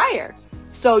not a liar.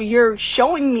 So you're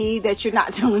showing me that you're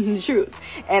not telling the truth.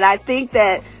 And I think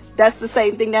that that's the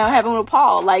same thing that happened with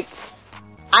Paul. Like,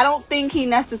 I don't think he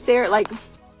necessarily, like,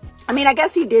 I mean, I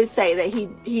guess he did say that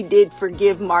he did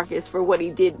forgive Marcus for what he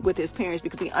did with his parents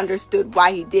because he understood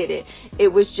why he did it.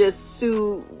 It was just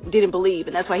Sue didn't believe,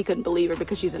 and that's why he couldn't believe her,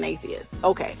 because she's an atheist.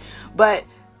 Okay. But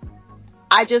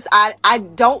I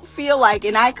don't feel like,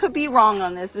 and I could be wrong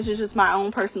on this is just my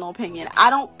own personal opinion, I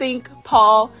don't think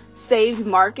Paul saved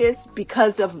Marcus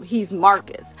because of he's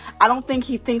Marcus. I don't think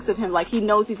he thinks of him like he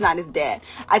knows he's not his dad.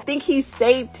 I think he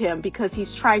saved him because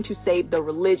he's trying to save the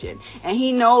religion. And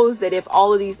he knows that if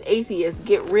all of these atheists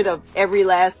get rid of every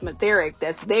last Metheric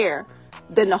that's there,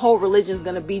 then the whole religion is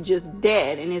going to be just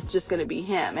dead, and it's just going to be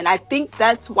him. And I think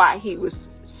that's why he was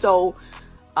so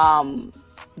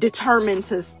determined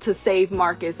to save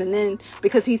Marcus. And then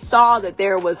because he saw that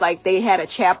there was like, they had a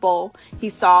chapel, he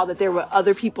saw that there were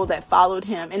other people that followed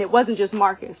him, and it wasn't just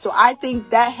Marcus. So I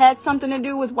think that had something to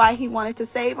do with why he wanted to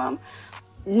save him,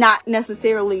 not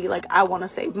necessarily like, I want to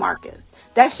save Marcus.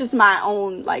 That's just my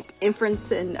own like inference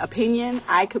and opinion.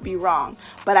 I could be wrong,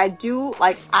 but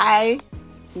I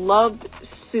loved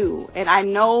Sue, and I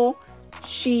know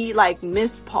she like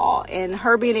missed Paul, and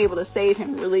her being able to save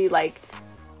him really, like,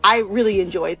 I really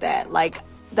enjoyed that. Like,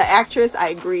 the actress, I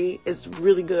agree, is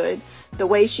really good. The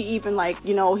way she even, like,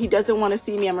 you know, he doesn't want to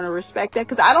see me, I'm going to respect that.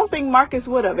 Because I don't think Marcus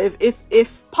would have.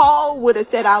 If Paul would have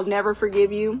said, I'll never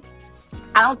forgive you,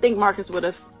 I don't think Marcus would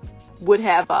have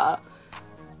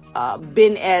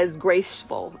been as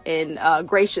graceful and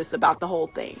gracious about the whole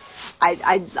thing.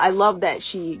 I love that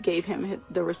she gave him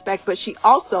the respect, but she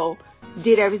also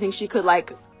did everything she could.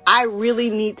 Like, I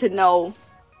really need to know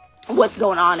what's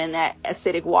going on in that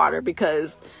acidic water,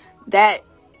 because that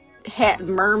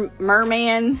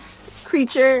merman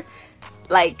creature,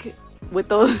 like with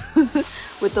those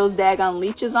with those daggone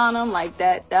leeches on them, like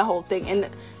that whole thing. And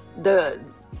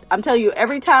I'm telling you,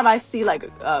 every time I see like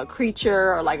a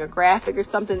creature or like a graphic or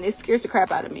something, it scares the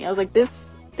crap out of me. I was like,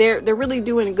 they're really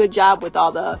doing a good job with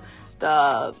all the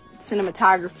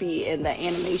cinematography and the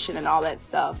animation and all that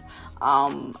stuff.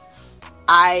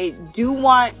 I do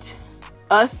want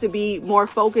us to be more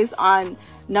focused on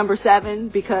number 7,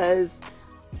 because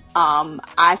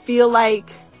I feel like,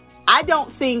 I don't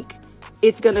think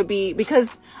it's gonna be, because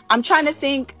I'm trying to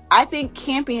think, I think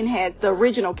the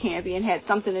original Campion had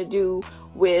something to do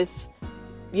with,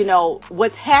 you know,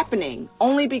 what's happening,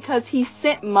 only because he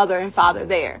sent mother and father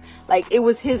there. Like, it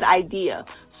was his idea.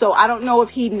 So I don't know if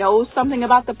he knows something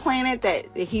about the planet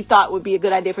that he thought would be a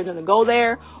good idea for them to go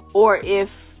there, or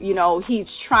if, you know,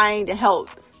 he's trying to help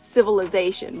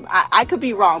civilization. I could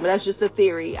be wrong, but that's just a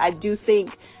theory. I do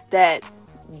think that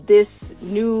this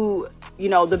new, you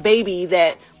know, the baby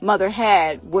that mother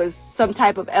had was some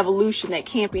type of evolution that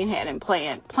Campion had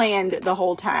planned the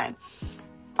whole time.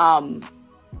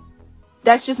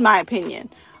 That's just my opinion.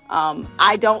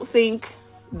 I don't think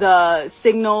the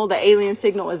alien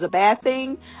signal is a bad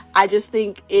thing. I just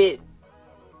think it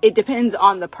depends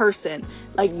on the person.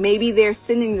 Like, maybe they're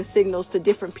sending the signals to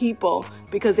different people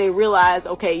because they realize,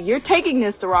 okay, you're taking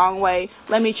this the wrong way,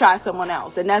 let me try someone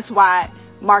else. And that's why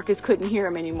Marcus couldn't hear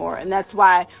him anymore, and that's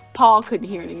why Paul couldn't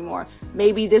hear it anymore.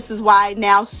 Maybe this is why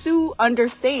now Sue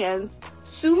understands.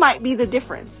 Sue might be the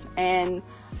difference, and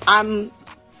I'm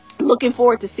looking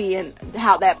forward to seeing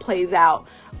how that plays out.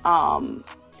 And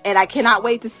I cannot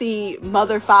wait to see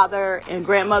mother, father, and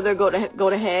grandmother go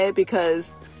to head,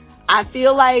 because I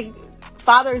feel like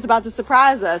Father is about to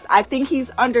surprise us. I think he's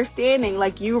understanding,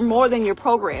 like, you're more than your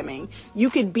programming.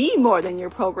 You could be more than your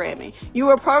programming. You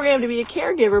were programmed to be a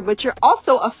caregiver, but you're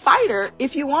also a fighter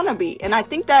if you want to be. And I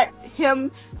think that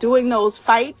him doing those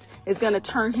fights is going to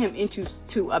turn him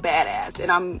into a badass.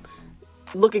 And I'm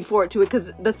looking forward to it,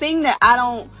 because the thing that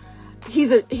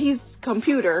he's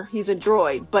computer, he's a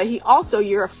droid, but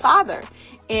you're a father,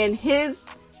 and his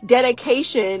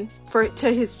dedication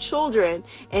to his children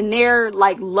and their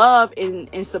like love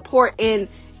and support and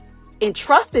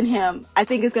trust in him, I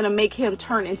think is going to make him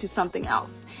turn into something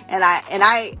else. And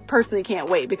I personally can't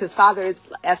wait, because Father is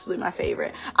absolutely my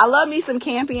favorite. I love me some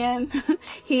Campion.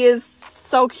 He is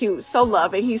so cute, so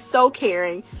loving, he's so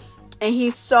caring, and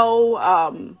he's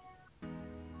so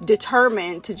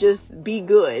determined to just be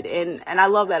good, and I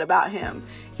love that about him.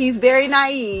 He's very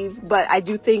naive, but I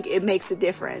do think it makes a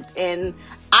difference, and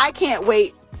I can't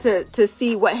wait to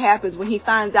see what happens when he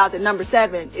finds out that number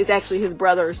 7 is actually his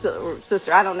brother or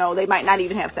sister. I don't know. They might not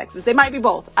even have sexes. They might be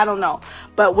both. I don't know.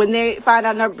 But when they find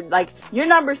out you're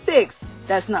number 6,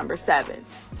 that's number 7.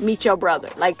 Meet your brother.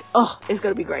 Like, it's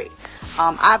going to be great.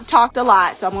 I've talked a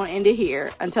lot, so I'm going to end it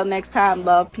here. Until next time,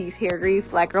 love, peace, hair grease,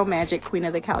 black girl magic, queen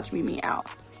of the couch, meet me out.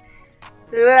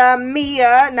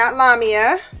 Lamia, not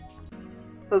Lamia.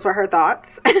 Those were her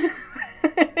thoughts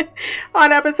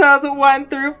on episodes 1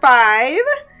 through 5.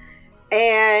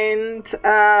 And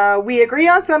we agree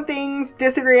on some things,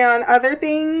 disagree on other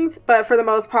things, but for the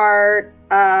most part,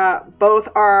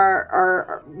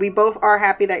 we both are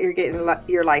happy that you're getting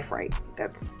your life right.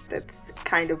 That's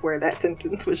kind of where that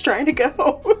sentence was trying to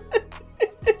go.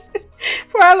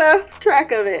 For I lost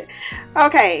track of it.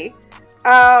 Okay.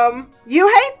 You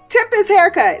hate Tempest's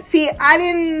haircut. See,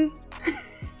 I'm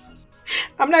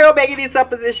not gonna make any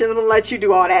suppositions. I'm gonna let you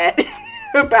do all that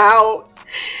about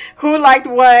who liked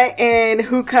what and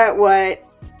who cut what.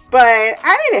 But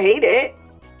I didn't hate it.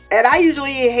 And I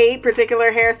usually hate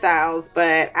particular hairstyles,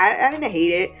 but I didn't hate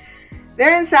it.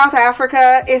 They're in South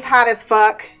Africa. It's hot as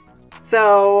fuck.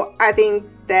 So I think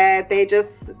that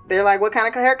they're like, what kind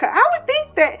of haircut? I would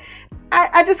think that,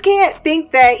 I just can't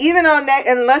think that even on that,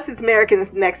 unless it's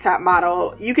America's Next Top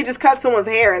Model, you could just cut someone's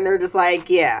hair and they're just like,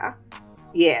 yeah.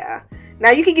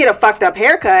 Now you could get a fucked up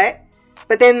haircut,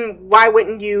 but then why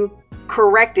wouldn't you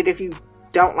correct it if you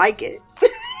don't like it?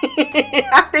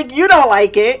 I think you don't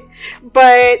like it,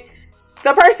 but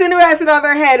the person who has it on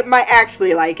their head might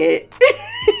actually like it.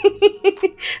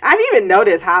 I didn't even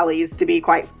notice Holly's, to be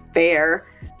quite fair,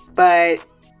 but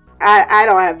I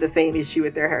don't have the same issue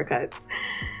with their haircuts.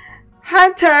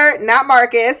 Hunter, not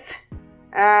Marcus,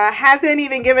 hasn't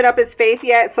even given up his faith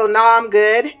yet, so no, I'm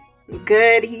good.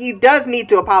 He does need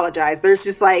to apologize. There's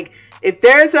just like, if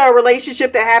there's a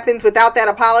relationship that happens without that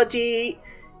apology,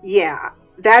 yeah,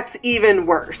 that's even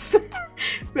worse.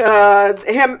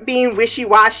 Him being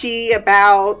wishy-washy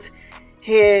about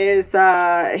his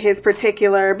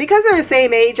particular, because they're the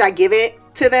same age, I give it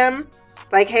to them.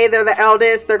 Like, hey, they're the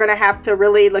eldest. They're going to have to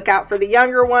really look out for the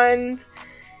younger ones.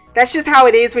 That's just how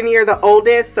it is when you're the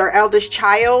oldest or eldest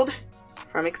child.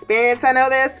 From experience, I know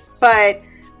this. But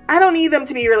I don't need them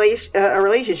to be a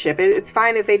relationship. It's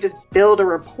fine if they just build a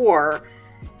rapport.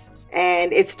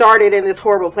 And it started in this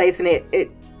horrible place and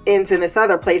it ends in this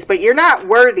other place. But you're not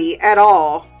worthy at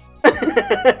all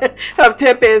of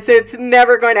Tempest. It's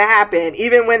never going to happen.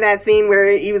 Even when that scene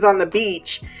where he was on the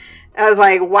beach, I was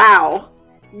like, wow.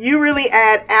 You really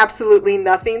add absolutely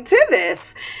nothing to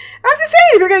this. I'm just saying,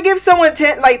 if you're going to give someone,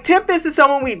 like Tempest is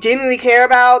someone we genuinely care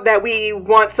about, that we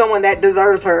want someone that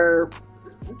deserves her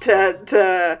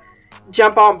to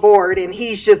jump on board, and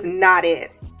he's just not it.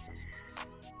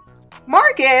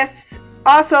 Marcus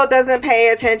also doesn't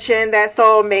pay attention that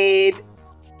Soul made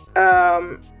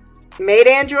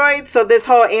androids, so this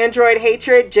whole android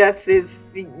hatred just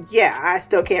is, yeah, I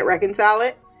still can't reconcile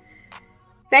it.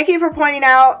 Thank you for pointing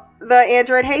out the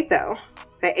android hate, though.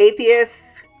 The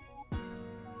atheists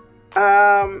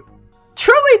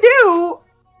truly do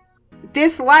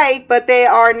dislike, but they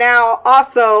are now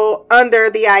also under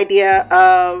the idea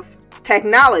of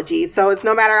technology. So it's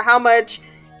no matter how much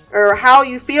or how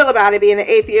you feel about it being an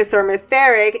atheist or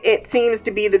Mytheric, it seems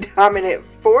to be the dominant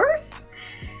force.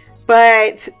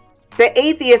 But the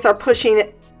atheists are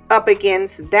pushing up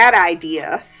against that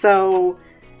idea. So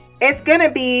it's going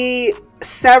to be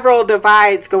several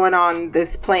divides going on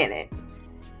this planet.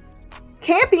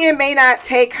 Campion may not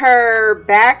take her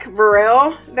back,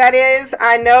 Varel, that is.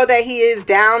 I know that he is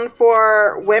down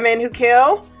for women who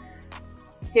kill.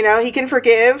 You know, he can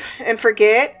forgive and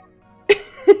forget.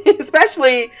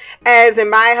 Especially as,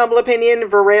 in my humble opinion,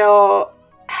 Varel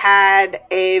had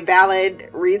a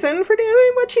valid reason for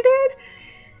doing what she did.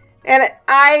 And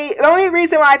the only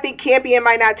reason why I think Campion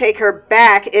might not take her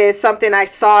back is something I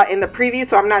saw in the preview,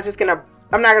 so I'm not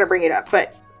gonna bring it up,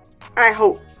 but I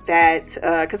hope that,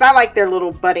 because I like their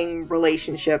little budding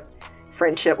relationship,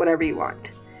 friendship, whatever you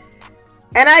want.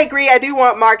 And I agree, I do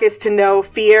want Marcus to know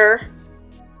fear.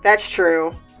 That's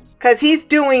true. Because he's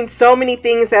doing so many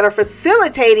things that are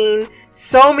facilitating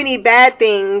so many bad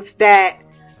things that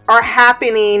are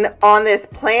happening on this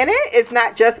planet. It's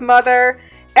not just Mother.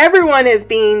 Everyone is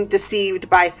being deceived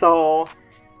by Soul.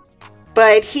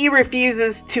 But he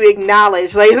refuses to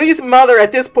acknowledge, like, at least Mother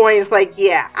at this point is like,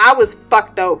 yeah, I was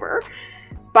fucked over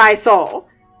by Soul.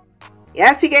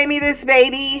 Yes, he gave me this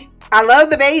baby. I love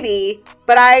the baby,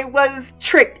 but I was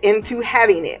tricked into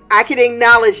having it. I can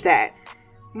acknowledge that.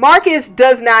 Marcus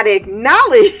does not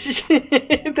acknowledge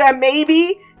that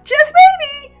maybe, just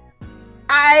maybe,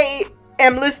 I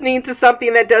am listening to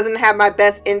something that doesn't have my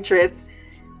best interests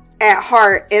at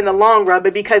heart in the long run,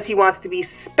 but because he wants to be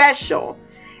special.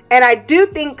 And I do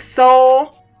think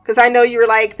Soul, because I know you were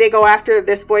like, they go after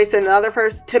this voice and another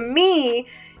person. To me,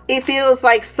 it feels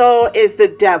like Soul is the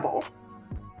devil.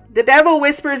 The devil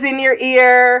whispers in your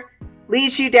ear,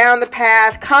 leads you down the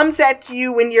path, comes at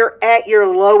you when you're at your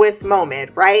lowest moment,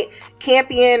 right?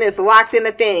 Campion is locked in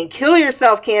a thing. Kill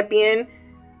yourself, Campion.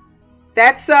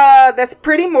 That's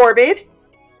pretty morbid.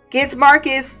 gets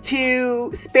Marcus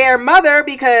to spare Mother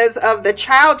because of the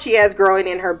child she has growing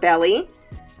in her belly.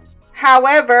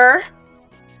 However,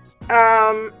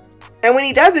 and when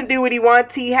he doesn't do what he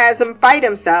wants, he has him fight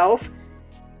himself.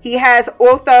 He has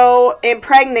Otho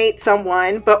impregnate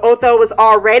someone, but Otho was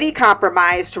already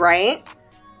compromised, right?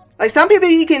 Like, some people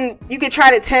you can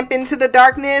try to tempt into the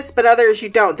darkness, but others you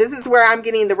don't. This is where I'm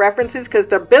getting the references, because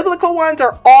the biblical ones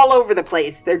are all over the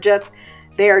place.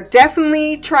 They are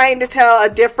definitely trying to tell a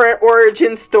different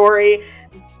origin story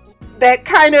that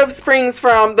kind of springs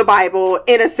from the Bible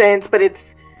in a sense, but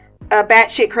it's a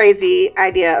batshit crazy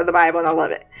idea of the Bible, and I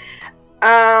love it.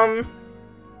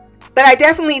 But I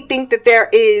definitely think that there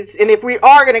is, and if we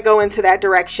are going to go into that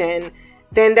direction,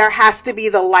 then there has to be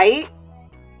the light.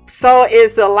 Soul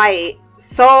is the light.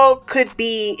 Soul could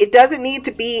be, it doesn't need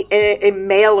to be a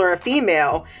male or a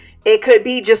female. It could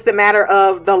be just a matter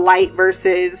of the light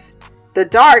versus the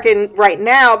dark. And right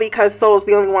now, because Soul's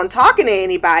the only one talking to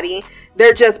anybody,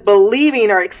 they're just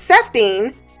believing or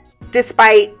accepting,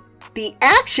 despite the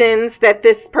actions, that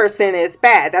this person is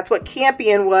bad. That's what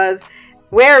Campion was,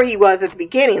 where he was at the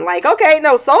beginning. Like, okay,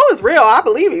 no, Soul is real. I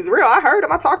believe he's real. I heard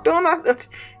him. I talked to him.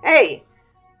 Hey,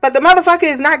 but the motherfucker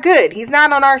is not good. He's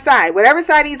not on our side. Whatever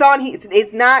side he's on, he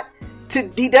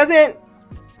doesn't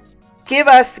give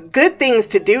us good things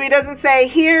to do. He doesn't say,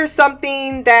 here's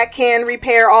something that can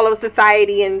repair all of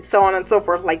society and so on and so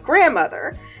forth, like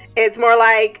Grandmother. It's more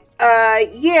like,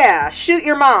 yeah, shoot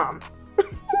your mom. Why do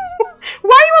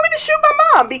you want me to shoot my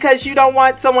mom? Because you don't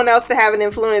want someone else to have an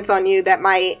influence on you that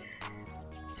might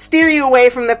steer you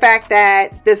away from the fact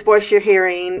that this voice you're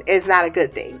hearing is not a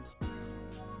good thing.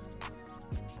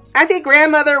 I think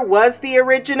Grandmother was the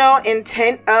original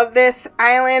intent of this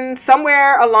island.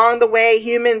 Somewhere along the way,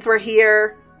 humans were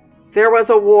here. There was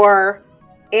a war.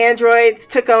 Androids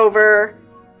took over.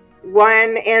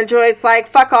 One android's like,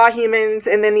 fuck all humans.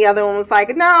 And then the other one was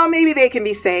like, no, maybe they can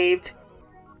be saved.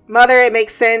 Mother, it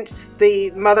makes sense.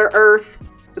 The Mother Earth,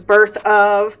 the birth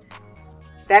of,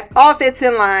 that all fits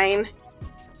in line.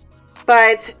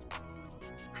 But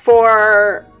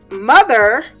for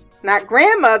Mother, not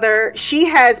Grandmother, she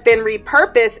has been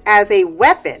repurposed as a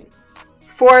weapon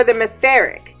for the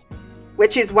Metheric.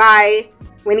 Which is why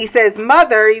when he says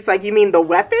Mother, he's like, you mean the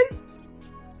weapon?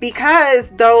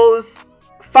 Because those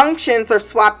functions are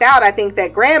swapped out. I think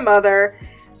that Grandmother,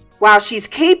 while she's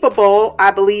capable,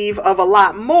 I believe, of a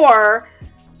lot more,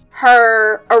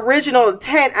 her original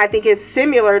intent, I think, is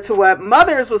similar to what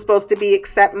Mother's was supposed to be,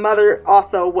 except Mother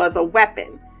also was a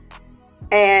weapon.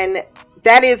 And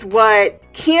that is what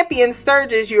Campion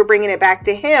Sturgis, you were bringing it back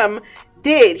to him,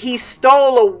 did. He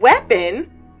stole a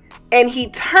weapon and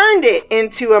he turned it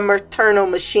into a maternal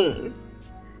machine.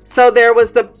 So there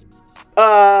was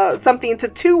something to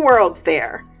two worlds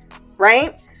there,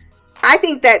 right? I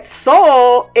think that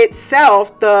Soul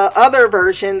itself, the other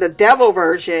version, the devil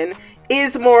version,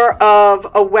 is more of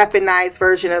a weaponized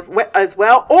version of as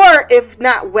well. Or if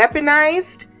not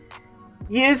weaponized,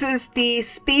 uses the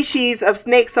species of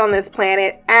snakes on this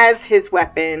planet as his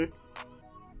weapon.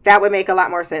 That would make a lot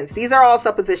more sense. These are all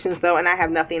suppositions though, and I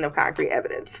have nothing of concrete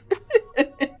evidence.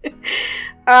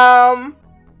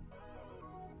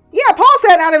 Yeah, Paul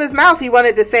said out of his mouth he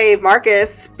wanted to save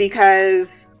Marcus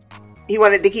because he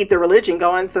wanted to keep the religion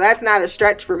going. So that's not a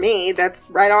stretch for me. That's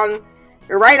right on.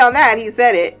 You're right on that. He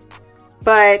said it.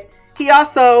 But he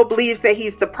also believes that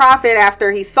he's the prophet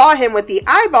after he saw him with the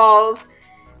eyeballs.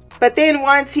 But then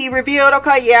once he revealed,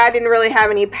 okay, yeah, I didn't really have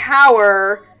any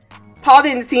power, Paul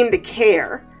didn't seem to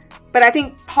care. But I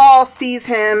think Paul sees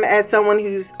him as someone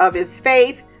who's of his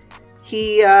faith.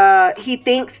 He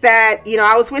thinks that,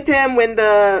 I was with him when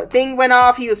the thing went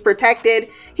off. He was protected.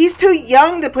 He's too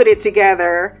young to put it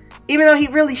together, even though he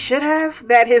really should have,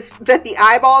 that the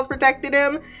eyeballs protected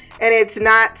him and it's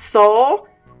not Soul.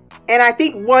 And I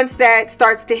think once that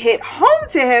starts to hit home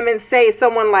to him and say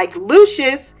someone like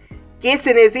Lucius gets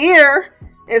in his ear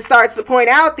and starts to point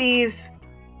out these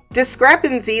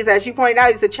discrepancies, as you pointed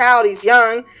out, he's a child, he's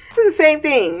young. It's the same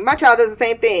thing. My child does the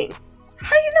same thing.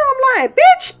 How you know I'm lying?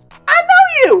 Bitch, I know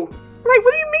you. Like,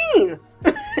 what do you mean?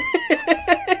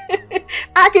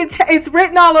 I can it's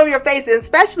written all over your face, and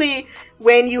especially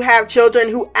when you have children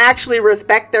who actually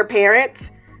respect their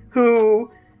parents,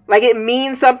 who, like, it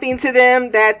means something to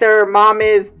them that their mom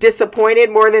is disappointed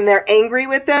more than they're angry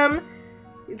with them.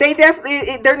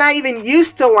 They're not even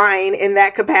used to lying in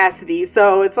that capacity.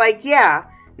 So it's like, yeah,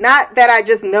 not that I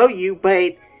just know you,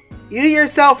 but you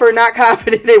yourself are not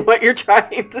confident in what you're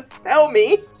trying to sell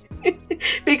me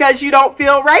because you don't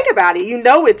feel right about it. You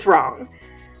know it's wrong.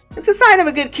 It's a sign of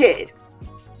a good kid.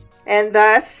 And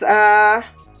thus,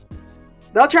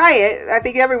 They'll try it. I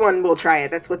think everyone will try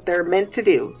it. That's what they're meant to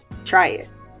do. Try it.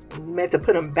 Meant to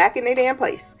put them back in their damn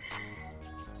place.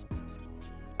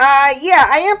 Yeah,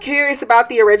 I am curious about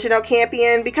the original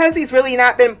Campion because he's really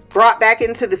not been brought back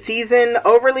into the season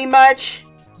overly much.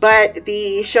 But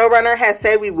the showrunner has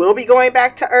said we will be going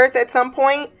back to Earth at some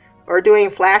point, or doing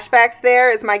flashbacks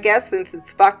there is my guess, since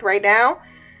it's fucked right now.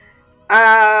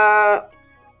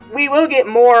 We will get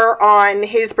more on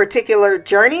his particular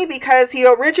journey because he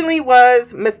originally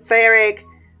was Metheric.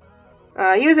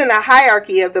 He was in the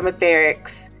hierarchy of the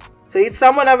Metherics, so he's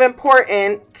someone of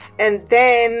importance. And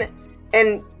then,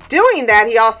 and doing that,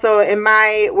 he also,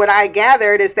 what I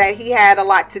gathered is that he had a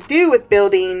lot to do with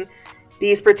building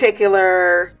these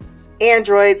particular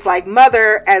androids like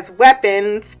Mother as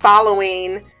weapons,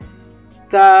 following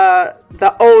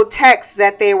the old texts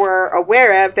that they were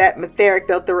aware of that Metheric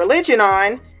built the religion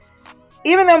on.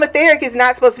 Even though Metheric is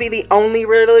not supposed to be the only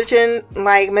religion,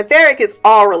 like Metheric is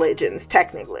all religions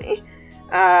technically.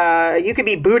 You could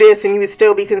be Buddhist and you would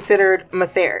still be considered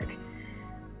Metheric,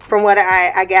 from what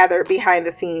I gather behind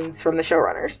the scenes from the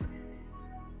showrunners.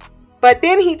 But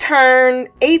then he turned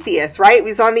atheist, right? He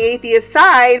was on the atheist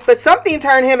side, but something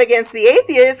turned him against the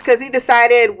atheists because he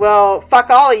decided, well, fuck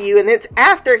all of you. And it's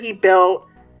after he built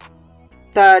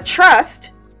the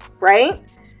Trust, right?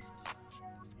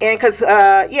 And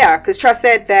because Trust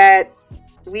said that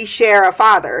we share a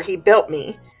father. He built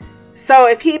me. So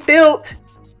if he built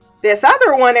this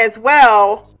other one as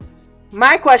well,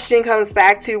 my question comes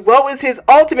back to, what was his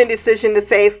ultimate decision to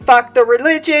say, fuck the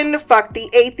religion, fuck the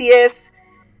atheists?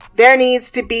 There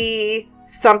needs to be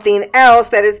something else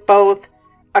that is both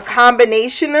a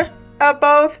combination of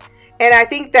both. And I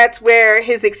think that's where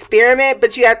his experiment,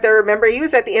 but you have to remember, he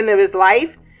was at the end of his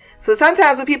life. So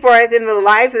sometimes when people are at the end of their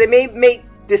life, they may make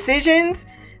decisions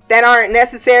that aren't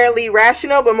necessarily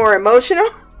rational, but more emotional.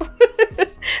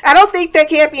 I don't think that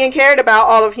Campion cared about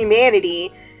all of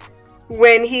humanity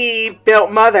when he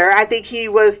built Mother. I think he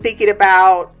was thinking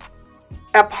about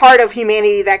a part of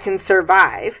humanity that can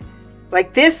survive.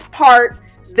 Like this part,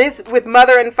 this with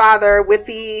Mother and Father, with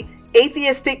the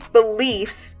atheistic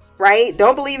beliefs, right?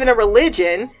 Don't believe in a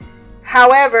religion.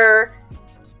 However,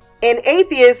 in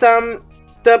atheism,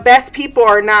 the best people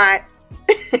are not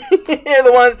they're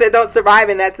the ones that don't survive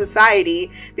in that society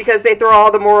because they throw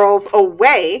all the morals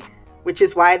away, which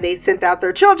is why they sent out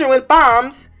their children with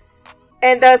bombs.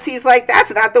 And thus he's like,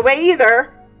 that's not the way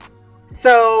either.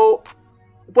 So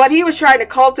what he was trying to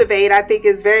cultivate, I think,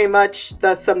 is very much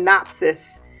the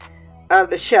synopsis of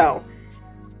the show.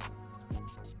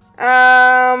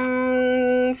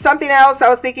 Something else I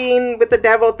was thinking with the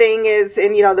devil thing is,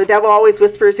 and the devil always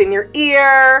whispers in your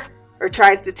ear or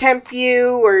tries to tempt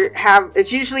you, or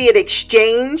it's usually an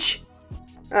exchange.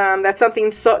 That's something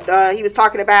he was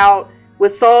talking about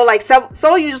with Soul. Like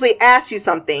Soul usually asks you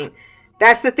something.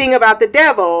 That's the thing about the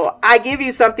devil. I give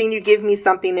you something, you give me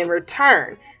something in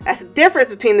return. That's the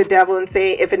difference between the devil and,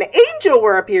 say, if an angel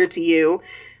were appear to you,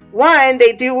 one,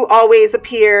 they do always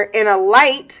appear in a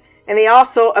light, and they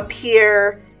also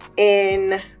appear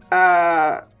in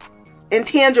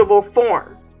intangible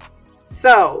form.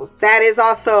 So that is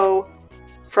also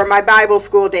from my Bible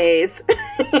school days.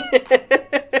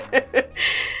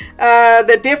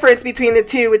 The difference between the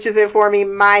two, which is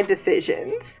informing my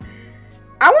decisions.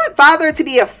 I want Father to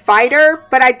be a fighter,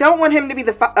 but I don't want him to be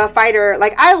a fighter.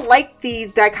 Like, I like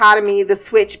the dichotomy, the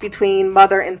switch between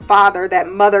Mother and Father, that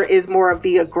Mother is more of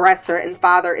the aggressor and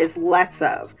Father is less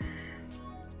of.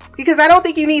 Because I don't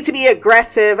think you need to be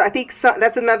aggressive. I think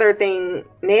that's another thing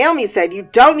Naomi said. You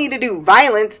don't need to do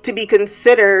violence to be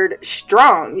considered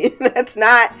strong. That's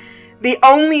not the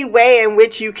only way in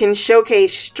which you can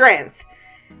showcase strength.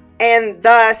 And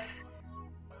thus,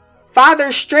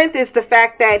 Father's strength is the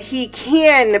fact that he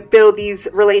can build these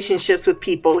relationships with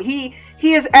people. He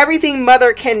is everything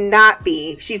Mother cannot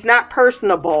be. She's not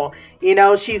personable.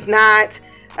 She's not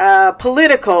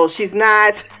political. She's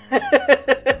not...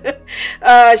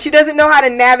 she doesn't know how to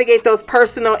navigate those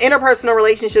interpersonal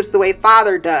relationships the way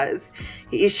Father does.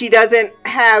 He doesn't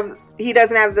have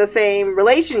the same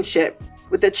relationship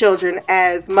with the children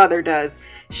as Mother does.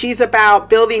 She's about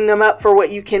building them up for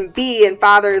what you can be, and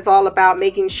Father is all about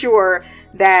making sure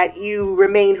that you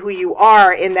remain who you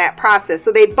are in that process.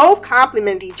 So they both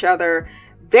complement each other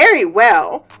very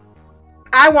well.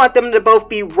 I want them to both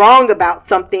be wrong about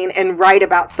something and right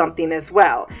about something as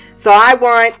well. So I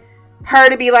want her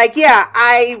to be like, yeah,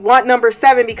 I want number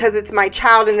 7 because it's my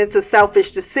child and it's a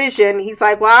selfish decision. He's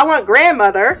like, well, I want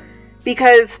grandmother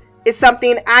because it's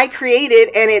something I created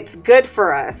and it's good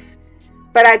for us.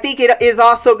 But I think it is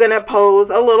also going to pose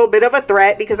a little bit of a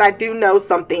threat because I do know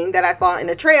something that I saw in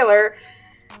a trailer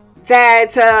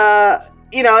that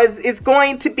is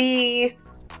going to be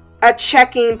a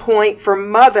checking point for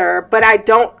Mother, but I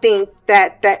don't think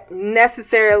that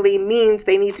necessarily means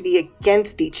they need to be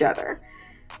against each other.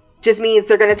 Just means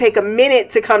they're going to take a minute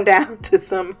to come down to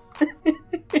some.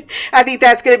 I think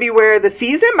that's going to be where the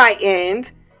season might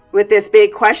end, with this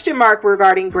big question mark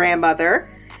regarding grandmother.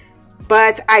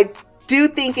 But I do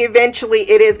think eventually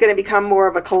it is going to become more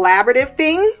of a collaborative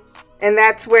thing. And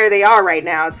that's where they are right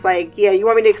now. It's like, yeah, you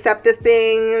want me to accept this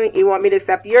thing? You want me to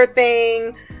accept your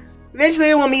thing?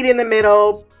 Eventually we'll meet in the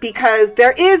middle, because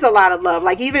there is a lot of love.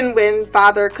 Like, even when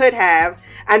Father could have,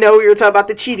 I know we were talking about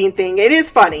the cheating thing. It is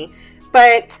funny.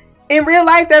 But in real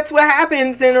life, that's what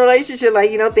happens in a relationship. Like,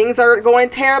 things are going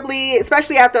terribly,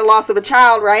 especially after the loss of a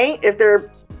child, right? If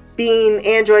they're being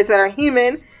androids that are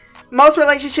human. Most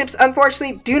relationships,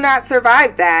 unfortunately, do not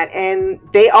survive that, and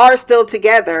they are still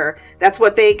together. That's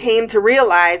what they came to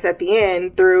realize at the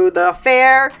end through the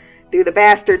affair, through the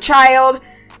bastard child,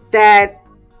 that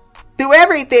through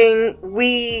everything,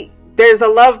 there's a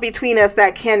love between us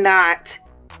that cannot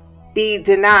be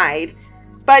denied.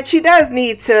 But she does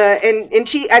need to, and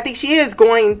I think she is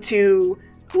going to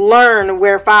learn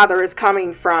where Father is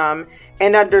coming from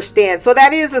and understand. So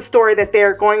that is a story that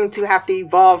they're going to have to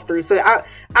evolve through. So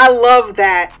I love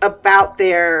that about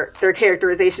their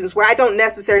characterizations, where I don't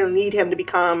necessarily need him to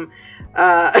become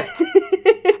a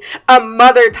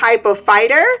Mother type of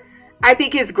fighter. I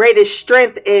think his greatest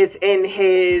strength is in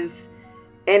his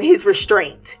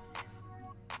restraint.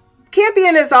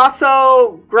 Campion is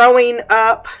also growing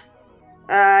up.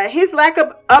 His lack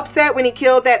of upset when he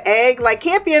killed that egg, like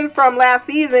Campion from last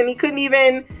season, he couldn't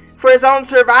even, for his own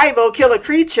survival, kill a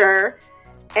creature.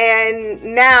 And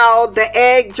now the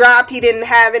egg dropped. He didn't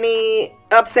have any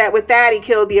upset with that. He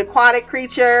killed the aquatic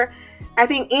creature. I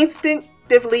think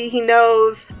instinctively he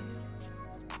knows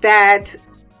that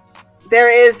there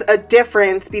is a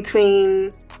difference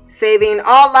between saving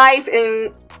all life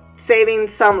and saving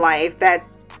some life. That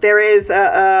there is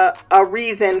a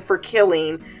reason for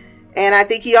killing. And I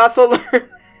think he also learned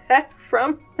that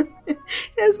from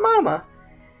his mama.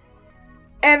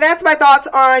 And that's my thoughts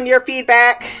on your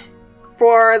feedback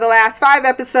for the last 5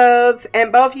 episodes.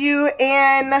 And both you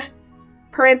and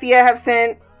Parenthea have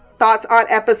sent thoughts on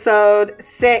episode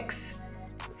 6.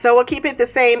 So we'll keep it the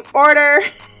same order.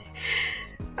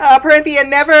 Parenthea,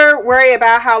 never worry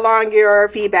about how long your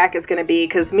feedback is going to be,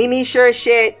 because Mimi sure as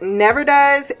shit never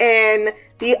does. And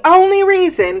the only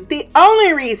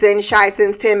reason Shy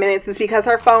sends 10 minutes is because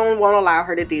her phone won't allow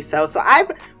her to do so. So I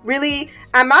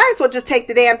might as well just take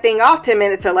the damn thing off 10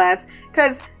 minutes or less,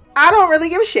 because I don't really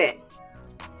give a shit.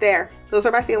 There. Those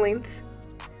are my feelings.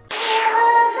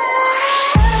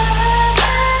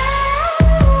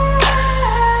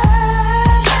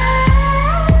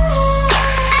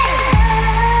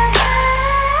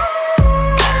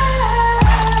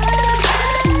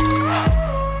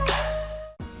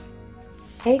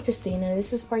 Hey Christina,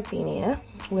 this is Parthenia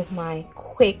with my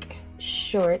quick,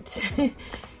 short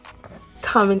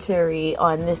commentary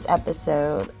on this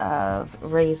episode of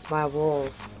Raised by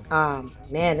Wolves.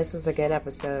 Man, this was a good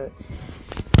episode.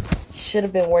 Should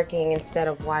have been working instead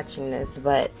of watching this,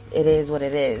 but it is what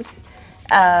it is.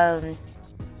 And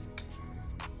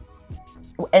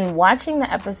watching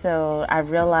the episode, I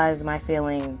realized my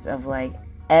feelings of like,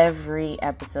 every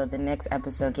episode, the next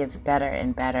episode gets better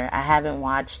and better. I haven't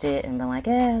watched it and been like,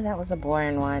 that was a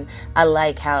boring one. I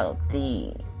like how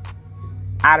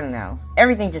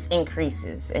everything just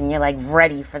increases and you're like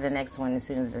ready for the next one as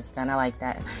soon as it's done. I like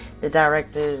that. The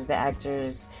directors, the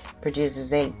actors, producers,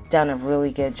 they've done a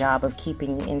really good job of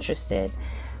keeping you interested.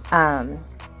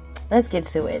 Let's get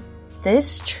to it.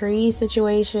 This tree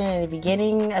situation in the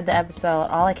beginning of the episode,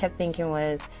 all I kept thinking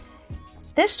was,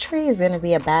 this tree is going to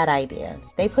be a bad idea.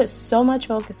 They put so much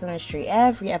focus on this tree.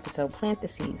 Every episode, plant the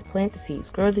seeds,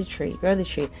 grow the tree.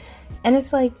 And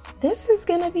it's like, this is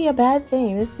going to be a bad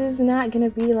thing. This is not going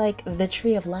to be like the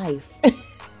tree of life.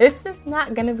 It's just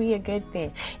not going to be a good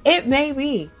thing. It may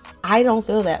be. I don't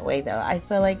feel that way though. I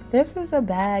feel like this is a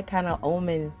bad kind of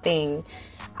omen thing.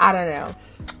 I don't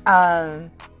know.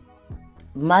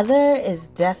 Mother is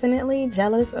definitely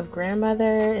jealous of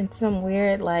grandmother in some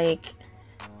weird, like,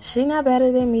 she not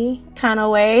better than me kind of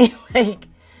way. Like,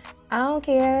 I don't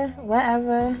care,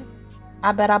 whatever.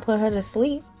 I bet I put her to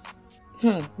sleep.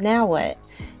 Now what?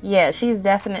 Yeah, she's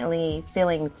definitely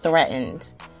feeling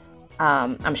threatened.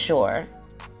 I'm sure.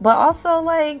 But also,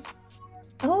 like,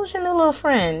 who's your new little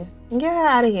friend? Get her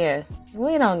out of here.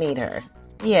 We don't need her.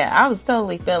 Yeah, I was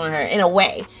totally feeling her in a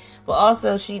way. But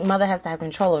also, mother has to have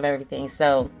control of everything.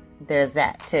 So there's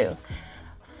that too.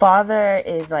 Father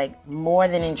is like more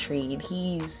than intrigued.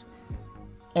 He's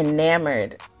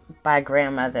enamored by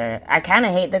grandmother. I kind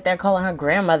of hate that they're calling her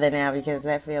grandmother now because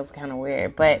that feels kind of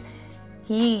weird. But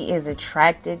he is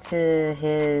attracted to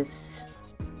his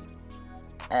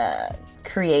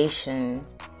creation,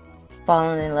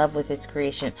 falling in love with his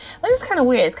creation. Which is kind of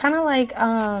weird. It's kind of like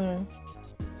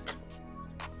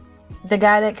the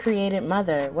guy that created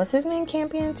Mother. What's his name?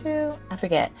 Campion too? I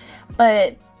forget.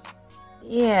 But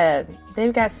yeah,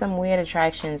 they've got some weird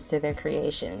attractions to their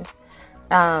creations.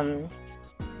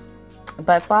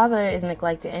 But father is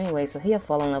neglected anyway, so he'll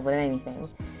fall in love with anything.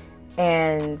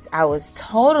 And I was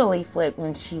totally flipped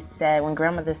when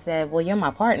grandmother said, well, you're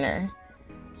my partner.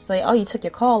 She's like, oh, you took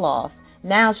your call off.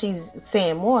 Now she's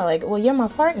saying more like, well, you're my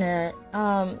partner.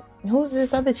 Who's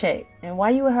this other chick? And why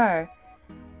you with her?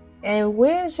 And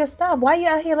where's your stuff? Why you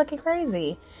out here looking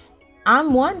crazy?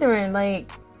 I'm wondering,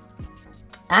 like,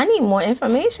 I need more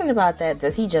information about that.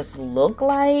 Does he just look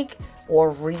like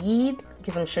or read?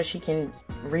 Because I'm sure she can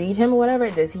read him or whatever.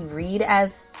 Does he read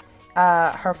as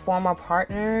her former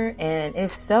partner? And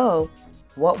if so,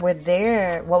 what was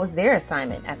their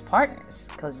assignment as partners?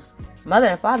 Because mother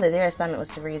and father, their assignment was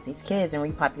to raise these kids and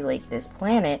repopulate this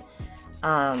planet,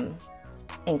 and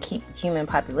keep human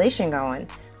population going.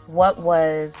 What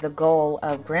was the goal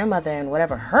of grandmother and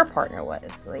whatever her partner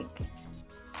was? Like,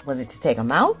 was it to take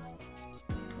them out?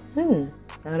 I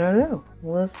don't know.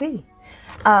 We'll see.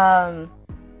 The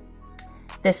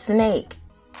snake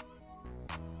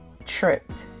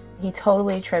tripped. He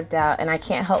totally tripped out, and I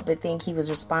can't help but think he was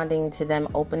responding to them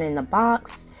opening the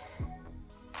box.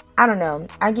 I don't know.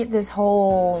 I get this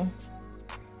whole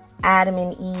Adam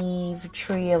and Eve,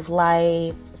 tree of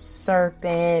life,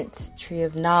 serpent, tree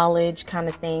of knowledge kind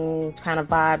of thing, kind of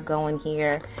vibe going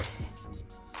here.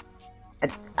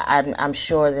 I'm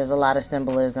sure there's a lot of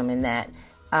symbolism in that.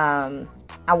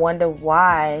 I wonder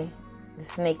why the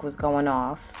snake was going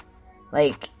off.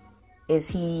 Like, is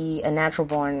he a natural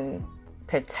born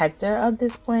protector of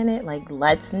this planet? Like,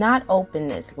 let's not open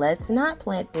this. Let's not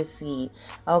plant this seed.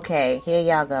 Okay, here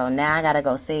y'all go. Now I gotta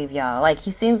go save y'all. Like,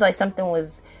 he seems like something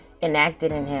was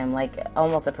enacted in him, like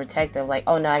almost a protective, like,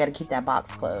 oh no, I gotta keep that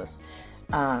box closed.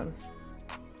 I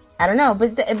don't know,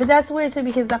 but that's weird too,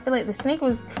 because I feel like the snake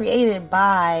was created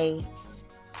by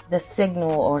the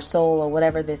signal or soul or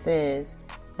whatever this is,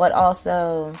 but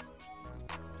also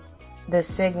the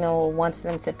signal wants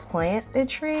them to plant the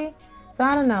tree. So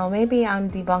I don't know, maybe I'm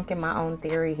debunking my own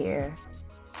theory here.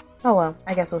 Oh well,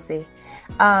 I guess we'll see.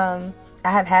 I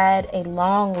have had a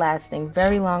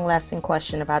very long-lasting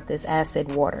question about this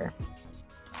acid water.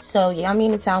 So y'all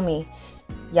mean to tell me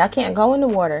y'all can't go in the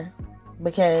water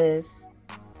because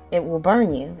it will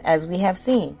burn you, as we have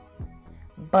seen.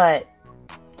 But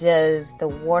does the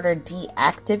water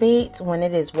deactivate when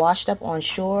it is washed up on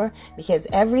shore? Because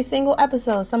every single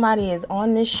episode, somebody is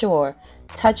on this shore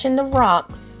touching the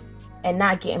rocks and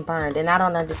not getting burned. And I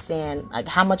don't understand, like,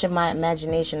 how much of my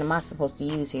imagination am I supposed to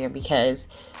use here? Because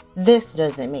this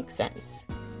doesn't make sense.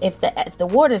 If the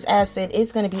water's acid,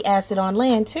 it's going to be acid on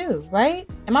land too, right?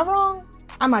 Am I wrong?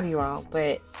 I might be wrong,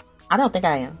 but I don't think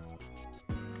I am.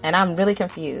 And I'm really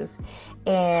confused.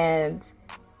 And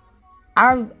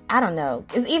I don't know.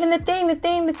 It's even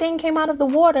the thing came out of the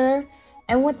water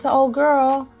and went to old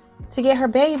girl to get her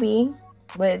baby,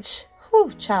 which,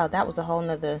 whew, child, that was a whole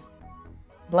nother,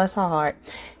 bless her heart.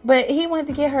 But he went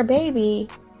to get her baby.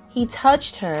 He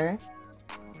touched her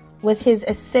with his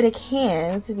acidic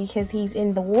hands because he's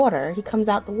in the water. He comes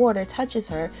out the water, touches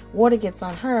her, water gets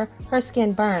on her, her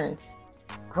skin burns.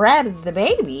 Grabs the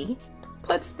baby,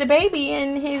 puts the baby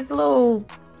in his little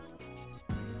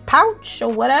pouch or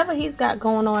whatever he's got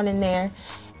going on in there,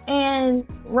 and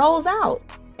rolls out.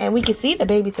 And we can see the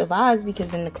baby survives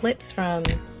because in the clips from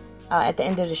at the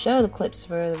end of the show, the clips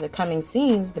for the coming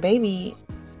scenes, the baby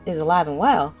is alive and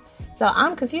well. So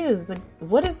I'm confused.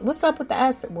 What's up with the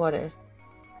acid water?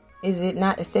 Is it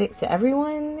not acidic to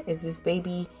everyone? Is this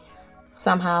baby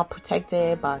somehow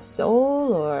protected by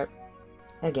soul? Or,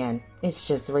 again, it's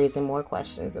just raising more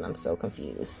questions and I'm so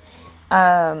confused.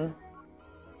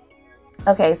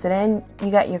 Okay, so then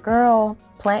you got your girl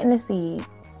planting the seed.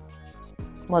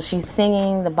 Well, she's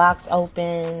singing, the box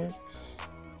opens.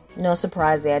 No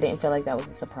surprise there. I didn't feel like that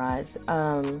was a surprise.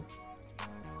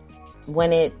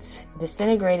 When it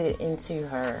disintegrated into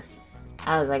her,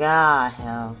 I was like,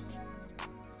 hell.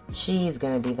 She's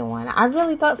going to be the one. I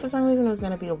really thought for some reason it was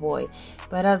going to be the boy.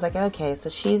 But I was like, okay, so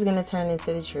she's going to turn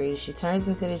into the tree. She turns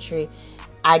into the tree.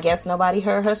 I guess nobody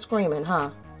heard her screaming, huh?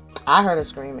 I heard her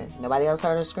screaming. Nobody else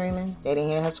heard her screaming? They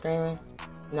didn't hear her screaming?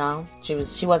 No?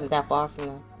 She wasn't that far from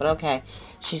them. But okay.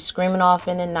 She's screaming off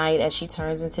in the night as she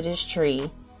turns into this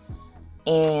tree.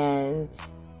 And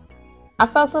I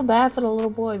felt so bad for the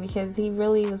little boy because he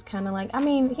really was kind of like, I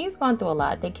mean, he's gone through a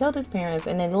lot. They killed his parents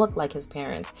and they looked like his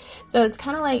parents. So it's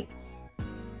kind of like,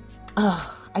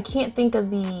 I can't think of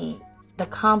the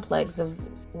complex of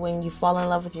when you fall in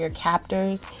love with your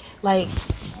captors. Like,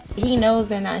 he knows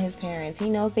they're not his parents. He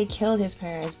knows they killed his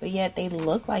parents, but yet they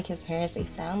look like his parents. They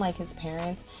sound like his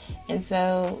parents. And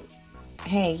so,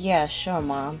 hey, yeah, sure,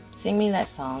 Mom. Sing me that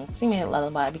song. Sing me that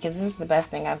lullaby because this is the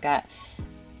best thing I've got.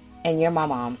 And you're my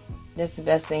mom. This is the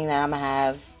best thing that I'm going to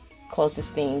have,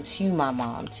 closest thing to my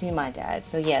mom, to my dad.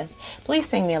 So yes, please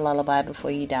sing me a lullaby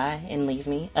before you die and leave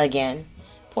me again.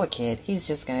 Poor kid. He's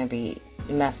just going to be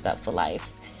messed up for life.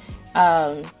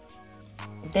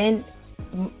 Then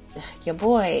your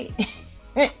boy,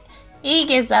 he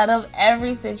gets out of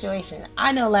every situation.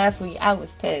 I know last week I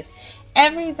was pissed.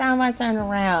 Every time I turn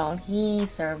around, he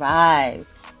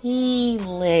survives. He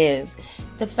lives.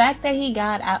 The fact that he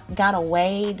got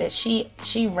away, that she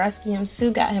rescued him,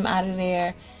 Sue got him out of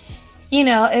there. You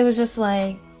know, it was just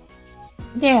like,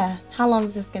 yeah, how long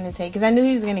is this going to take? Because I knew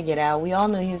he was going to get out. We all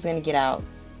knew he was going to get out.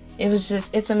 It was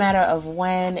just, it's a matter of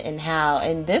when and how.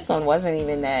 And this one wasn't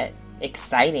even that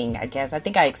exciting, I guess. I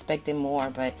think I expected more,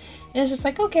 but it was just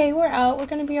like, okay, we're out. We're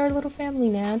going to be our little family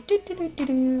now.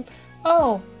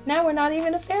 Oh, now we're not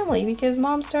even a family because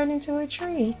Mom's turned into a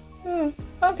tree.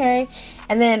 Okay.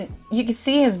 And then you could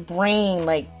see his brain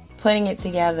like putting it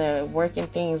together, working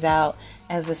things out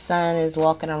as the son is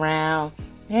walking around.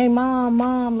 Hey,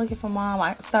 Mom, looking for Mom.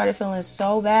 I started feeling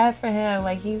so bad for him.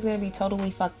 Like he's going to be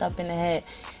totally fucked up in the head.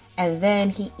 And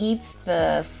then he eats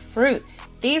the fruit.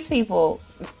 These people,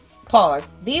 pause.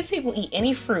 These people eat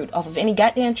any fruit off of any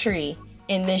goddamn tree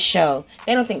in this show.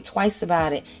 They don't think twice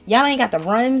about it. Y'all ain't got the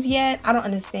runs yet. I don't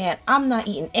understand. I'm not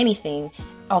eating anything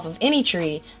off of any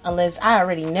tree unless I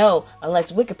already know,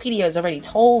 unless Wikipedia has already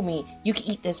told me you can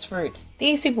eat this fruit.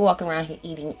 These people walking around here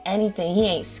eating anything. He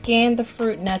ain't scanned the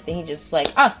fruit, nothing. He just like,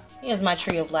 here's my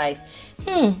tree of life.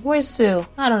 Where's Sue?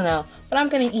 I don't know, but I'm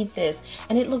gonna eat this.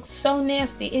 And it looked so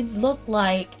nasty. It looked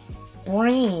like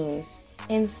brains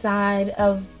inside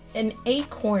of an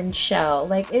acorn shell.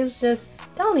 Like it was just,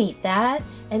 don't eat that.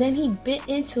 And then he bit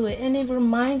into it and it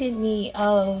reminded me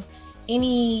of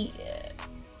any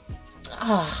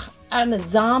on a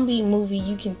zombie movie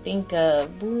you can think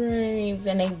of, brains,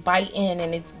 and they bite in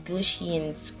and it's gushy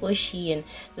and squishy and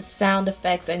the sound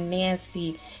effects are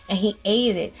nasty, and he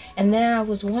ate it. And then I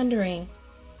was wondering,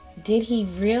 did he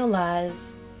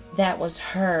realize that was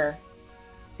her?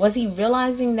 Was he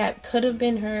realizing that could have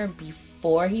been her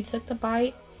before he took the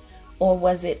bite? Or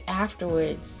was it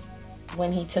afterwards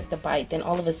when he took the bite? Then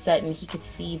all of a sudden he could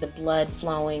see the blood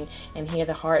flowing and hear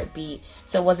the heartbeat.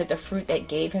 So was it the fruit that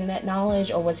gave him that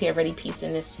knowledge, or was he already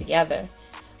piecing this together?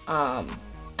 I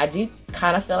do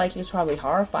kind of feel like he was probably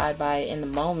horrified by it in the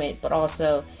moment, but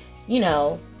also, you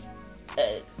know,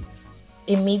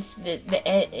 it meets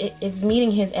it's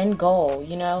meeting his end goal,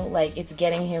 you know, like it's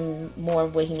getting him more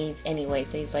of what he needs anyway.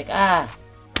 So he's like,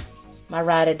 my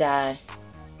ride or die,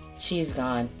 she's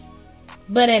gone.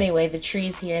 But anyway, the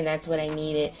tree's here and that's what I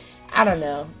needed. I don't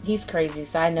know. He's crazy,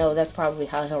 so I know that's probably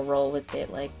how he'll roll with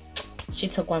it. Like, she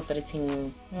took one for the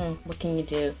team. What can you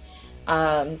do?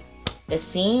 The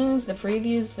scenes, the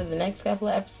previews for the next couple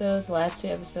of episodes, the last 2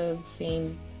 episodes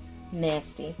seem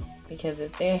nasty. Because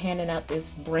if they're handing out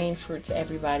this brain fruit to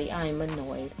everybody, I'm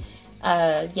annoyed.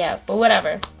 Yeah, but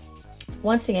whatever.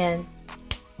 Once again,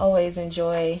 always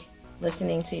enjoy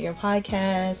listening to your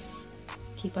podcasts.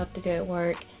 Keep up the good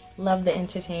work. Love the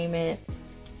entertainment.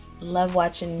 Love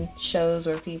watching shows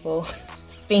where people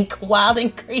think wild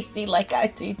and crazy like I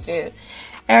do too.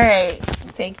 Alright,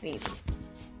 take these.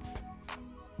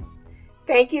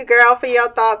 Thank you, girl, for your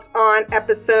thoughts on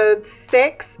episode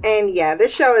 6. And yeah,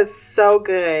 this show is so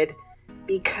good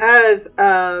because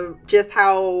of just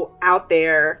how out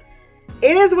there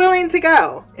it is willing to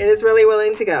go. It is really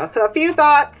willing to go. So a few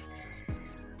thoughts.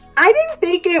 I didn't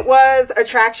think it was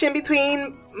attraction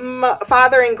between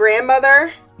father and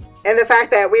grandmother, and the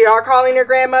fact that we are calling her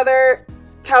grandmother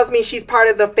tells me she's part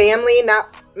of the family,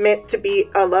 not meant to be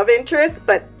a love interest,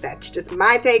 but that's just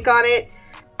my take on it.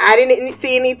 I didn't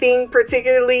see anything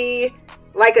particularly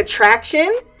like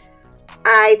attraction.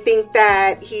 I think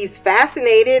that he's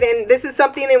fascinated, and this is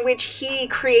something in which he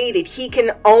created, he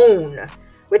can own,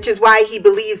 which is why he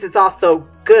believes it's also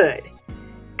good.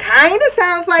 Kind of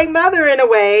sounds like Mother in a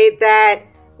way, that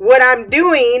what I'm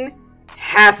doing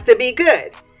has to be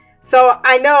good. So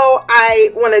I know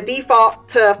I want to default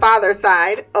to father's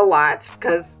side a lot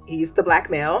because he's the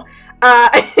black male.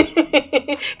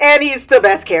 And he's the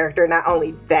best character, not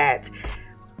only that.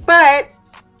 But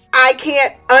I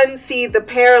can't unsee the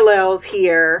parallels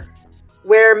here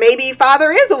where maybe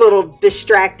father is a little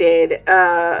distracted,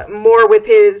 more with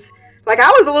his, like,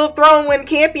 I was a little thrown when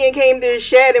Campion came to his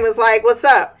shed and was like, what's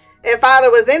up? And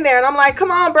father was in there, and I'm like,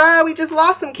 come on, bro, we just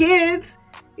lost some kids.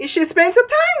 You should spend some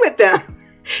time with them.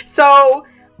 So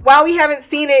while we haven't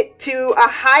seen it to a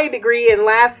high degree, and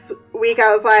last week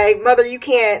I was like, mother, you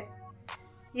ain't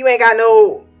got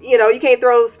no, you can't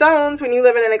throw stones when you're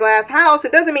living in a glass house.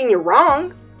 It doesn't mean you're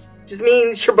wrong. It just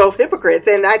means you're both hypocrites.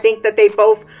 And I think that they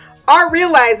both are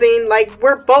realizing, like,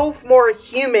 we're both more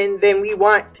human than we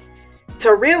want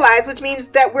to realize, which means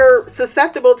that we're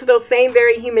susceptible to those same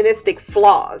very humanistic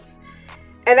flaws.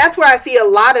 And that's where I see a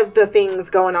lot of the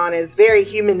things going on is very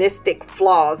humanistic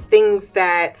flaws, things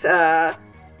that,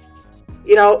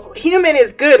 human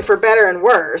is good for better and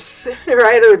worse,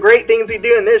 right? There are great things we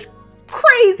do, and there's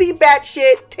crazy,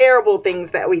 batshit, terrible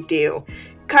things that we do.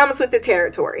 Comes with the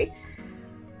territory.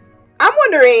 I'm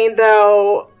wondering,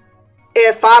 though,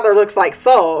 if father looks like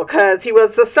Soul, because he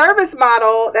was a service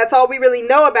model. That's all we really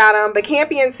know about him. But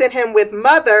Campion sent him with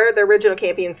Mother, the original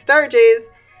Campion Sturgis.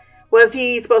 Was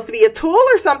he supposed to be a tool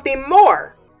or something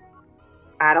more?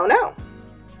 I don't know.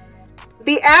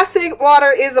 The acid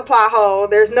water is a plot hole.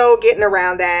 There's no getting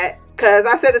around that. Because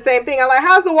I said the same thing. I'm like,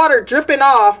 how's the water dripping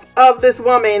off of this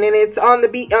woman and it's on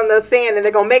the sand, and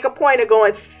they're going to make a point of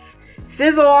going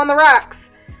sizzle on the rocks.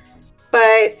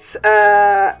 But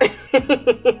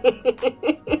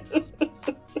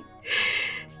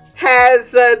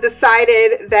has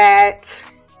decided that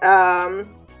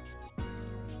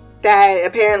that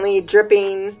apparently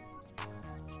dripping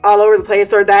all over the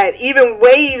place, or that even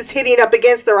waves hitting up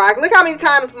against the rock. Look how many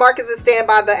times Marcus is stand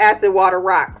by the acid water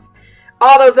rocks.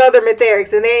 All those other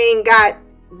mytherics, and they ain't got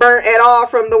burnt at all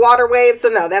from the water waves. So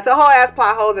no, that's a whole ass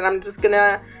plot hole that I'm just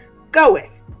gonna go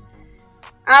with.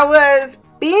 I was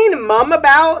being mum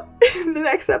about the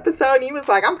next episode, and he was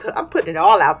like, I'm putting it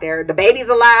all out there. The baby's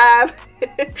alive.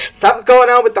 Something's going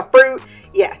on with the fruit.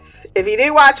 Yes, if you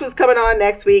did watch what's coming on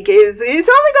next week, it's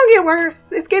only gonna get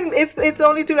worse. It's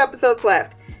only 2 episodes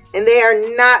left, and they are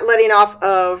not letting off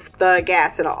of the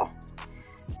gas at all.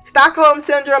 Stockholm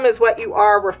Syndrome is what you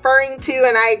are referring to,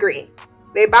 and I agree.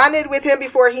 They bonded with him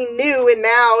before he knew, and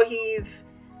now he's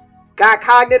got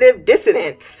cognitive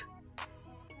dissonance.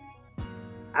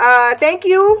 Thank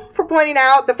you for pointing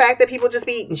out the fact that people just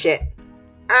be eating shit.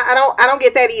 I don't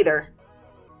get that either.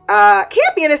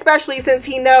 Campion, especially since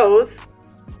he knows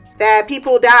that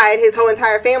people died, his whole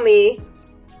entire family,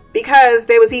 because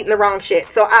they was eating the wrong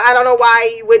shit. So I don't know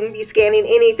why you wouldn't be scanning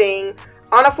anything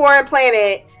on a foreign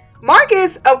planet.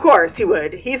 Marcus, of course he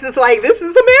would. He's just like, this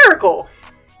is a miracle.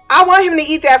 I want him to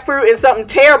eat that fruit and something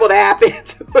terrible to happen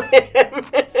to him.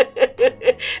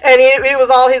 And it was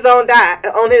all his own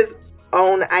on his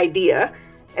own idea,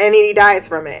 and he dies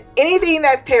from it. Anything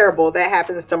that's terrible that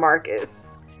happens to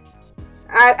Marcus,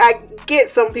 I get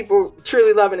some people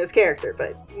truly loving his character,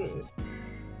 but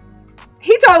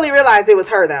he totally realized it was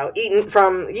her, though. Eating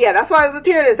from, that's why there's a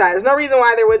tear in his eye. There's no reason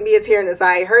why there wouldn't be a tear in his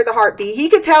eye. He heard the heartbeat. He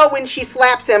could tell when she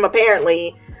slaps him,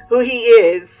 apparently, who he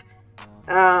is.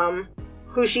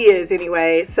 Who she is,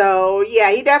 anyway. So,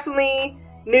 yeah, he definitely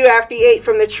knew after he ate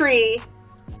from the tree.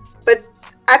 But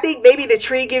I think maybe the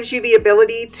tree gives you the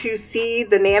ability to see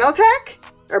the nanotech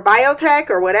or biotech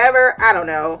or whatever. I don't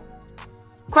know.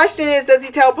 Question is, does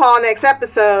he tell Paul next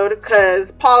episode?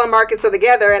 Because Paul and Marcus are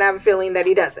together, and I have a feeling that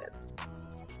he doesn't.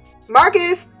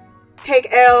 Marcus take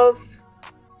L's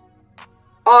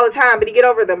all the time, but he get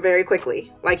over them very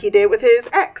quickly, like he did with his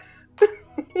ex.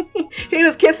 He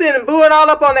was kissing and booing all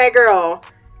up on that girl,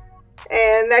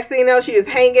 and next thing you know, she was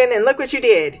hanging, and look what you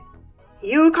did.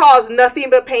 You caused nothing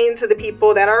but pain to the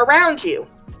people that are around you.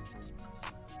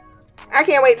 I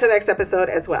can't wait till next episode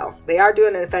as well. They are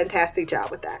doing a fantastic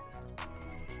job with that.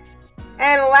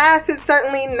 And last and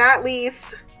certainly not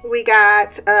least, we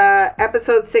got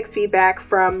episode 6 feedback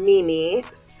from Mimi.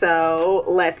 So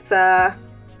let's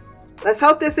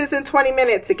hope this isn't 20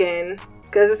 minutes again,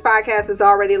 because this podcast is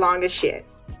already long as shit.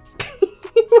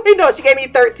 Wait, no, she gave me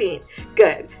 13.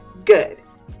 Good.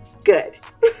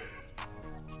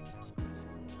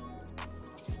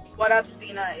 What up,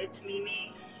 Stina? It's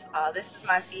Mimi. This is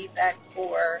my feedback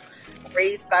for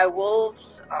Raised by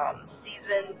Wolves,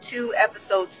 season 2,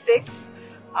 episode 6.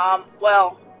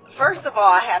 Well, first of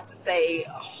all, I have to say,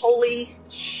 holy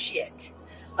shit.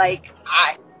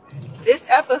 This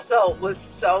episode was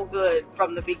so good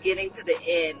from the beginning to the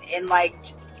end. And like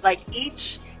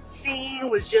each scene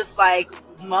was just like,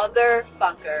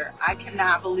 motherfucker, I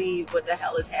cannot believe what the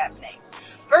hell is happening.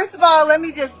 First of all, let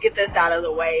me just get this out of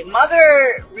the way.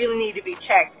 Mother really need to be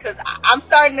checked, because I'm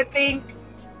starting to think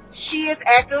she is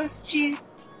acting,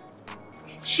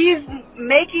 she's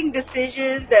making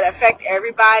decisions that affect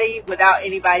everybody without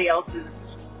anybody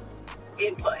else's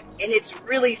input, and it's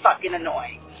really fucking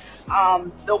annoying.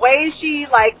 The way she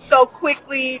like so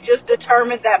quickly just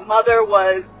determined that Mother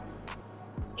was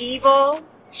evil.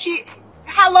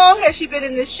 How long has she been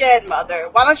in this shed, Mother?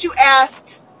 Why don't you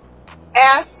ask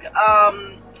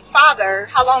Father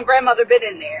how long Grandmother been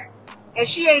in there? And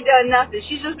she ain't done nothing.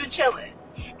 She's just been chilling.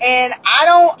 And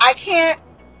I can't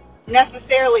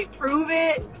necessarily prove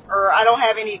it, or I don't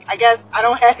have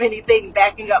anything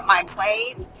backing up my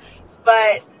claim,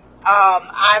 but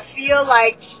I feel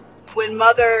like when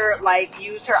Mother like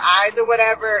used her eyes or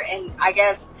whatever, and I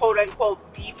guess quote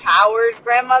unquote depowered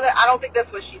Grandmother, I don't think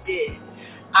that's what she did.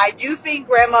 I do think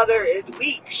Grandmother is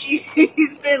weak. She's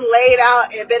been laid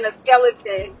out and been a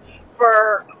skeleton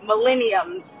for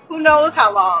millenniums. Who knows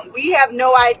how long? We have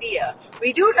no idea.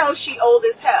 We do know she old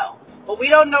as hell, but we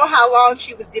don't know how long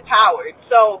she was depowered.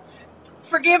 So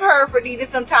forgive her for needing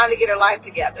some time to get her life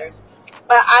together.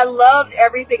 But I loved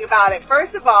everything about it.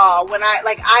 First of all, when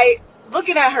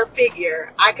looking at her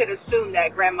figure, I could assume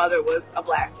that Grandmother was a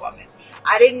black woman.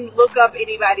 I didn't look up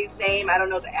anybody's name. I don't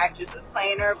know the actress that's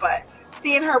playing her, but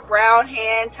seeing her brown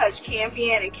hand touch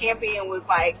Campion, and Campion was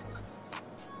like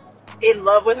in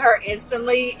love with her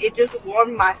instantly, it just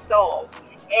warmed my soul.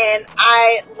 And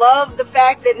I love the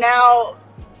fact that now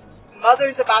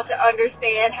Mother's about to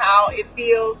understand how it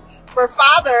feels for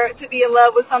Father to be in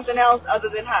love with something else other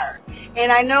than her. And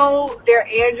I know they're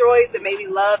androids, and maybe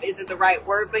love isn't the right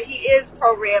word, but he is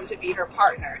programmed to be her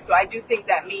partner. So I do think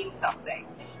that means something.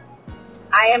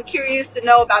 I am curious to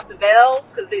know about the veils,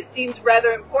 because it seems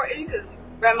rather important, because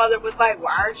Grandmother was like,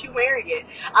 why aren't you wearing it?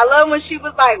 I love when she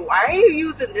was like, why are you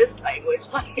using this language?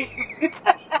 Like,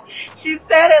 she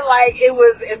said it like it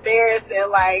was embarrassing,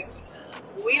 like,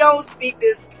 we don't speak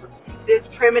this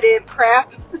primitive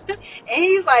crap. And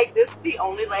he's like, this is the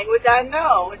only language I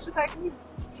know. And she's like,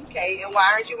 okay, and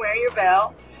why aren't you wearing your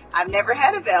veil? I've never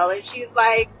had a veil. And she's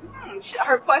like,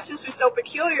 her questions were so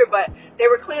peculiar, but they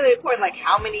were clearly important, like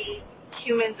how many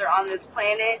humans are on this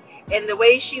planet, and the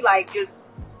way she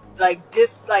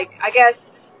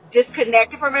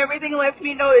disconnected from everything lets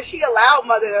me know that she allowed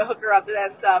Mother to hook her up to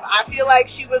that stuff. I feel like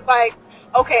she was like,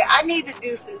 okay, I need to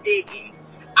do some digging.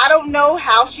 I don't know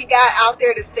how she got out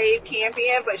there to save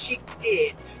Campion, but she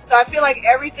did. So I feel like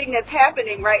everything that's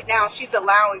happening right now, she's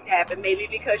allowing to happen. Maybe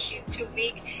because she's too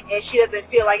weak and she doesn't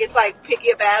feel like it's like pick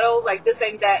your battles. Like, this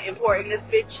ain't that important. This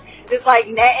bitch, this like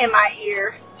net in my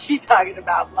ear, she's talking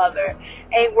about Mother,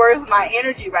 ain't worth my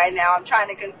energy right now. I'm trying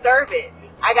to conserve it.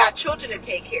 I got children to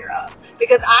take care of.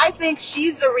 Because I think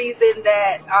she's the reason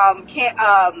that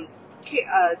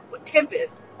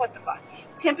Tempest, what the fuck?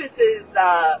 Tempest is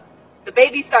the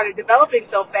baby started developing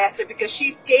so faster because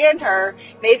she scanned her.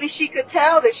 Maybe she could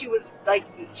tell that she was like,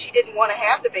 she didn't want to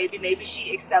have the baby. Maybe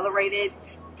she accelerated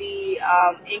the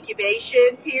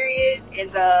incubation period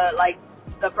and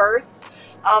the birth.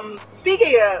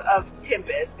 Speaking of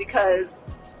Tempest, because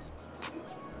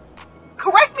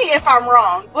correct me if I'm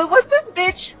wrong, but was this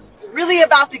bitch really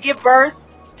about to give birth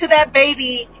to that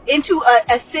baby into an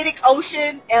acidic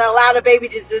ocean and allow the baby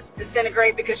to just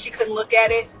disintegrate because she couldn't look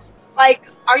at it? Like,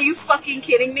 are you fucking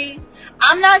kidding me?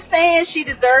 I'm not saying she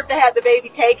deserved to have the baby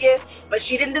taken, but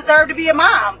she didn't deserve to be a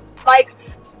mom. Like,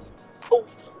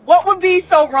 what would be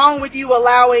so wrong with you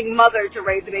allowing Mother to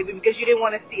raise the baby because you didn't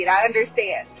want to see it? I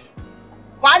understand.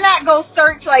 Why not go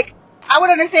search? Like, I would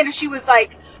understand if she was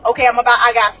like, okay,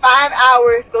 I got 5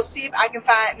 hours, go see if I can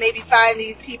find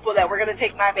these people that were going to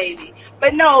take my baby.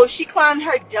 But no, she climbed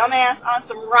her dumb ass on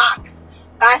some rocks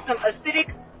by some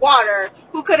acidic water,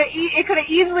 it could have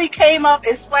easily came up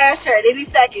and splashed her at any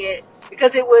second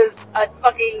because it was a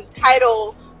fucking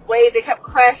tidal wave that kept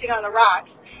crashing on the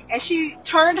rocks. And she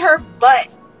turned her butt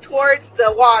towards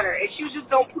the water, and she was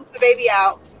just going to poop the baby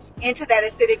out into that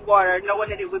acidic water, knowing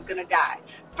that it was going to die.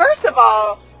 First of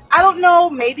all, I don't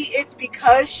know, maybe it's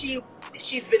because she's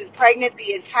been pregnant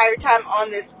the entire time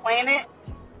on this planet.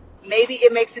 Maybe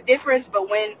it makes a difference, but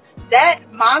when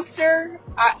that monster,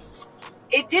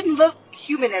 it didn't look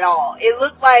human at all. It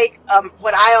looked like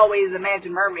what I always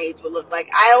imagined mermaids would look like.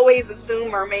 I always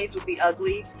assumed mermaids would be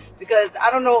ugly because I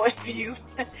don't know if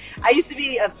I used to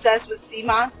be obsessed with sea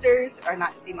monsters, or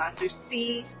not sea monsters,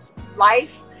 sea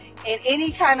life, and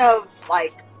any kind of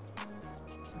like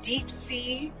deep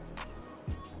sea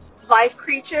life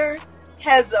creature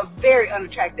has a very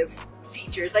unattractive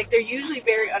features. Like, they're usually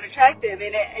very unattractive,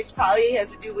 and it probably has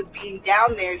to do with being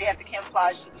down there. They have to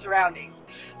camouflage the surroundings.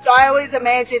 So I always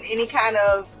imagine any kind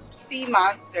of sea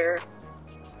monster,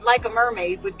 like a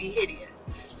mermaid, would be hideous.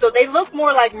 So they look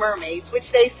more like mermaids,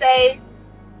 which they say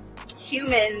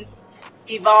humans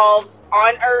evolved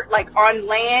on Earth, like on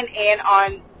land and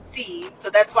on sea. So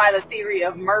that's why the theory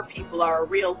of mer people are a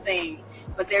real thing.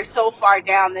 But they're so far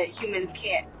down that humans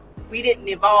can't. We didn't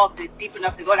evolve deep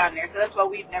enough to go down there. So that's why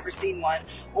we've never seen one.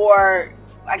 Or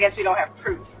I guess we don't have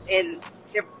proof. And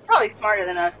they're probably smarter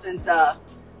than us since,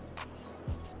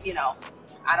 you know,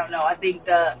 I don't know. I think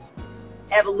the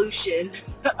evolution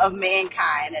of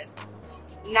mankind has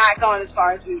not gone as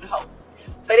far as we would hope.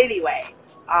 But anyway,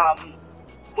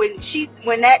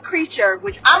 when that creature,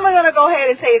 which I'm gonna go ahead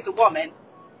and say is a woman,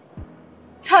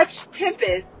 touched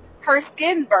Tempest, her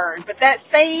skin burned, but that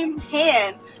same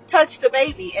hand touched the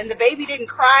baby, and the baby didn't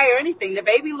cry or anything. The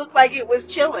baby looked like it was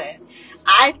chilling.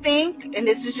 I think, and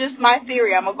this is just my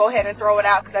theory, I'm gonna go ahead and throw it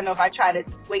out because I know if I try to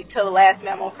wait till the last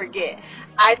minute, I'm gonna forget.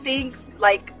 I think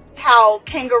like how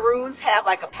kangaroos have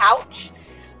like a pouch,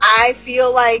 I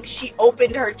feel like she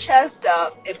opened her chest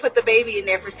up and put the baby in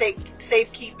there for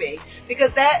safekeeping,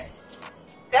 because that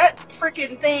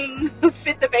freaking thing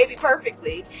fit the baby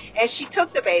perfectly, and she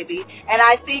took the baby. And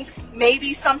I think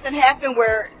maybe something happened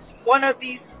where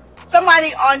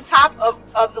somebody on top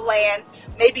of the land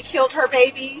maybe killed her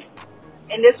baby,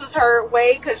 and this was her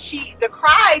way, because the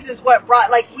cries is what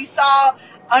brought, like, we saw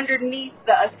underneath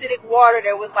the acidic water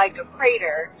there was like a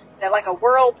crater, that like a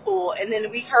whirlpool, and then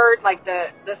we heard like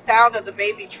the sound of the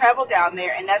baby travel down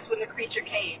there, and that's when the creature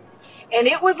came. And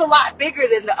it was a lot bigger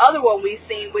than the other one we've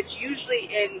seen, which usually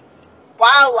in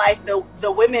wildlife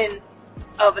the women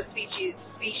of a species,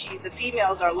 the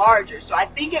females are larger. So I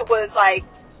think it was like,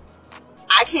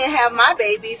 I can't have my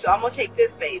baby, so I'm gonna take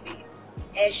this baby.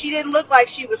 And she didn't look like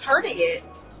she was hurting it.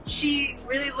 She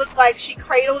really looked like she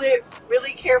cradled it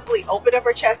really carefully, opened up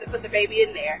her chest and put the baby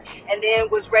in there, and then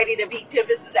was ready to beat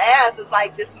Tempest's ass. It's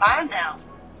like, this mine now.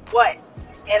 What?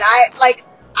 And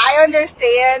I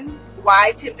understand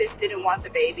why Tempest didn't want the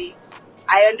baby.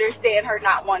 I understand her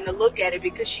not wanting to look at it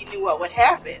because she knew what would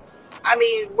happen. I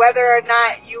mean, whether or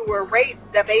not you were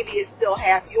raped, the baby is still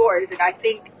half yours. And I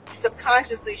think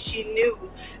subconsciously she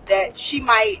knew that she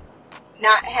might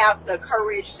not have the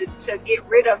courage to get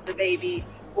rid of the baby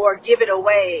or give it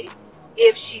away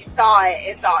if she saw it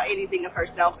and saw anything of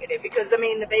herself in it. Because, I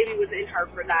mean, the baby was in her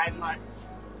for 9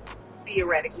 months,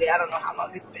 theoretically. I don't know how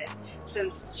long it's been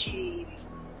since she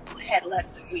had less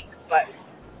than weeks. But,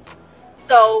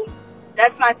 so,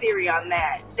 that's my theory on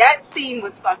that. That scene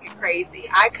was fucking crazy.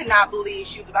 I could not believe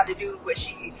she was about to do what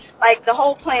the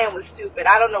whole plan was stupid.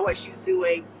 I don't know what she was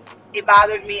doing. It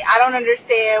bothered me. I don't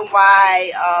understand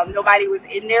why nobody was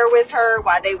in there with her,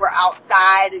 why they were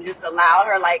outside and just allowed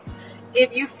her. Like,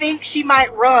 if you think she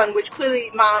might run, which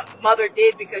clearly my mother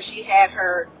did because she had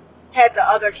the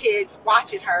other kids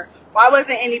watching her, why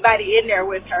wasn't anybody in there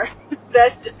with her?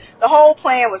 The whole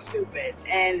plan was stupid.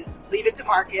 And leave it to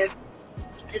Marcus,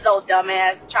 his old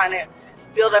dumbass, trying to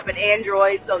build up an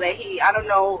android so that I don't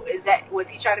know, was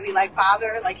he trying to be like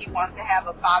father? Like he wants to have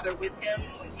a father with him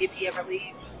if he ever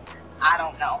leaves? I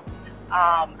don't know.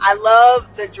 I love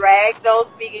the drag, though,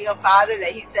 speaking of father,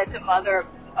 that he said to Mother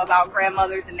about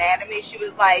grandmother's anatomy. She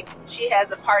was like, she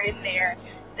has a part in there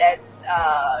that's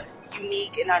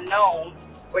unique and unknown,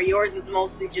 where yours is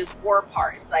mostly just war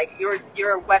parts. Like,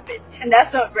 you're a weapon. And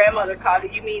that's what grandmother called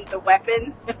it. You mean the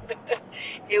weapon?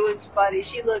 It was funny.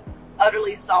 She looked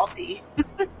utterly salty.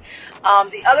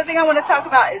 The other thing I want to talk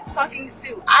about is fucking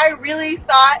Sue. I really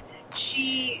thought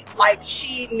she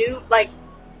knew,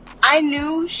 I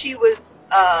knew she was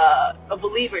a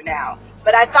believer now,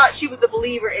 but I thought she was a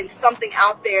believer in something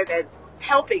out there that's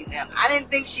helping them. I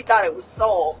didn't think she thought it was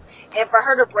Soul. And for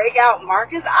her to break out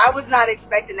Marcus, I was not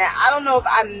expecting that. I don't know if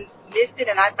I missed it,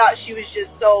 and I thought she was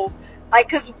just so,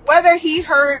 because whether he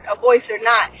heard a voice or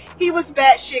not, he was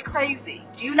batshit crazy.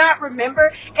 Do you not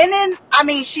remember? And then, I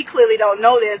mean, she clearly don't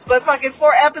know this, but fucking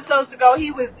 4 episodes ago,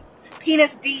 he was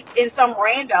penis deep in some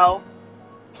rando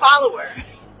follower.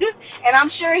 And I'm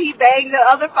sure he banged the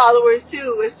other followers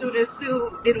too as soon as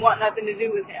Sue didn't want nothing to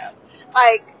do with him.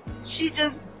 Like, she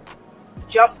just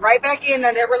jumped right back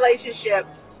into their relationship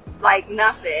like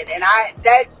nothing. And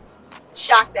that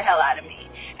shocked the hell out of me.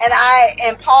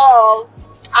 And Paul,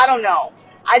 I don't know.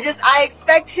 I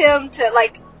expect him to,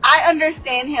 I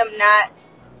understand him not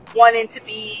wanting to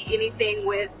be anything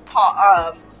with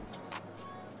Paul,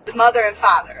 the mother and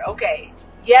father. Okay.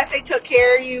 Yes, they took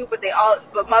care of you, but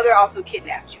Mother also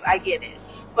kidnapped you. I get it.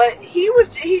 But he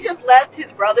just left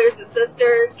his brothers and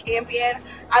sisters, Campion.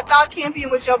 I thought Campion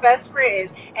was your best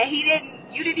friend, and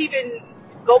you didn't even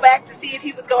go back to see if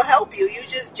he was going to help you. You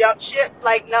just jumped ship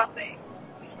like nothing.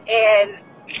 And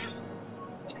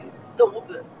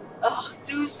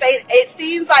Sue's fate, it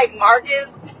seems like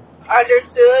Marcus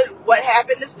understood what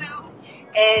happened to Sue,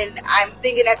 And I'm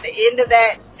thinking at the end of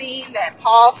that scene that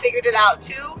Paul figured it out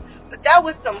too. But that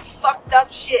was some fucked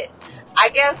up shit. I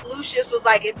guess Lucius was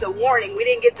like, it's a warning. We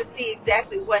didn't get to see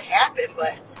exactly what happened,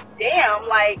 but damn,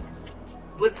 like,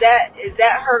 is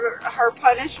that her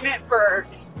punishment for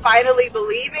finally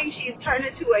believing she's turned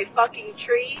into a fucking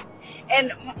tree?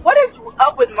 And what is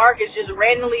up with Marcus just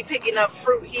randomly picking up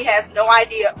fruit he has no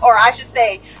idea, or I should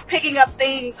say, picking up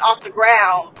things off the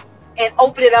ground and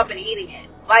opening it up and eating it?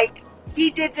 Like, he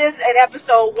did this in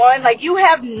episode 1. Like, you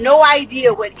have no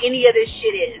idea what any of this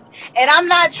shit is. And I'm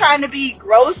not trying to be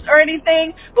gross or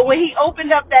anything, but when he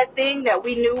opened up that thing that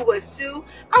we knew was Sue,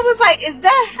 I was like, is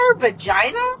that her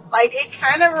vagina? Like, it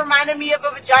kind of reminded me of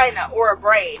a vagina or a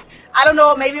brain. I don't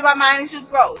know, maybe my mind is just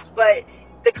gross, but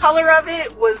the color of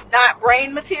it was not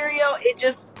brain material. It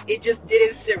just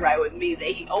didn't sit right with me that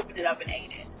he opened it up and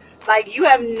ate it. Like, you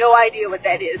have no idea what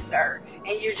that is, sir,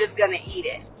 and you're just gonna eat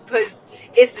it because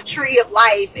it's the tree of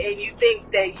life and you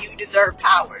think that you deserve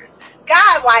powers.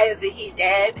 God, why isn't he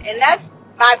dead? And that's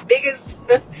my biggest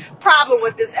problem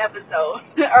with this episode,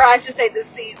 or I should say this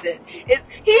season, is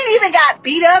he ain't even got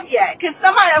beat up yet. Because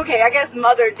somebody, okay, I guess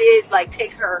Mother did like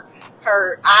take her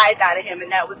eyes out of him,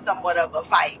 and that was somewhat of a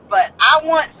fight. But I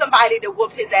want somebody to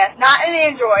whoop his ass, not an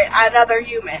android, another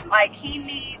human. Like, he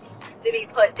needs to be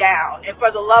put down, and for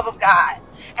the love of God.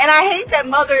 And I hate that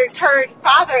Mother turned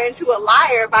Father into a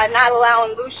liar by not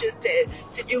allowing Lucius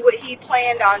to do what he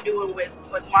planned on doing with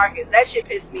Marcus. That shit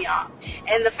pissed me off.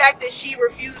 And the fact that she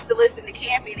refused to listen to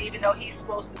Campion, even though he's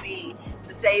supposed to be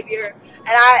the savior. And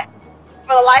I,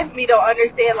 for the life of me, don't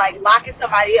understand, like, locking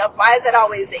somebody up. Why is that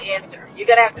always the answer? You're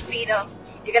going to have to feed them.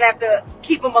 You're going to have to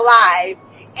keep them alive.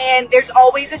 And there's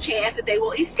always a chance that they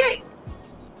will escape.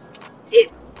 It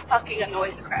fucking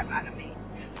annoys the crap out of me.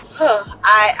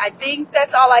 I think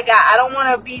that's all I got. I don't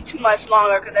want to be too much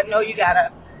longer because I know you gotta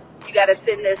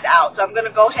send this out. So I'm gonna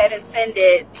go ahead and send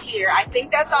it here. I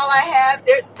think that's all I have.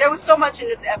 There was so much in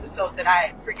this episode that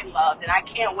I freaking loved, and I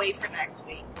can't wait for next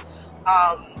week.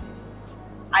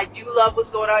 I do love what's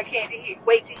going on. I can't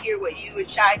wait to hear what you and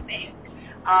Shai think.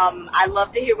 I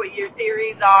love to hear what your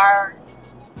theories are.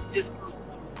 Just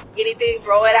anything,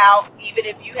 throw it out. Even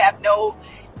if you have no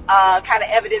kind of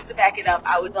evidence to back it up,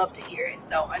 I would love to hear it.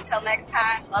 So until next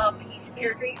time, love, peace,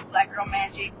 spirit, grease, Black Girl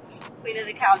Magic, Queen of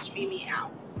the Couch, Mimi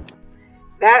out.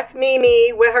 That's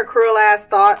Mimi with her cruel ass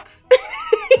thoughts.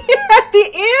 At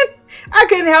the end, I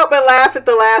couldn't help but laugh at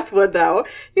the last one though.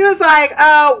 He was like,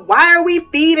 why are we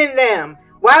feeding them?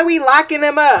 Why are we locking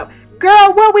them up?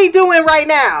 Girl, what we doing right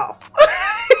now?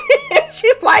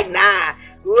 She's like, nah.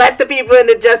 Let the people in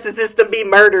the justice system be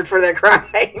murdered for their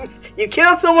crimes. You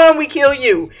kill someone, we kill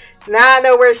you. Now I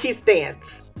know where she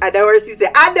stands. I know where she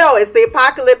stands. I know it's the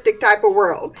apocalyptic type of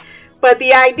world. But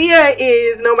the idea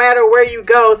is no matter where you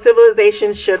go,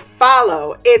 civilization should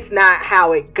follow. It's not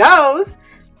how it goes.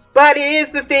 But it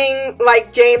is the thing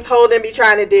like James Holden be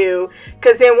trying to do.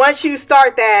 Because then once you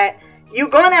start that, you're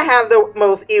going to have the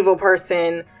most evil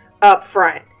person up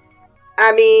front.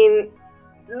 I mean,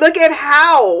 look at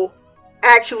how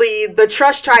actually the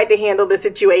Trust tried to handle the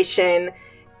situation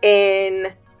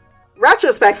in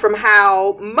retrospect from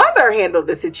how Mother handled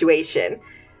the situation.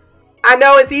 I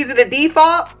know it's easy to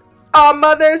default on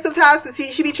Mother sometimes because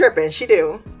she be tripping. She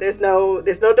do. There's no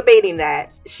debating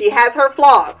that. She has her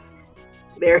flaws.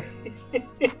 They're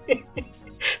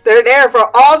there for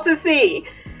all to see.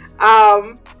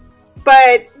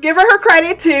 But give her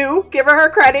credit too.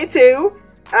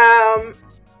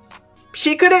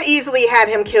 She could have easily had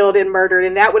him killed and murdered,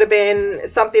 and that would have been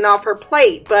something off her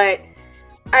plate. But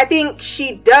I think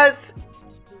she doesn't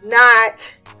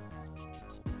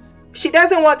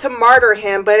want to martyr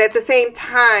him, but at the same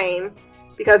time,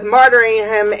 because martyring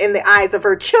him in the eyes of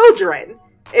her children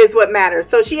is what matters.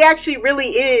 So she actually really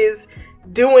is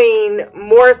doing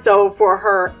more so for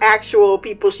her actual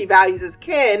people she values as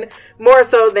kin, more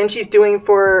so than she's doing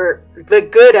for the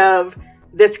good of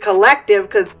this collective,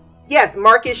 because yes,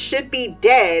 Marcus should be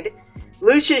dead.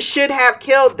 Lucius should have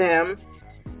killed them.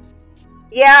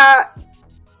 Yeah,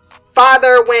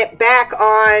 Father went back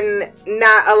on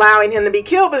not allowing him to be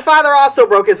killed, but Father also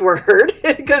broke his word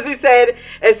because he said,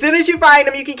 as soon as you find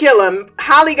him, you can kill him.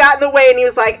 Holly got in the way and he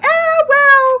was like,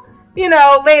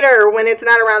 later when it's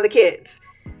not around the kids.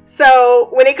 So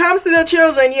when it comes to the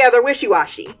children, yeah, they're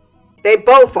wishy-washy. They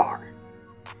both are.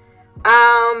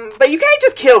 But you can't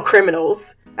just kill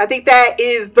criminals. I think that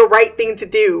is the right thing to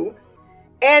do.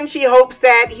 And she hopes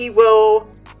that he will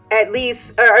at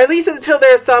least until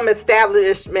there's some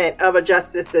establishment of a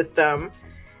justice system.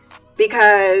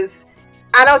 Because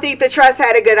I don't think the trust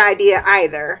had a good idea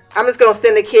either. I'm just gonna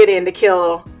send a kid in to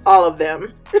kill all of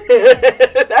them.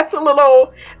 That's a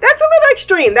little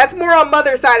extreme. That's more on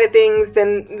Mother's side of things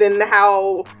than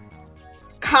how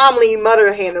calmly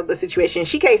Mother handled the situation.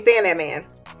 She can't stand that man.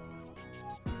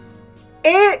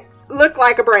 It looked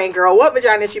like a brain, girl. What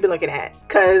vagina she been looking at?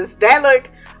 Because that looked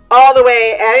all the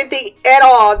way. I didn't think at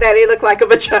all that it looked like a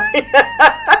vagina.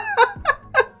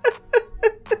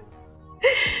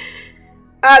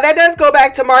 That does go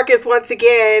back to Marcus once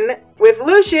again. With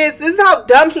Lucius, this is how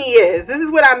dumb he is. This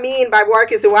is what I mean by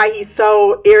Marcus and why he's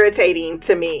so irritating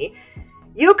to me.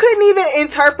 You couldn't even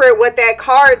interpret what that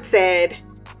card said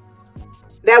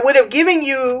that would have given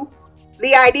you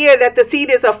the idea that the seed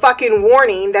is a fucking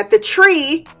warning, that the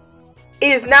tree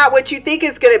is not what you think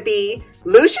it's going to be.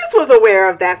 Lucius was aware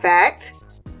of that fact.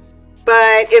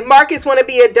 But if Marcus want to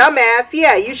be a dumbass,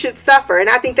 yeah, you should suffer. And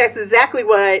I think that's exactly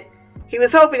what he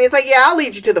was hoping. He's like, yeah, I'll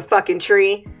lead you to the fucking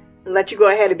tree and let you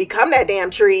go ahead and become that damn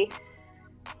tree.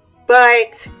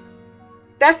 But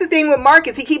that's the thing with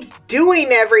Marcus. He keeps doing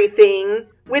everything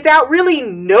without really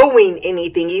knowing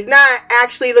anything. He's not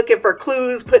actually looking for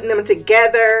clues, putting them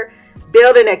together,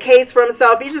 building a case for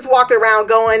himself. He's just walking around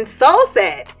going, Soul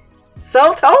said.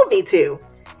 Soul told me to.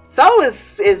 Soul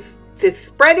is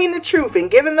spreading the truth and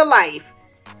giving the life.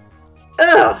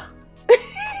 Ugh.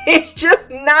 It's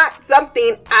just not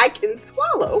something I can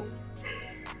swallow.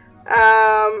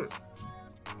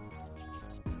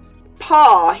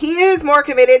 Paul, he is more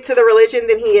committed to the religion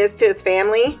than he is to his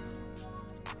family.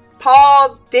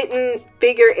 Paul didn't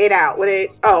figure it out.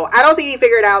 I don't think he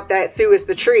figured out that Sue is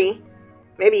the tree.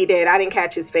 Maybe he did. I didn't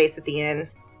catch his face at the end.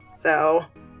 So,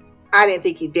 I didn't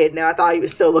think he did know. I thought he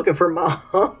was still looking for Mom.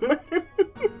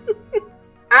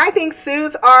 I think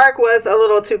Sue's arc was a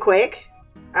little too quick.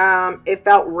 It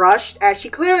felt rushed, as she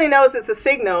clearly knows it's a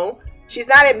signal. She's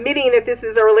not admitting that this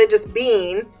is a religious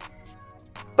being.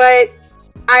 But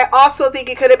I also think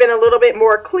it could have been a little bit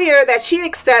more clear that she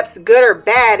accepts good or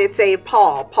bad it saved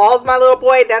Paul. Paul's my little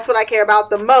boy. That's what I care about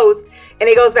the most. And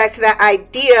it goes back to that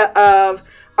idea of,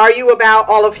 are you about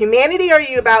all of humanity or are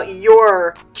you about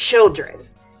your children?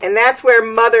 And that's where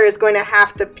Mother is going to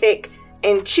have to pick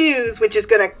and choose, which is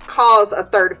going to cause a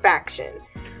third faction.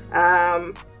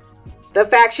 The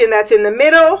faction that's in the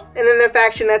middle, and then the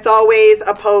faction that's always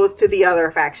opposed to the other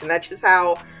faction. That's just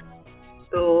how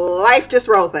life just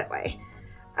rolls that way.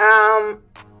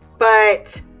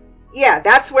 But yeah,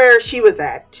 that's where she was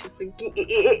at.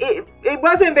 It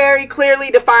wasn't very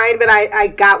clearly defined, but I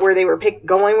got where they were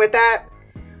going with that.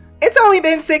 It's only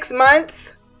been 6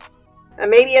 months,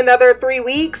 maybe another 3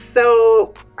 weeks.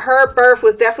 So her birth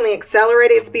was definitely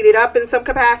accelerated, speeded up in some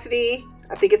capacity.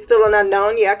 I think it's still an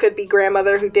unknown. Yeah, it could be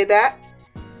grandmother who did that.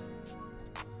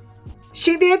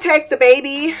 She did take the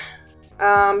baby.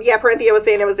 Yeah, Parenthea was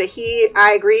saying it was a he.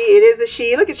 I agree. It is a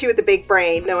she. Look at you with the big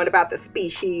brain, knowing about the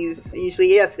species.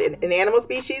 Usually, yes, in animal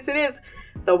species, it is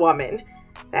the woman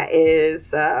that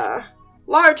is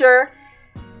larger.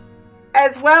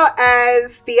 As well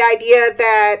as the idea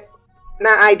that,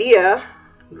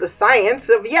 the science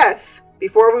of, yes,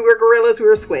 before we were gorillas, we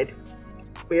were squid.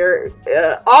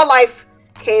 All life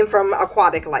came from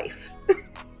aquatic life.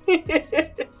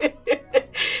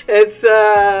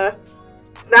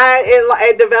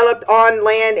 It developed on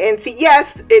land and sea.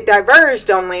 Yes, it diverged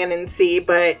on land and sea,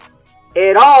 but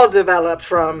it all developed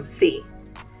from sea.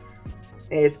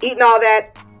 It's eating all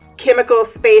that chemical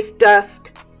space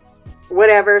dust,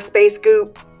 whatever, space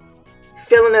goop,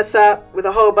 filling us up with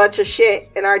a whole bunch of shit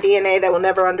in our DNA that we'll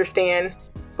never understand,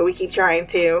 but we keep trying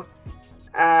to.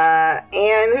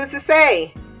 And who's to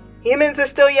say? Humans are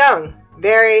still young.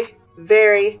 Very,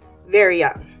 very, very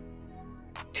young.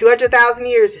 200,000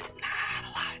 years is not a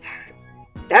lot of time.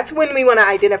 That's when we want to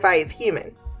identify as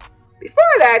human. Before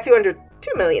that, 2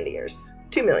 million years.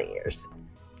 2 million years.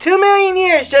 2 million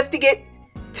years just to get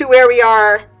to where we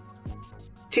are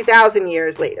 2,000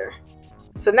 years later.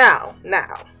 So now,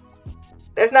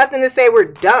 there's nothing to say we're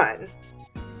done.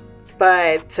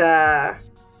 But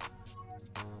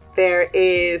there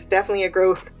is definitely a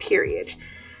growth period.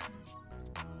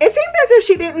 It seemed as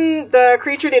if the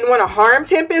creature didn't want to harm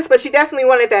Tempest, but she definitely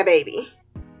wanted that baby.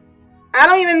 I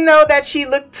don't even know that she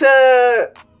looked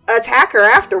to attack her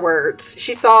afterwards.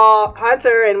 She saw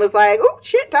Hunter and was like, oh,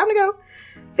 shit, time to go.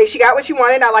 I think she got what she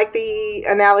wanted. I like the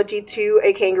analogy to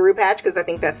a kangaroo patch because I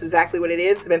think that's exactly what it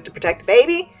is. It's meant to protect the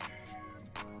baby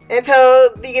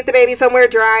until you get the baby somewhere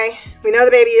dry. We know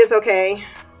the baby is okay.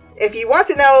 If you want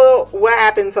to know what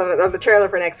happens on the trailer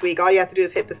for next week, all you have to do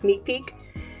is hit the sneak peek.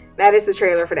 That is the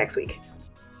trailer for next week.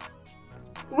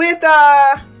 With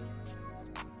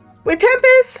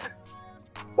Tempest,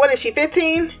 what is she,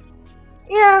 15?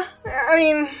 Yeah, I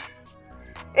mean,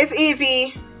 it's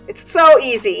easy. It's so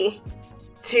easy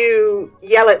to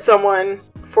yell at someone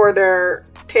for their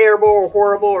terrible or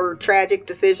horrible or tragic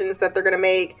decisions that they're going to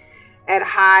make at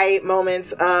high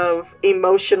moments of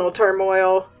emotional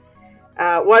turmoil.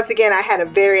 Once again, I had a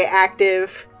very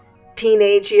active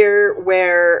teenage year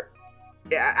where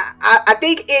I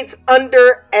think it's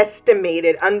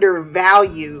underestimated,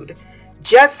 undervalued,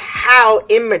 just how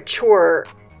immature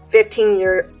 15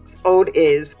 years old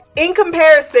is in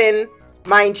comparison,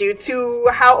 mind you, to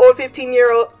how old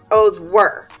 15-year-olds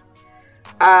were.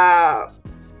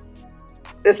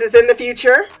 This is in the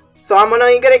future, so I'm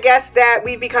only going to guess that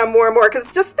we've become more and more,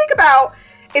 because just think about,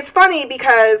 it's funny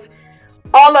because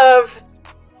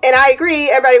and I agree,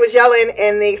 everybody was yelling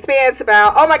in The Expanse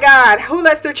about, oh my God, who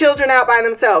lets their children out by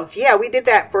themselves? Yeah, we did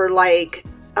that for like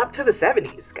up to the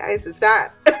 70s, guys. It's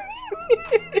not.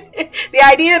 The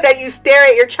idea that you stare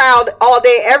at your child all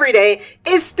day, every day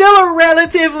is still a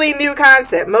relatively new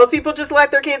concept. Most people just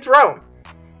let their kids roam.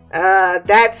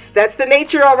 That's the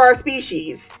nature of our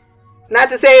species. It's not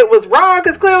to say it was wrong,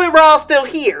 because clearly we're all still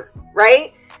here,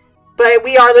 right? But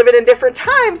we are living in different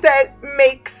times that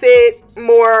makes it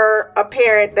more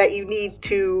apparent that you need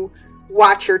to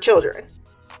watch your children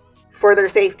for their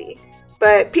safety.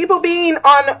 But people being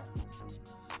on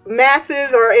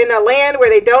masses or in a land where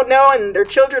they don't know and their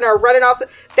children are running off,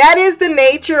 that is the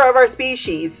nature of our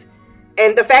species.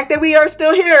 And the fact that we are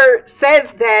still here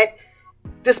says that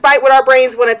despite what our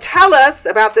brains want to tell us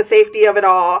about the safety of it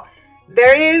all,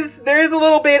 there is a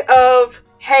little bit of,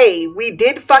 hey, we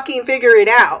did fucking figure it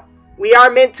out. We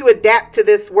are meant to adapt to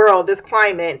this world, this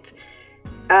climate.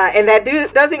 And that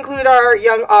does include our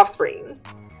young offspring.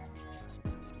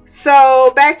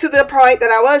 So back to the point that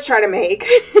I was trying to make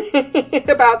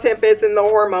about Tempest and the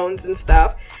hormones and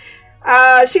stuff.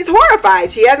 She's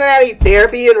horrified. She hasn't had any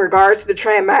therapy in regards to the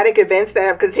traumatic events that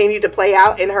have continued to play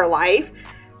out in her life.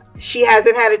 She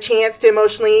hasn't had a chance to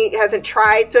hasn't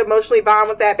tried to emotionally bond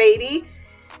with that baby.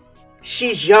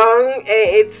 She's young.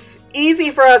 It's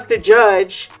easy for us to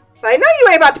judge. Like, no, you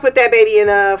ain't about to put that baby in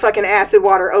a fucking acid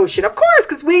water ocean. Of course,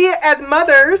 because we as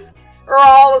mothers are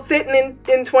all sitting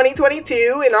in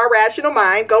 2022 in our rational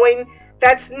mind going,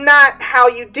 that's not how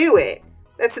you do it.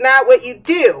 That's not what you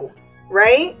do,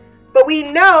 right? But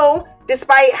we know,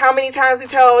 despite how many times we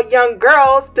tell young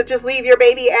girls to just leave your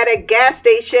baby at a gas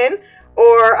station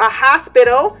or a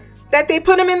hospital, that they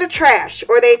put them in the trash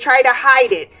or they try to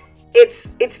hide it.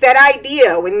 It's that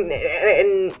idea and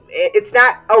it's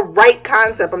not a right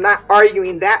concept. I'm not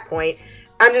arguing that point.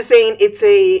 I'm just saying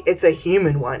it's a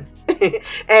human one.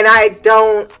 And I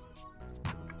don't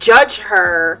judge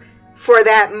her for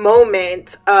that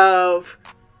moment of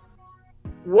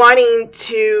wanting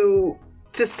to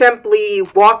simply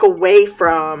walk away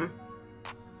from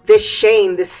this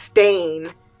shame, this stain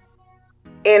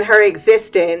in her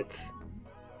existence,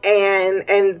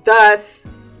 and thus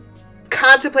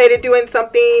contemplated doing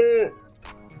something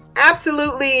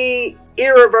absolutely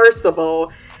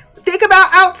irreversible. Think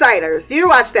about Outsiders. You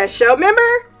watched that show, remember?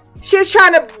 She was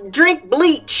trying to drink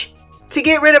bleach to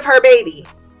get rid of her baby.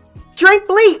 Drink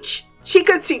bleach.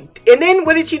 And then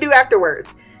what did she do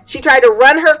afterwards? She tried to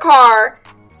run her car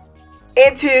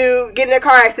into getting a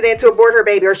car accident to abort her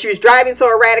baby, or she was driving so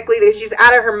erratically that she's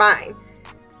out of her mind.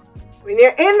 When you're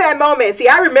in that moment, see,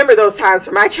 I remember those times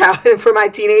for my childhood, for my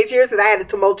teenage years, because I had a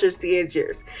tumultuous teenage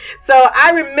years. So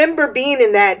I remember being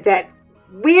in that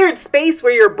weird space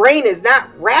where your brain is not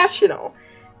rational.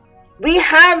 We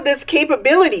have this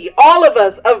capability, all of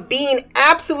us, of being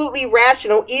absolutely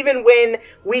rational, even when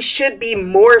we should be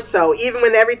more so, even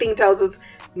when everything tells us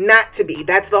not to be.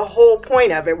 That's the whole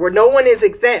point of it, where no one is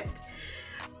exempt.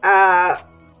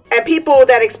 And people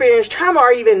that experience trauma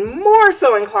are even more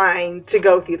so inclined to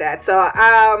go through that. So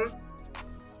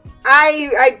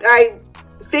I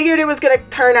figured it was going to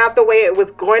turn out the way it was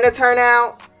going to turn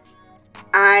out.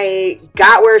 I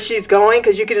got where she's going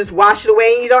because you can just wash it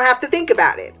away and you don't have to think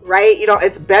about it, right?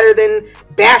 It's better than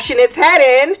bashing its head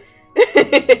in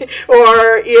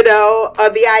or,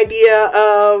 the idea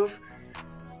of,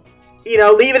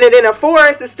 leaving it in a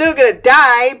forest. It's still going to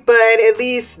die, but at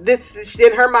least this,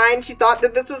 in her mind, she thought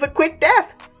that this was a quick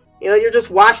death. You're just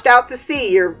washed out to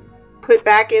sea. You're put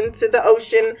back into the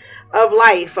ocean of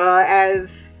life,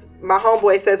 as my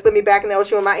homeboy says, put me back in the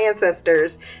ocean with my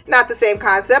ancestors. Not the same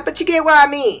concept, but you get what I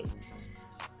mean.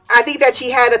 I think that she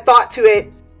had a thought to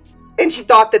it, and she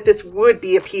thought that this would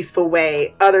be a peaceful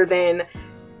way, other than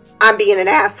I'm being an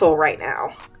asshole right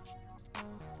now.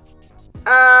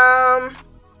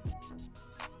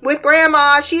 With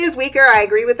Grandma, she is weaker. I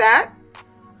agree with that.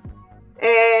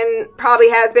 And probably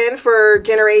has been for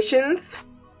generations.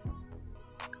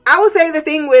 I will say the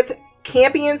thing with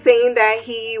Campion saying that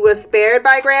he was spared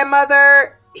by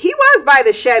grandmother, he was by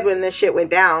the shed when this shit went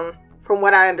down, from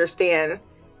what I understand.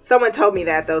 Someone told me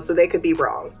that, though, so they could be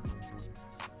wrong.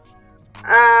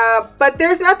 But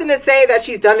there's nothing to say that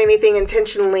she's done anything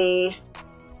intentionally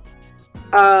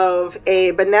of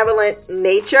a benevolent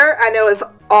nature. I know it's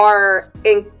our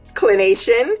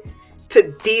inclination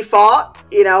to default,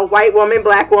 you know, white woman,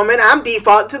 black woman. I'm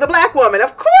default to the black woman,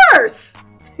 of course.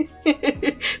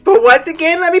 But once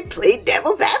again, let me play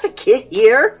devil's advocate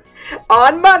here.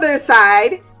 On mother's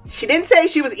side, she didn't say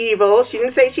she was evil. She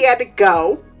didn't say she had to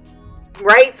go.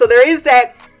 Right? So there is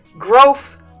that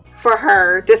growth for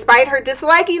her. Despite her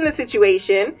disliking the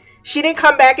situation, she didn't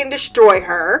come back and destroy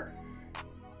her.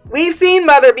 We've seen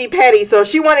mother be petty, so if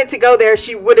she wanted to go there,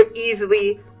 she would have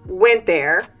easily went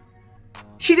there.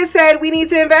 She just said, we need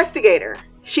to investigate her.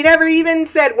 She never even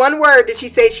said one word. Did she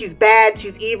say she's bad,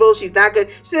 she's evil, she's not good?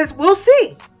 She says, we'll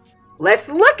see. Let's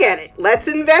look at it. Let's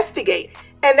investigate.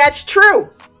 And that's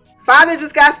true. Father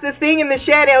just got this thing in the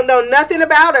shed. They don't know nothing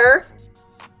about her.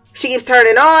 She keeps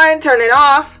turning on, turning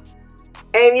off.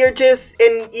 And you're just,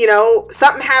 and you know,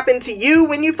 something happened to you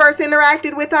when you first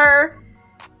interacted with her.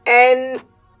 And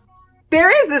there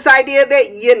is this idea that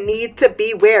you need to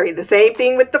be wary. The same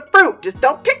thing with the fruit. Just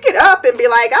don't pick it up and be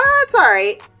like, it's all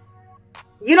right.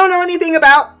 You don't know anything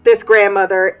about this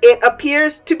grandmother. It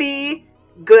appears to be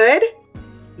good.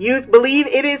 You believe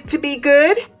it is to be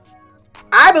good.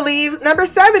 I believe number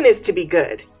 7 is to be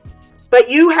good. But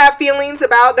you have feelings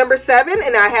about number 7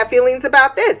 and I have feelings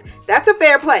about this. That's a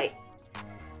fair play.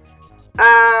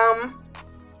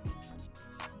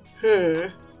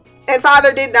 And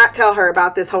Father did not tell her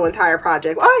about this whole entire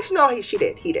project. Well, actually, no, she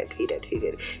did. He did. He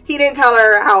didn't tell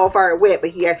her how far it went, but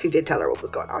he actually did tell her what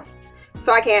was going on.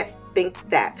 So I can't think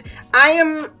that. I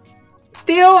am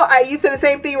still, you said the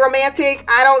same thing, romantic.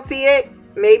 I don't see it.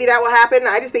 Maybe that will happen.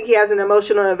 I just think he has an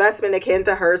emotional investment akin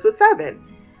to hers with 7.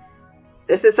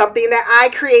 This is something that I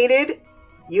created.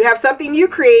 You have something you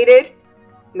created.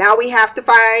 Now we have to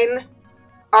find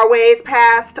our ways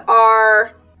past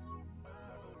our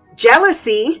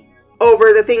jealousy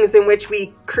over the things in which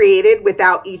we created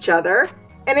without each other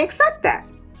and accept that.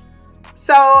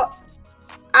 So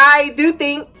I do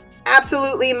think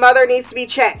absolutely mother needs to be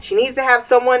checked. She needs to have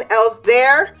someone else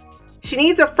there. She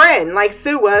needs a friend like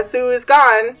Sue was. Sue is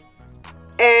gone.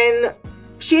 And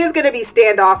she is going to be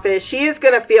standoffish. She is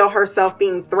going to feel herself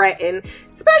being threatened,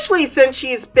 especially since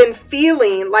she's been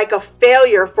feeling like a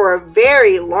failure for a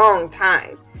very long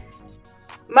time.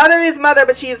 Mother is mother,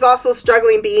 but she is also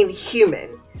struggling being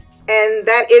human. And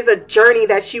that is a journey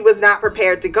that she was not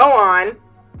prepared to go on.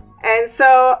 And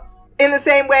so, in the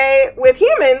same way with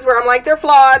humans, where I'm like, they're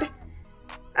flawed.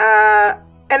 And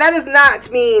that does not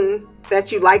mean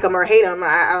that you like them or hate them.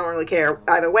 I don't really care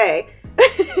either way.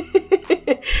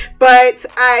 But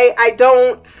I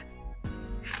don't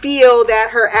feel that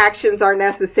her actions are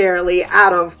necessarily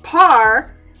out of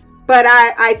par. But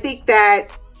I think that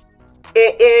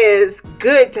it is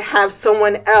good to have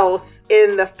someone else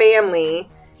in the family,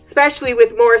 especially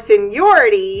with more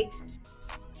seniority,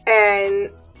 and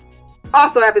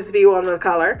also happens to be a woman of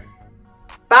color,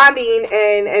 bonding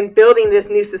and building this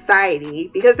new society,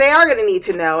 because they are going to need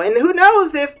to know. And who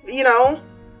knows if, you know,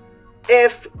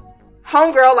 if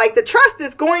homegirl, like the trust,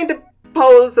 is going to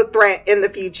pose a threat in the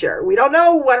future. We don't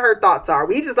know what her thoughts are.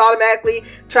 We just automatically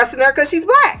trust in her because she's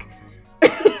black.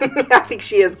 I think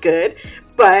she is good,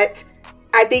 but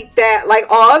I think that, like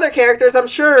all other characters, I'm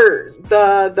sure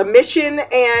the mission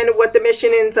and what the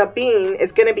mission ends up being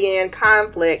is going to be in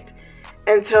conflict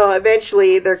until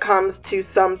eventually there comes to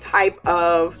some type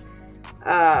of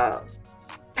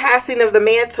passing of the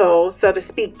mantle, so to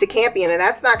speak, to Campion. And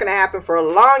that's not going to happen for a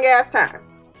long ass time.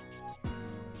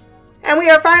 And we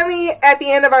are finally at the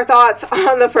end of our thoughts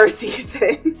on the first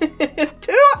season.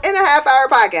 2.5-hour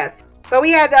podcast. But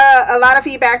we had a lot of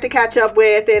feedback to catch up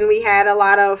with, and we had a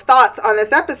lot of thoughts on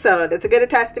this episode. It's a good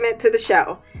testament to the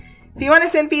show. If you want to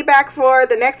send feedback for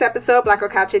the next episode,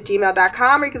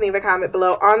 blackgirlcouch@gmail.com, or you can leave a comment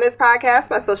below on this podcast.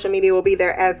 My social media will be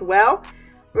there as well.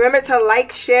 Remember to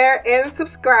like, share, and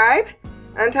subscribe.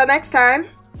 Until next time,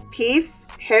 peace,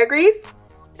 hair grease,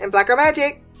 and Black Girl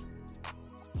Magic.